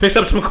year. Fix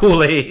up some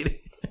Kool-Aid.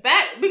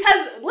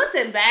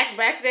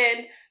 Back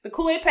then, the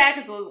Kool-Aid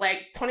packets was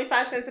like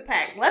 25 cents a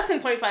pack. Less than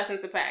 25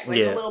 cents a pack.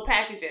 The little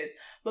packages.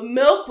 But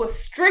milk was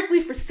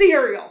strictly for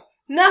cereal.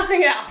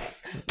 Nothing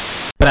else.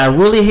 But I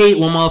really hate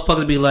when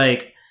motherfuckers be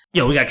like,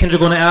 yo, we got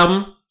Kendrick on the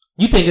album.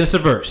 You thinking it's a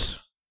verse.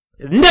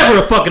 It's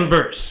never a fucking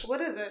verse.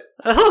 What is it?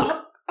 A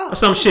hook. Or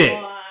some shit.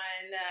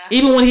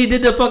 Even when he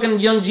did the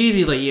fucking Young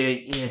Jeezy, like,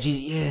 yeah,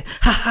 Jeezy, yeah,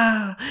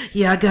 haha,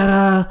 yeah, I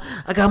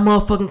got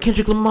motherfucking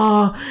Kendrick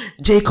Lamar,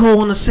 J. Cole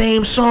on the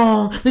same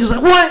song. Niggas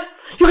like, what?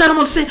 You got them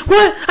on the same,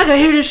 what? I gotta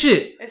hear this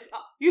shit.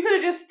 You could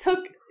have just they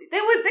couldn't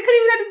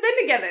even have been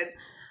together.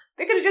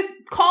 They could have just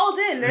called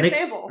in their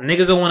sample.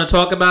 Niggas don't want to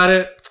talk about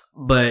it,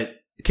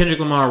 but Kendrick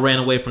Lamar ran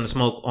away from the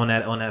smoke on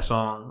that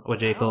song with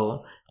J.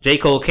 Cole. J.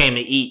 Cole came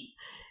to eat,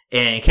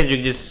 and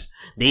Kendrick just,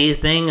 these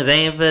things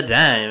ain't for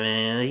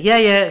diamond.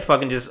 Yeah.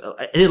 Fucking just,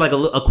 it is like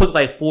a quick,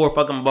 like 4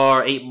 fucking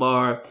bar, 8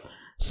 bar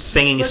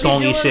singing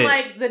songy shit.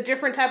 Like the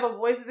different type of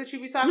voices that you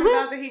be talking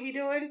about that he be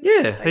doing?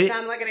 Yeah. Like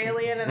sound like an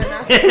alien and then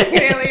not sound like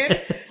an alien?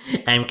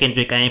 I'm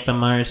Kendrick, I ain't from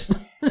Mars.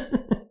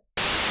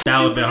 That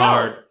would have been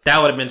hard.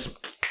 That would have been some,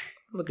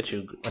 look at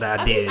you with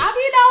ideas.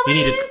 You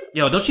need to,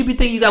 yo, don't you be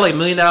thinking you got like $1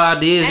 million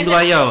ideas? You be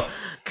like, yo,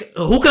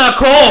 who can I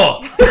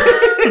call?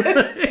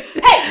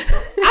 Hey,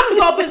 I'm gonna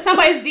go up in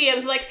somebody's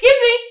DMs like, excuse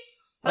me.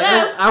 Like,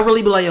 I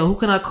really be like, yo, who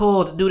can I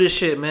call to do this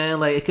shit, man?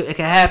 Like, it could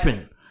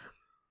happen.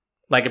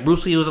 Like, if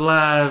Bruce Lee was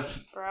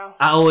alive, bro,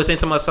 I always think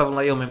to myself, I'm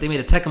like, yo, man, if they made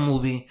a Tekken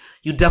movie,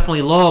 you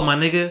definitely Law, my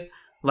nigga.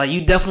 Like,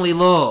 you definitely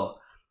Law.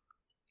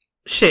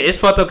 Shit, it's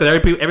fucked up because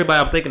everybody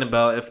I'm thinking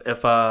about,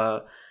 if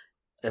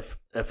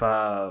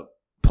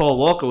Paul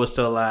Walker was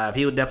still alive,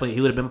 he would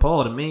have been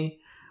Paul to me,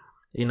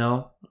 you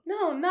know.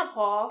 No, not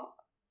Paul.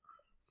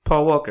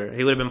 Paul Walker,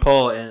 he would have been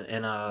Paul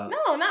and no,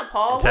 not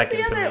Paul. What's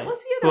the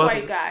other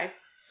white guy?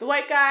 The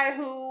white guy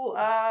who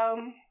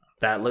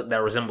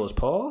that resembles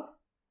Paul.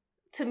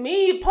 To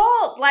me,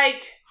 Paul,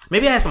 like,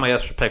 maybe I had somebody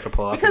else pick for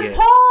Paul because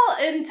Paul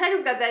in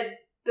Tekken's got that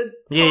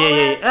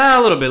yeah,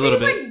 a little bit.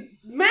 Like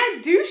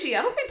mad douchey.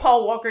 I don't see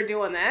Paul Walker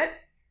doing that.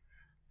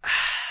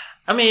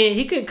 I mean,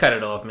 he could cut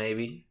it off,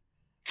 maybe.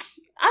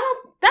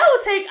 That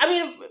would take. I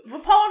mean,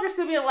 if Paul Walker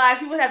still be alive,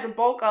 he would have to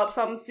bulk up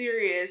something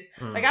serious.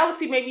 Like I would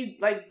see maybe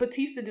like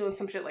Batista doing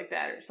some shit like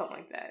that or something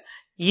like that.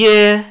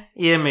 Yeah,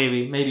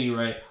 maybe you're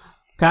right.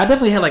 I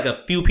definitely had like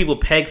a few people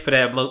pegged for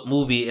that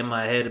movie in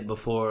my head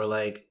before.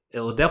 Like it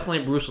was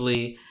definitely Bruce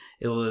Lee.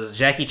 It was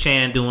Jackie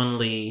Chan doing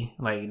Lee.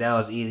 Like that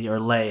was easy, or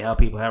Lay,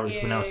 however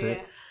you pronounce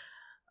it.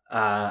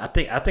 I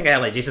think I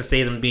had like Jason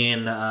Statham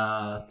being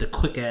the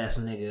quick ass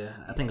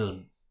nigga. I think it was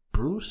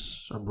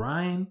Bruce or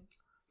Brian.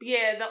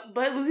 Yeah,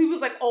 but he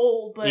was like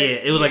old. But yeah,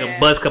 it was like a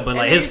buzz cut, but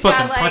like his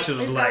fucking punches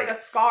was like a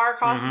scar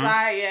across his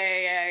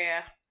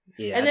eye.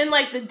 Yeah. And then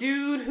like the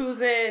dude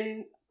who's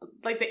in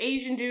like the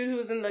Asian dude who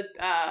was in the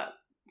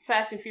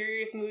Fast and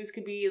Furious movies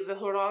could be the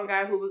Hodon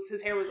guy who was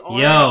his hair was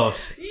orange. Yo,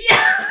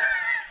 yeah.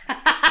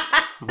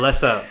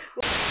 Bless up.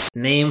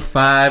 Name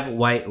 5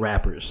 white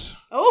rappers.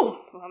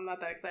 Oh, well, I'm not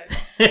that excited.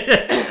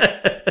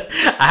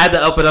 I had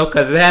to up it up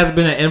because it has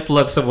been an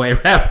influx of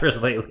white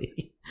rappers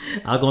lately.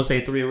 I was going to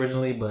say 3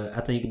 originally, but I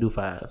think you can do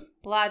 5.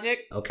 Logic.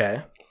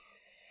 Okay.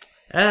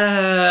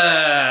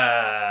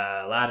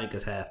 Logic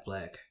is half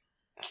black.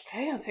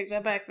 Okay, I'll take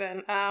that back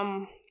then.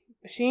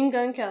 Machine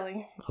Gun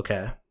Kelly.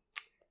 Okay.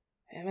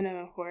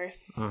 Eminem, of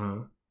course.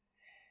 Mm-hmm.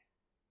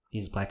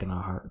 He's black in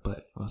our heart,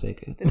 but I'll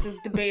take it. This is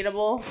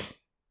debatable.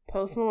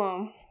 Post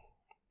Malone.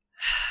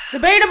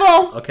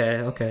 Debatable.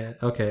 Okay.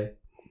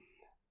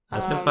 I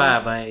said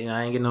 5. I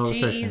ain't getting no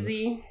restrictions.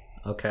 G-Eazy.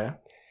 Okay.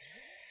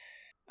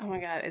 Oh my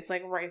god, it's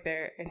like right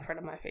there in front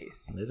of my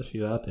face. There's a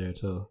few out there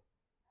too.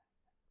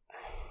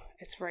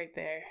 It's right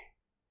there.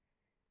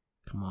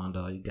 Come on,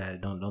 dog. You got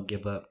it. Don't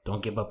give up.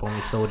 Don't give up on me,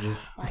 soldier.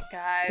 Oh my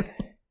god.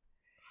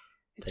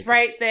 It's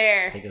right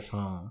there. Take us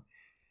home.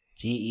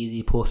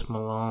 G-Eazy, Post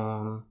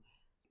Malone.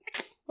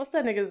 What's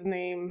that nigga's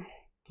name?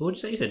 What'd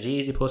you say? You said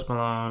G-Eazy, Post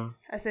Malone.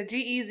 I said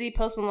G-Eazy,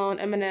 Post Malone,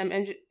 Eminem,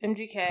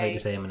 MGK. Oh, you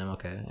just say Eminem.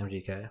 Okay,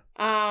 MGK.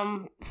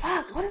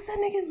 Fuck. What is that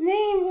nigga's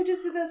name? Who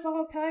just did that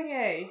song with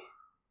Kanye?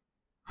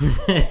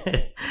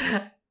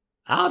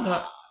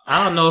 I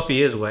don't know if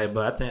he is white,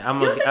 but I think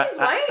I'm. You don't think he's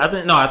white? I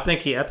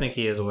think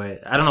he is white.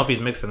 I don't know if he's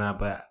mixed or not,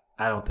 but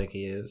I don't think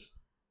he is.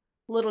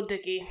 Little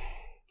Dicky.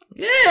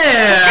 Yeah.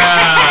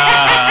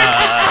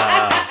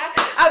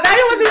 I thought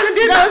he wasn't gonna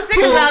do that. I was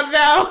thinking about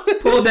though.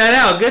 Pulled that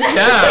out. Good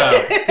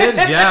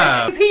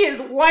job. He is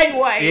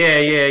white.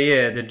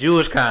 Yeah. The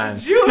Jewish kind.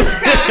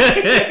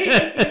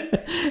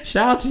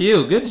 Shout out to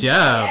you. Good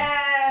job.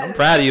 Yes. I'm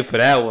proud of you for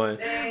that one.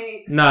 Thanks.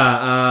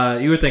 Nah,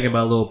 you were thinking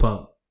about Lil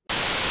Pump.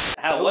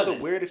 How was a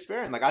weird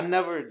experience. Like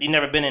You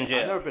never been in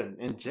jail? I've never been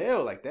in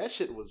jail. Like that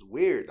shit was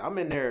weird. I'm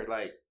in there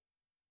like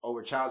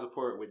over child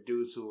support with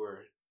dudes who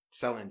were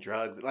selling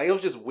drugs. Like it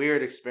was just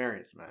weird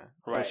experience, man.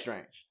 Right. It was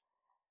strange.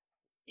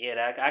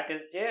 Yeah, I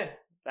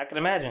could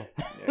imagine.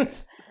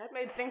 Yes. That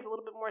made things a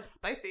little bit more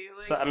spicy.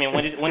 Like. So I mean,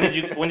 when did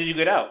you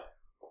get out?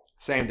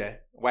 Same day.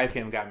 Wife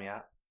came and got me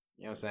out.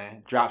 You know what I'm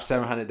saying? Dropped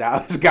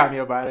 $700, got me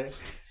up out of it.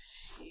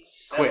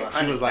 Quick.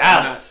 She was like,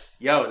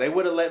 yo, they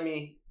would have let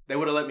me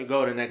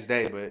go the next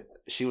day, but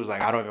she was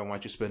like, I don't even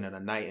want you spending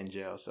a night in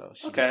jail. So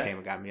she just came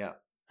and got me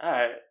up. All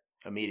right.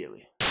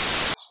 Immediately.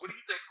 What do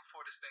you think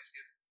for this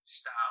Thanksgiving?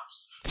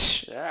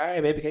 Styles? All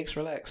right, baby cakes,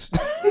 relax.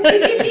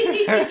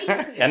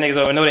 Y'all niggas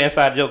don't know the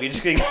inside joke. You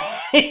just think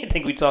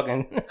we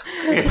talking.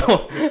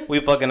 We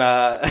fucking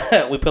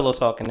we pillow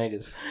talking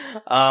niggas.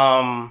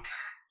 I'm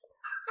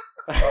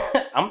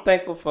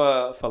thankful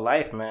for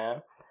life,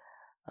 man.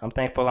 I'm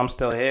thankful I'm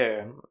still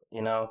here.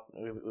 You know,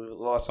 we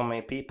lost so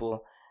many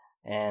people,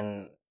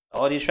 and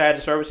all these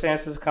tragic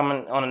circumstances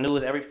coming on the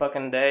news every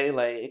fucking day.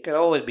 Like, it could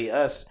always be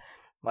us.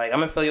 Like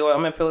I'm in Philly all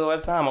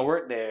the time. I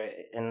work there,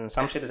 and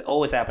some shit is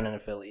always happening in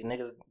Philly.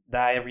 Niggas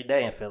die every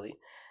day in Philly,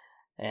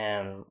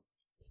 and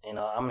you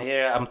know I'm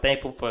here. I'm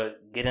thankful for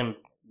getting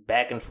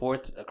back and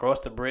forth across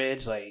the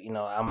bridge. Like you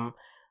know I'm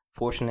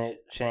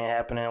fortunate shit ain't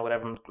happening.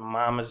 Whatever.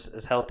 My mom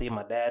is healthy.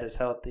 My dad is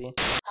healthy.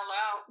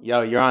 Hello?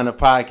 Yo, you're on the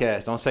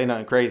podcast. Don't say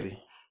nothing crazy.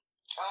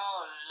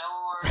 Oh,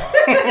 Lord.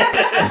 I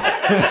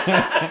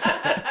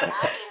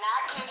did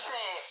not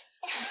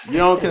consent. You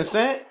don't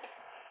consent?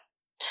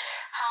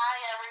 Hi,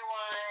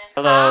 everyone.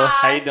 Hello.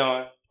 How you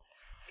doing?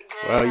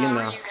 Good. Well, you How know.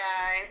 are you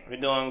guys? We're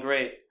doing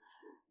great.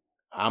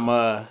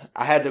 I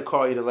had to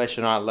call you to let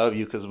you know I love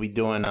you because we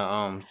doing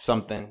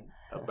something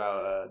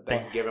about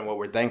Thanksgiving, what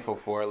we're thankful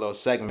for, a little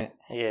segment.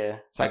 Yeah.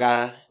 So I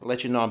gotta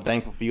let you know I'm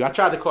thankful for you. I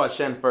tried to call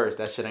Shen first.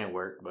 That shit ain't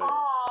work, but. I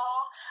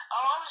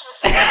was just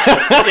saying.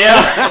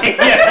 yeah.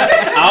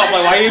 I was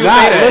like, why you even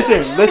say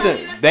that? Listen,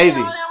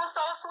 baby. That was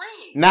so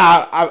sweet.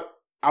 Nah,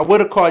 I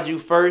would have called you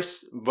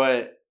first,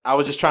 but I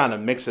was just trying to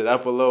mix it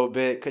up a little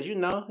bit because you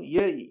know,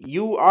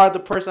 you are the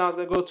person I was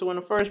gonna go to in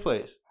the first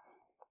place.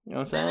 You know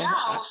what I'm saying? Yeah,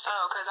 I hope so,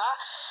 because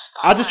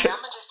I'm just I'm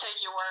gonna just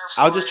take your word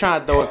for I was just it.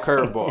 trying to throw a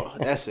curveball.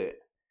 That's it.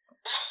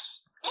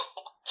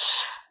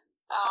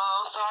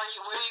 So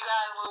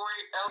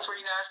what else were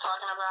you guys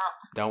talking about?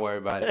 Don't worry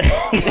about it.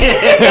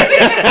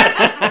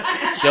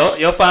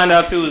 You'll find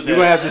out Tuesday. You're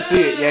gonna have to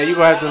see it. Yeah, you're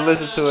gonna have to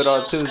listen to it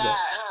on Tuesday.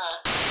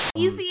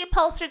 Easy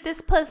upholstered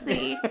this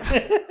pussy.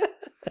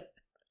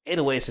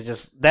 Anyway, so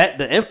just that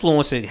the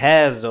influence it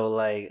has though,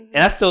 like,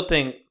 and I still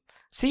think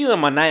 "See You in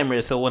My Nightmares"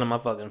 is still one of my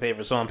fucking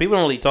favorite songs. People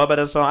don't really talk about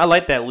that song. I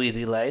like that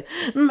Weezy, like,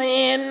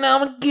 man,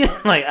 I'm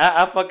get like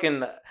I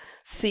fucking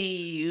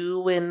see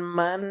you in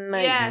my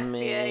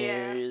nightmares.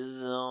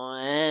 Yes,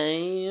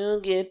 When you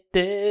get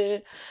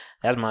there,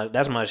 that's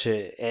my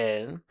shit.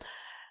 And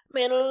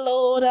man,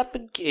 Lord, I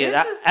forget.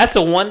 That's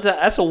a one time.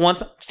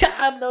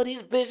 I know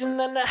these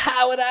visions and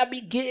how would I be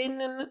getting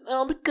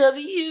them because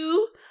of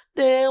you.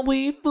 Then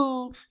we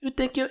fool. You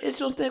think you're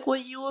interesting, think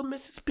what you or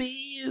Mrs.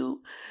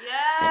 P.U.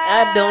 Yeah.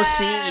 And I don't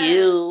see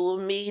you,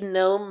 me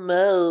no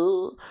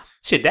more.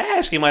 Shit, that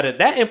actually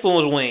that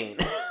influenced Wayne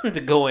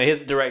to go in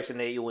his direction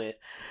that he went.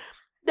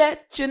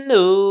 That you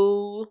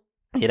know.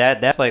 Yeah,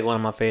 that's like one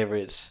of my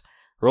favorites.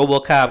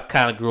 RoboCop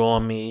kind of grew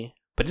on me,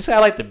 but just I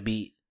like the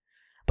beat.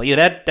 But yeah,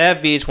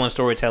 that VH1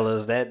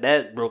 Storytellers,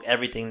 that broke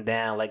everything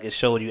down. Like it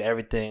showed you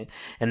everything,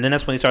 and then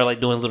that's when he started like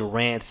doing little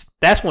rants.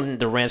 That's when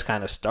the rants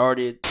kind of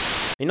started.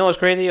 You know what's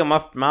crazy?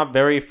 My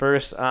very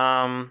first you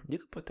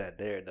can put that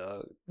there,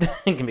 dog.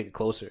 You can make it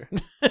closer.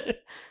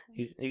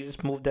 you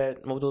just move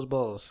those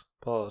balls.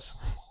 Pause.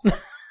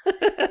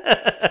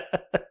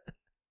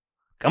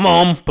 Come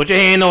on, put your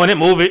hand on it,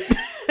 move it.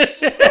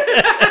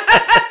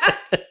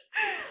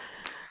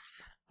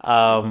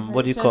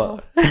 What do you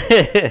call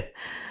it?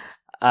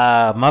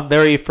 My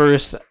very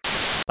first,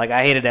 like,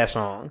 I hated that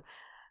song.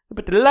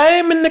 Put the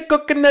lime in the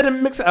coconut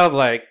and mix it. I was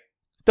like,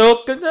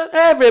 coconut,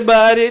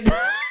 everybody.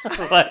 I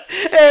was like,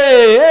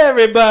 hey,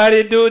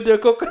 everybody do the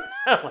coconut.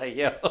 I'm like,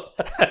 yo.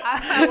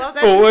 I love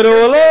that. Pull it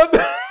all up.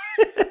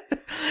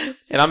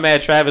 And I'm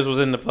mad Travis was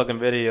in the fucking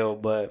video,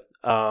 but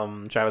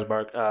Travis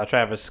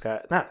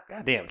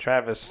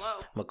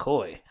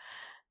McCoy.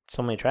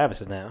 So many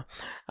Travises now.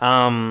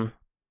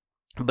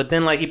 But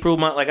then like he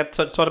proved like I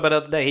talked about the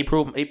other day, he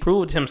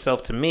proved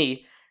himself to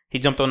me. He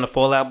jumped on the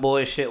Fall Out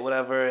Boy shit,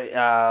 whatever.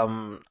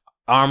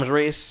 Arms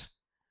race.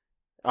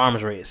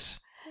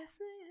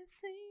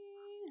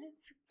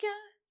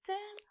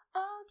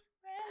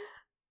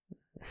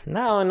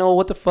 Now I don't know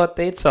what the fuck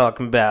they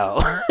talking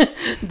about.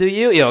 Do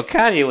you? Yo,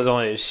 Kanye was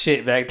on his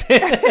shit back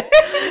then.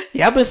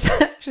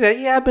 She said,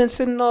 I've been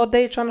sitting all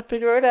day trying to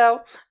figure it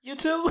out. You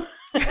too?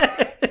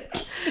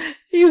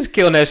 He was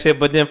killing that shit,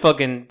 but then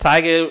fucking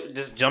Tiger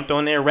just jumped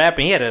on there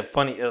rapping. He had a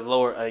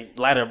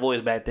lighter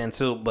voice back then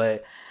too,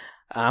 but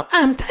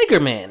I'm Tiger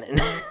Man. And,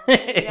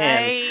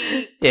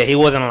 yeah, he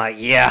wasn't like,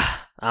 yeah,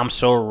 I'm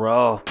so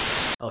raw.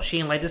 Oh, she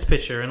didn't like this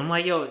picture, and I'm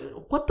like, yo,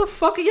 what the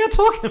fuck are y'all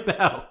talking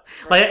about?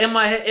 Like in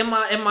my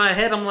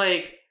head, I'm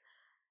like,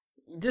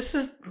 this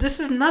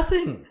is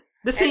nothing.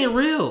 This ain't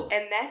real.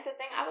 And that's the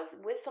thing. I was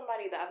with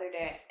somebody the other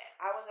day.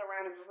 I was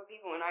around a group of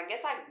people, and I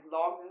guess I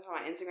logged into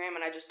my Instagram,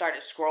 and I just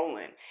started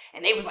scrolling.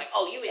 And they was like,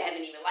 oh, you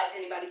haven't even liked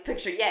anybody's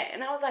picture yet.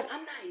 And I was like,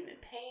 I'm not even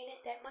paying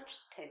it that much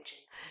attention.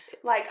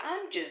 Like,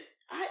 I'm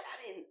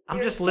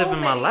just living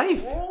my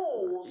life.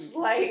 Rules.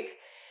 Like,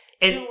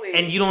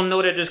 and you don't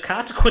know that there's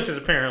consequences,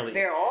 apparently.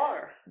 There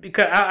are.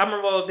 Because I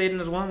remember I was dating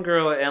this one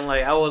girl, and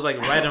like I was like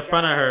right in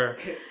front of her,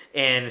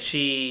 and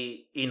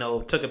she,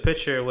 took a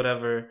picture or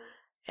whatever.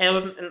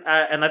 And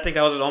I think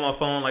I was on my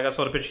phone, like I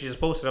saw the picture she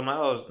just posted. I'm like,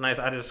 oh, it's nice.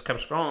 I just kept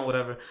scrolling,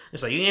 whatever.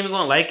 It's like, you ain't even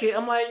gonna like it?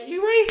 I'm like,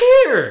 you right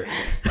here.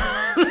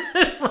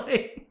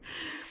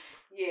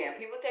 Yeah,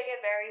 people take it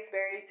very,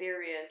 very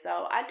serious.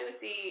 So I do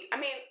see,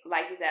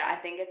 like you said, I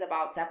think it's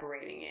about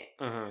separating it.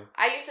 Mm-hmm.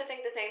 I used to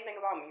think the same thing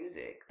about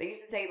music. They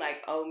used to say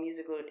like, oh,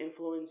 music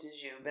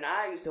influences you. But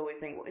I used to always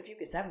think, well, if you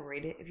could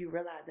separate it, if you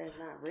realize that it's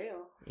not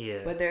real.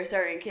 Yeah. But there are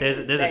certain kids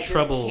there's that a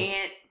trouble. just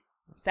can't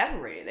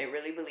separate it. They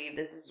really believe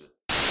this is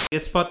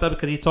It's fucked up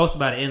because he talks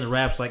about it in the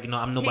raps, like,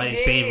 I'm nobody's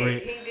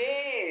favorite. He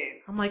did.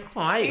 I'm like,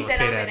 come on, I ain't he gonna said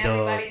say I'm that, in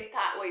dog. everybody's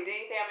top. Wait, did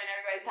he say I'm in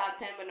everybody's top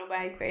 10, but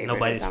nobody's favorite?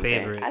 Nobody's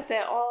favorite. I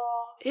said,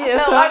 oh.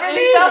 Yeah, I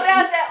really felt that.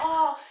 I said,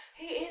 oh,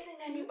 he isn't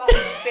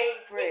anybody's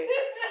favorite.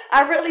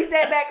 I really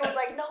sat back and was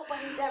like,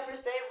 nobody's ever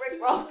said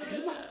Rick Ross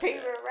is my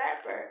favorite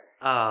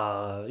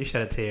rapper. You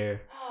shed a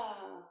tear.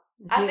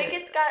 I think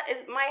it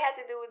might have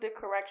to do with the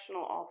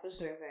correctional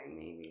officer thing,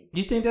 maybe.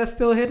 You think that's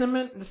still hitting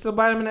him? Still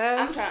biting him in the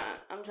ass?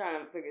 I'm trying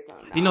to figure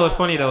something out. You know what's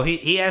funny though?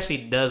 He actually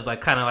does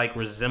like kind of like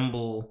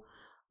resemble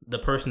the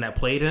person that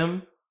played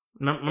him.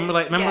 Remember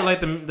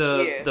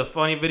the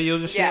funny videos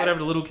and shit, whatever,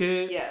 the little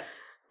kid. Yes.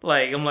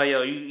 Like I'm like,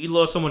 yo, you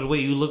lost so much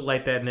weight, you look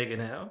like that nigga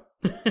now.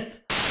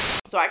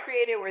 So I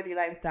created Worthy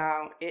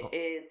Lifestyle. It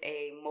is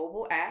a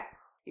mobile app.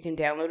 You can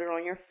download it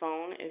on your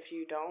phone if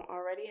you don't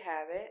already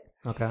have it.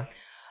 Okay.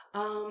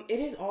 It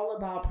is all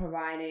about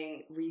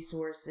providing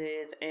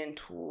resources and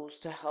tools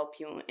to help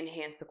you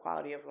enhance the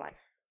quality of life.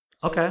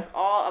 So okay. It's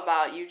all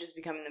about you just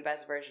becoming the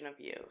best version of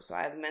you. So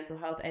I have mental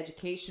health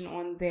education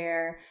on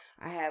there.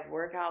 I have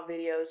workout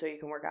videos so you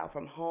can work out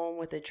from home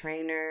with a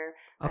trainer.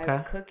 Okay. I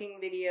have cooking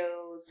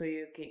videos so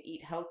you can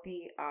eat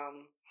healthy.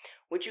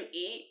 What you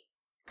eat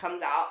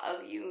comes out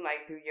of you,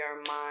 like through your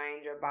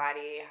mind, your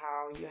body,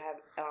 how you have,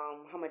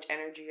 how much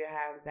energy you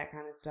have, that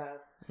kind of stuff.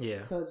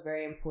 Yeah. So it's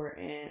very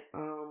important.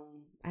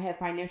 I have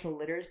financial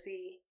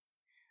literacy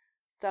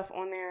stuff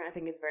on there. I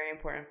think it's very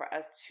important for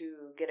us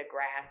to get a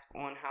grasp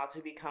on how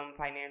to become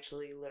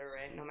financially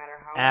literate, no matter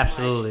how much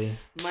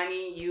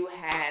money you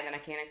have. And I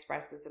can't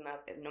express this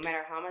enough. No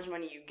matter how much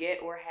money you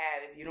get or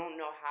have, if you don't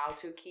know how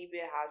to keep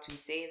it, how to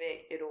save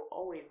it, it'll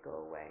always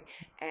go away.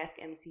 Ask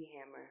MC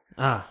Hammer.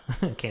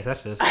 Can't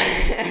touch this.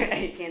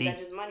 He can't touch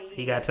his money.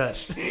 He got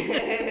touched. African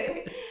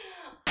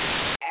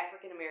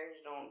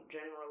Americans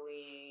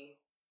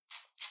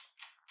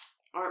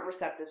aren't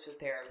receptive to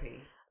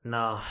therapy.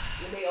 No.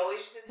 And they always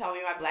used to tell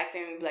me, my black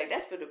family would be like,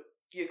 that's for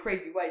your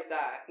crazy white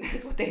side.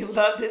 That's what they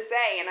love to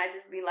say. And I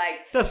just be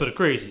like, that's for the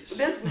crazies.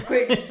 That's for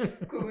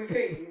crazies.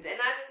 Crazies. And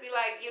I just be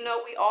like,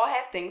 we all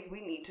have things we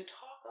need to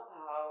talk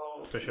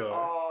about. For sure.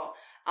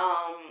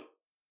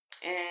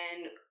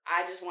 And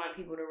I just want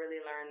people to really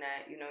learn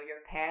that,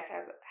 your past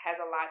has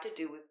a lot to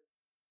do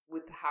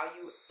with how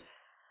you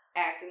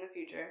act in the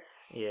future.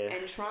 Yeah.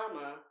 And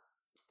trauma.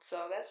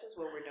 So that's just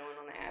what we're doing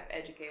on the app,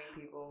 educating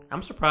people.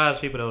 I'm surprised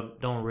people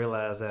don't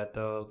realize that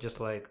though. Just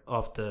like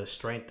off the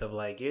strength of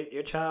like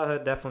your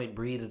childhood definitely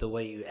breeds the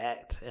way you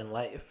act in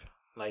life,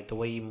 like the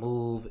way you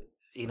move.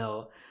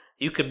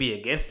 You could be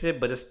against it,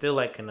 but it's still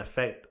like an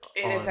effect.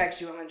 It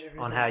affects you 100%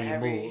 on how you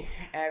move.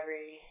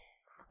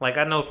 Like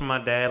I know from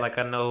my dad, like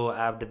I know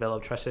I've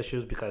developed trust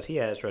issues because he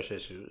has trust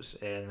issues,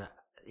 and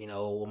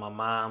with my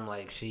mom,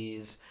 like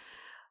she's.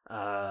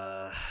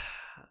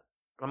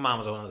 My mom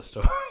was another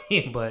story,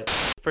 but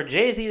for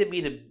Jay-Z to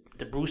be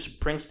the Bruce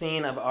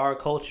Springsteen of our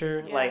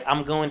culture, like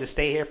I'm going to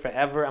stay here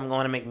forever. I'm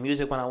going to make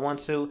music when I want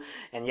to,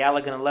 and y'all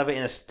are gonna love it,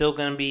 and it's still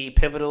gonna be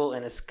pivotal,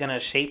 and it's gonna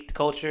shape the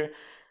culture.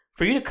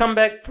 For you to come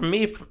back, for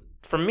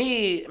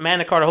me,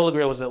 Magna Carta Holy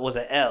Grail was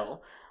a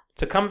L.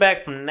 To come back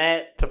from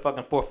that to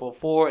fucking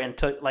 444 and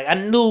to like I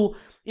knew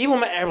even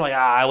when everybody like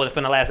I would have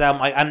finna last album,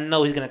 like I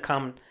know he's gonna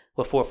come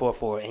with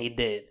 444, and he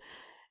did,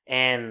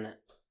 and.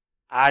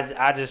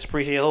 I just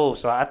appreciate Hov,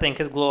 so I think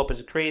his glow up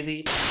is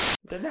crazy.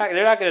 They're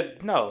not gonna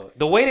no.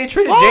 The way they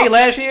treated Jay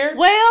last year,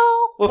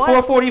 with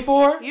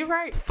 444, you're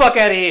right. Fuck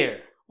out of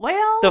here.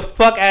 Well, the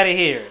fuck out of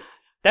here.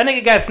 That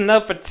nigga got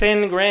snubbed for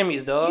 10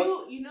 Grammys,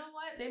 dog. You know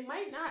what? They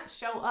might not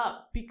show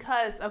up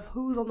because of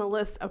who's on the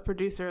list of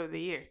producer of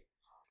the year.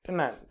 They're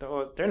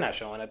not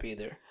showing up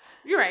either.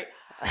 You're right.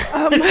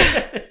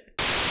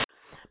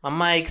 My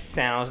mic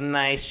sounds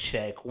nice.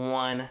 Check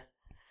one.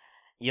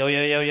 Yo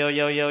yo yo yo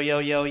yo yo yo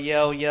yo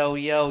yo yo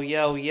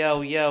yo yo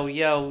yo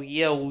yo yo yo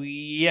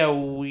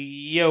yo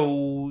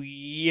yo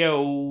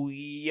yo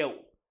yo.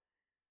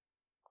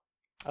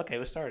 Okay,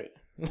 we started.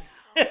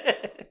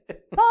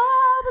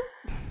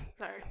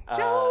 Sorry.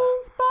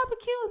 Jones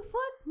barbecue and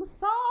foot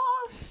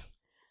massage.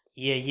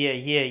 Yeah.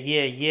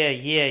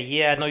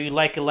 I know you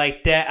like it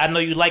like that. I know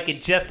you like it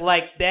just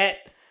like that.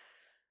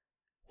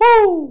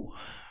 Woo!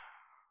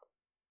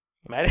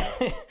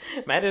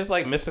 Matt is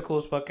like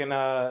Mystical's fucking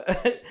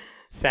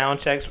sound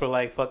checks for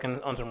like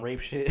fucking on some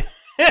rape shit.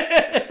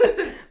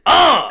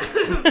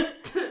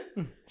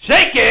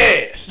 Shake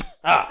it.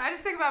 I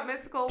just think about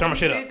Mystical when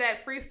he did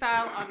that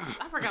freestyle on,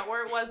 I forgot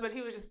where it was, but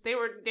he was just they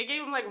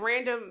gave him like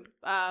random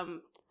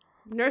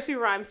nursery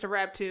rhymes to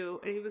rap to,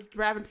 and he was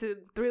rapping to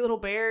Three Little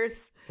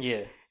Bears. Yeah.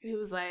 And he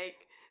was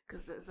like,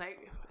 because it's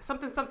like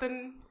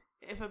something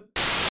if a.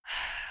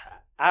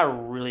 I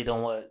really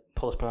don't want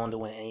Post Malone to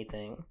win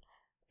anything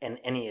in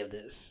any of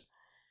this.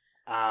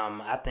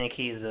 I think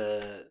he's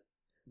a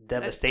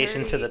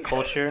devastation to the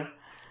culture.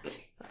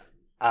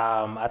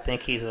 I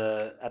think he's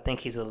a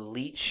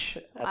leech.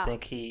 Wow. I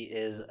think he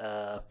is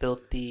a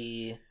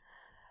filthy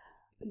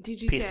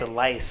piece of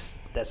lice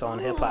that's on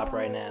hip hop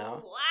right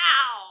now.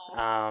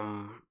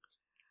 Wow.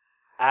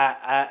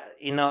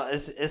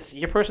 it's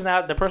your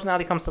personality. The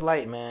personality comes to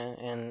light, man,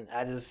 and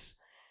I just,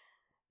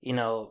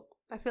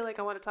 I feel like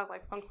I want to talk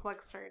like Funk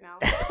Flex right now.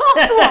 Talk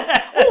to him.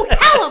 Oh,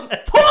 tell him.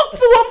 Talk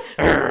to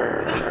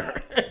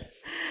him.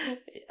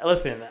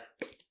 Listen,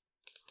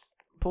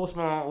 Post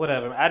Malone,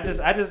 whatever. I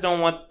just don't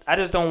want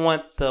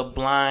the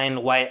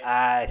blind white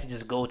eye to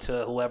just go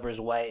to whoever's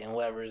white and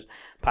whoever's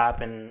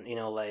popping.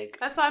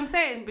 That's what I'm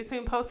saying.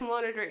 Between Post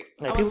Malone or Drake,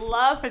 Like I would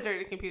love for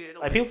Dirty Computer to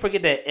win. Like people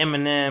forget that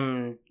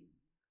Eminem,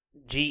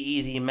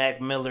 G-Eazy,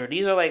 Mac Miller,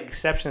 these are like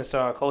exceptions to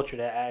our culture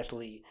that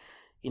actually,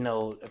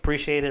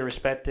 appreciate it,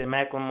 respect it.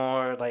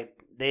 Macklemore, like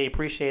they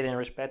appreciate it and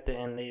respect it,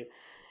 and they,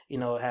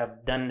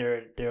 have done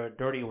their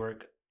dirty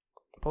work.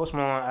 Post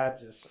Malone, I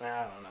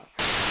don't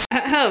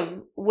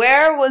know.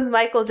 Where was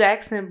Michael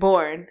Jackson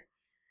born?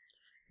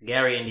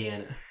 Gary,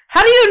 Indiana.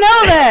 How do you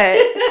know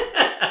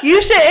that?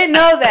 You shouldn't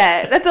know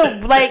that. That's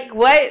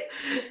what?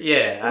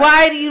 Yeah.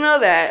 Why do you know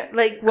that?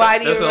 Why do you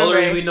remember? That's the only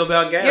reason we know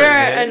about Gary.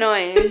 You're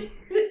annoying.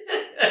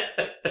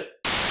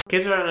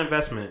 Kids are an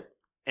investment,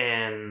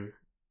 and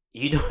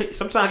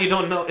sometimes you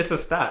don't know it's a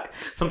stock.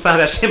 Sometimes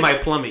that shit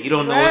might plummet. You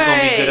don't know it's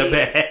gonna be good or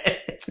bad.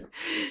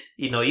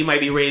 You might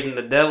be raising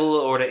the devil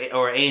or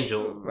an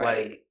angel.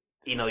 Right.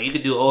 You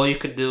could do all you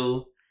could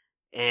do,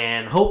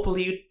 and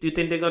hopefully you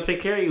think they're gonna take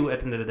care of you at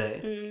the end of the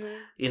day.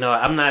 Mm-hmm.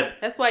 I'm not.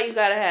 That's why you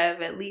gotta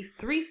have at least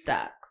 3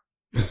 stocks.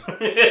 For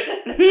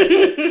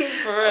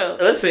real.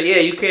 Listen, yeah,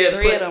 you can't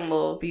 3 of them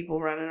little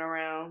people running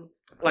around.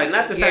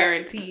 Not to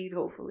guaranteed,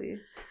 hopefully.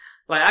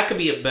 I could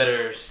be a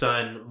better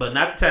son, but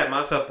not to pat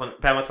myself on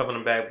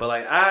the back. But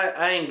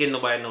I ain't getting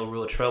nobody no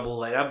real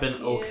trouble. I've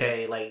been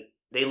okay.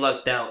 They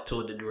lucked out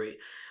to a degree,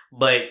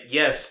 but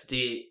yes,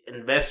 the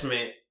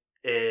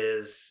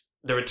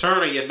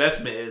return on your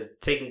investment is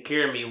taking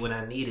care of me when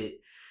I need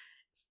it,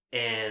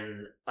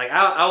 and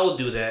I will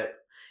do that.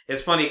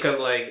 It's funny because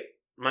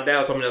my dad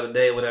was told me the other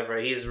day, whatever.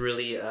 He's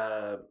really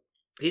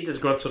he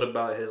disgruntled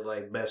about his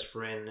best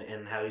friend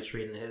and how he's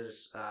treating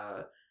his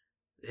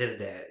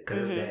dad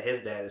because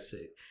his dad is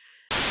sick.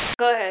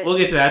 Go ahead. We'll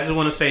get to that. I just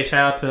want to say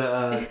shout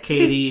out to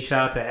Katie,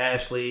 shout out to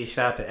Ashley,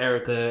 shout out to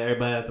Erica,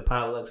 everybody at the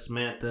potluck,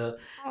 Samantha.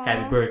 Aww.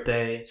 Happy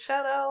birthday.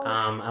 Shout out.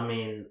 I'm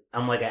an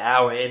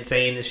hour in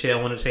saying this shit. I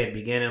wanted to say at the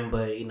beginning,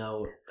 but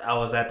I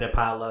was at their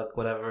potluck,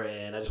 whatever,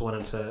 and I just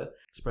wanted to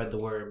spread the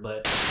word.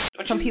 But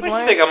some people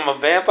you think I'm a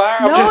vampire?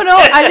 No,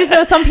 I just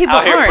know some people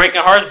out here aren't.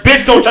 Breaking hearts.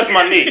 Bitch, don't touch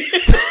my knee.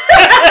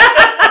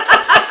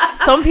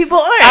 Some people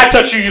aren't. I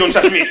touch you don't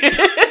touch me.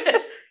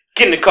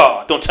 Get in the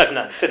car. Don't touch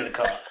nothing. Sit in the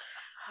car.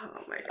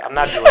 I'm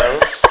not doing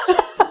those.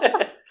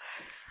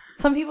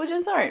 Some people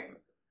just aren't.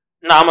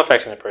 No, I'm an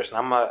affectionate person.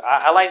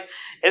 I like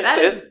it's I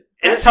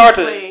hard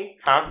to.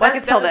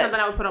 That's definitely something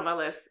I would put on my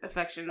list.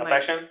 Affection.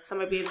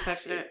 Somebody being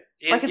affectionate.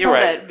 I can tell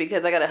that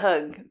because I got a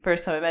hug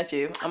first time I met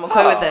you. I'm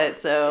okay with that.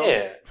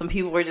 So some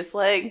people were just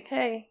like,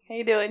 "Hey, how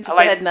you doing?" Just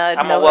head nod.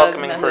 I'm no a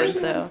welcoming hug,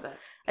 person. So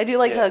I do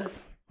like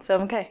hugs. So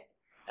I'm okay.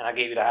 And I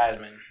gave you the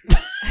Heisman.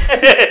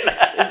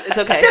 It's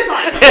okay.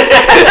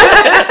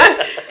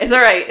 It's all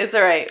right. It's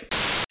all right.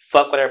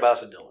 Fuck what everybody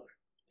else is doing.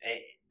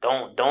 Hey,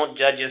 don't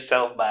judge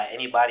yourself by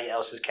anybody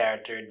else's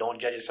character. Don't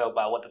judge yourself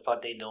by what the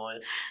fuck they doing.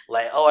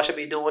 I should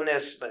be doing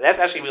this. That's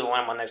actually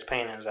one of my next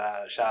paintings.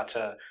 Shout out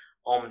to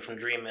Omen from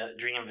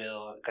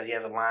Dreamville because he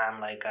has a line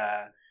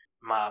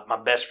my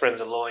best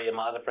friend's a lawyer,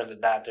 my other friend's a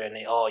doctor, and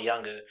they all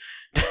younger.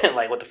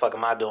 What the fuck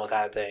am I doing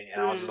kind of thing.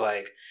 And I was just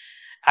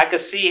I could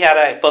see how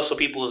that fucks with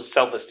people's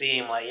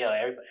self-esteem.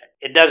 Everybody,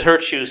 it does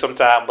hurt you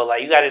sometimes,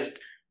 but you gotta just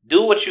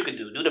do what you can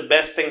do. Do the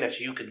best thing that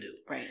you can do.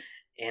 Right.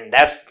 And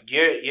that's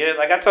you're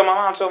I told my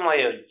mom, you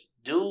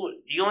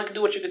only can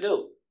do what you can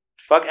do.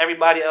 Fuck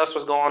everybody else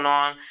what's going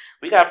on.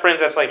 We got friends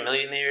that's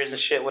millionaires and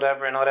shit,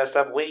 whatever, and all that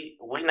stuff. We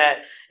not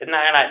you're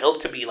not ilk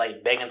to be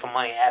begging for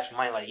money, asking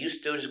for money. You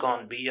still just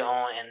gonna be your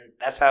own, and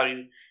that's how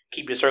you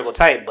keep your circle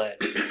tight. But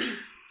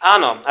I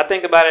don't know. I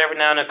think about it every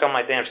now and then.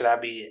 I'm damn, should I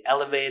be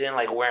elevating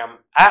where I'm?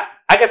 I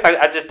guess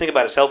I just think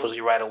about it selfishly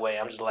right away.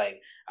 I'm just all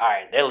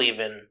right, they're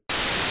leaving.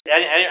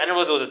 I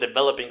know it was a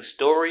developing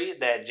story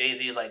that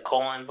Jay-Z is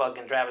calling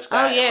fucking Travis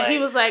Scott. Oh yeah, he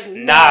was like,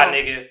 no. Nah,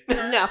 nigga.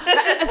 No.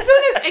 As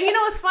soon as, and you know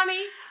what's funny?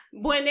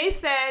 When they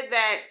said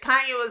that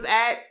Kanye was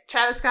at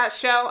Travis Scott's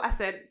show, I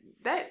said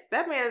that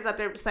man is up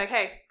there just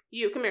hey,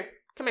 you come here,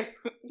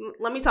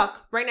 let me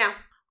talk right now.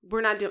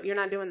 You're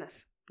not doing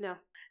this. No.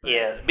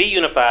 Yeah, be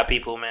unified,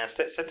 people, man.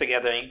 Sit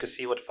together and you can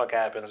see what the fuck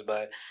happens.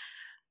 But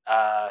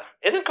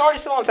isn't Cardi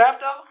still on top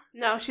though?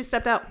 No, she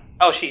stepped out.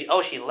 Oh, she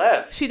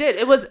left. She did.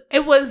 It was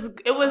supposed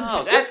to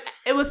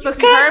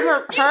be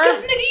her.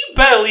 Nigga, you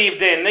better leave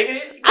then,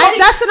 nigga.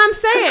 That's what I'm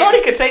saying.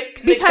 Cardi could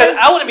take because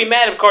I wouldn't be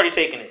mad if Cardi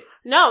taking it.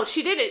 No,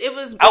 she did it.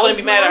 I wouldn't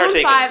be mad at her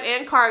taking 5 it.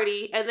 and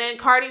Cardi, and then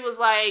Cardi was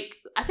I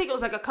think it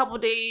was a couple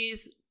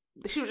days.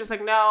 She was just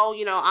no,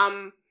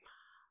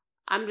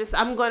 I'm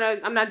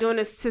not doing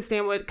this to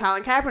stand with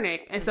Colin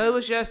Kaepernick, and so it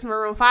was just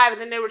Maroon 5,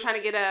 and then they were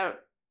trying to get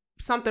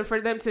something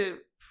for them to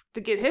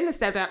get him to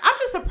step down. I'm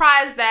just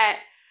surprised that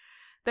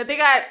they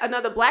got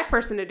another black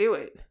person to do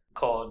it.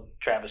 Called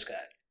Travis Scott.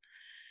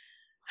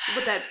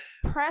 With that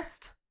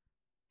pressed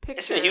picture.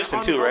 It's in Houston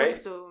on too, Rolling right?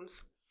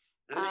 Stones.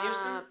 Is it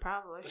Houston?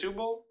 Probably. Super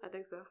Bowl? I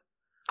think so.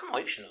 Come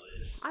on, you should know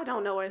this. I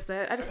don't know where it's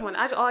at. I just want.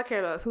 All I care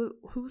about is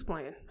who's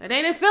playing. It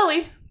ain't in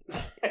Philly.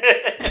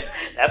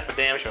 That's for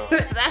damn sure.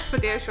 That's for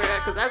damn sure.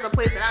 Because that's a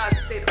place that I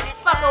would stay the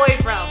fuck away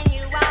from.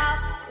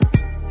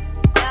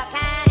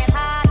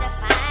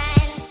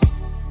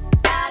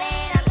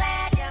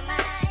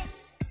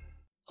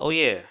 Oh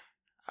yeah,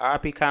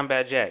 R.I.P.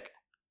 Combat Jack.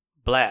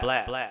 Black.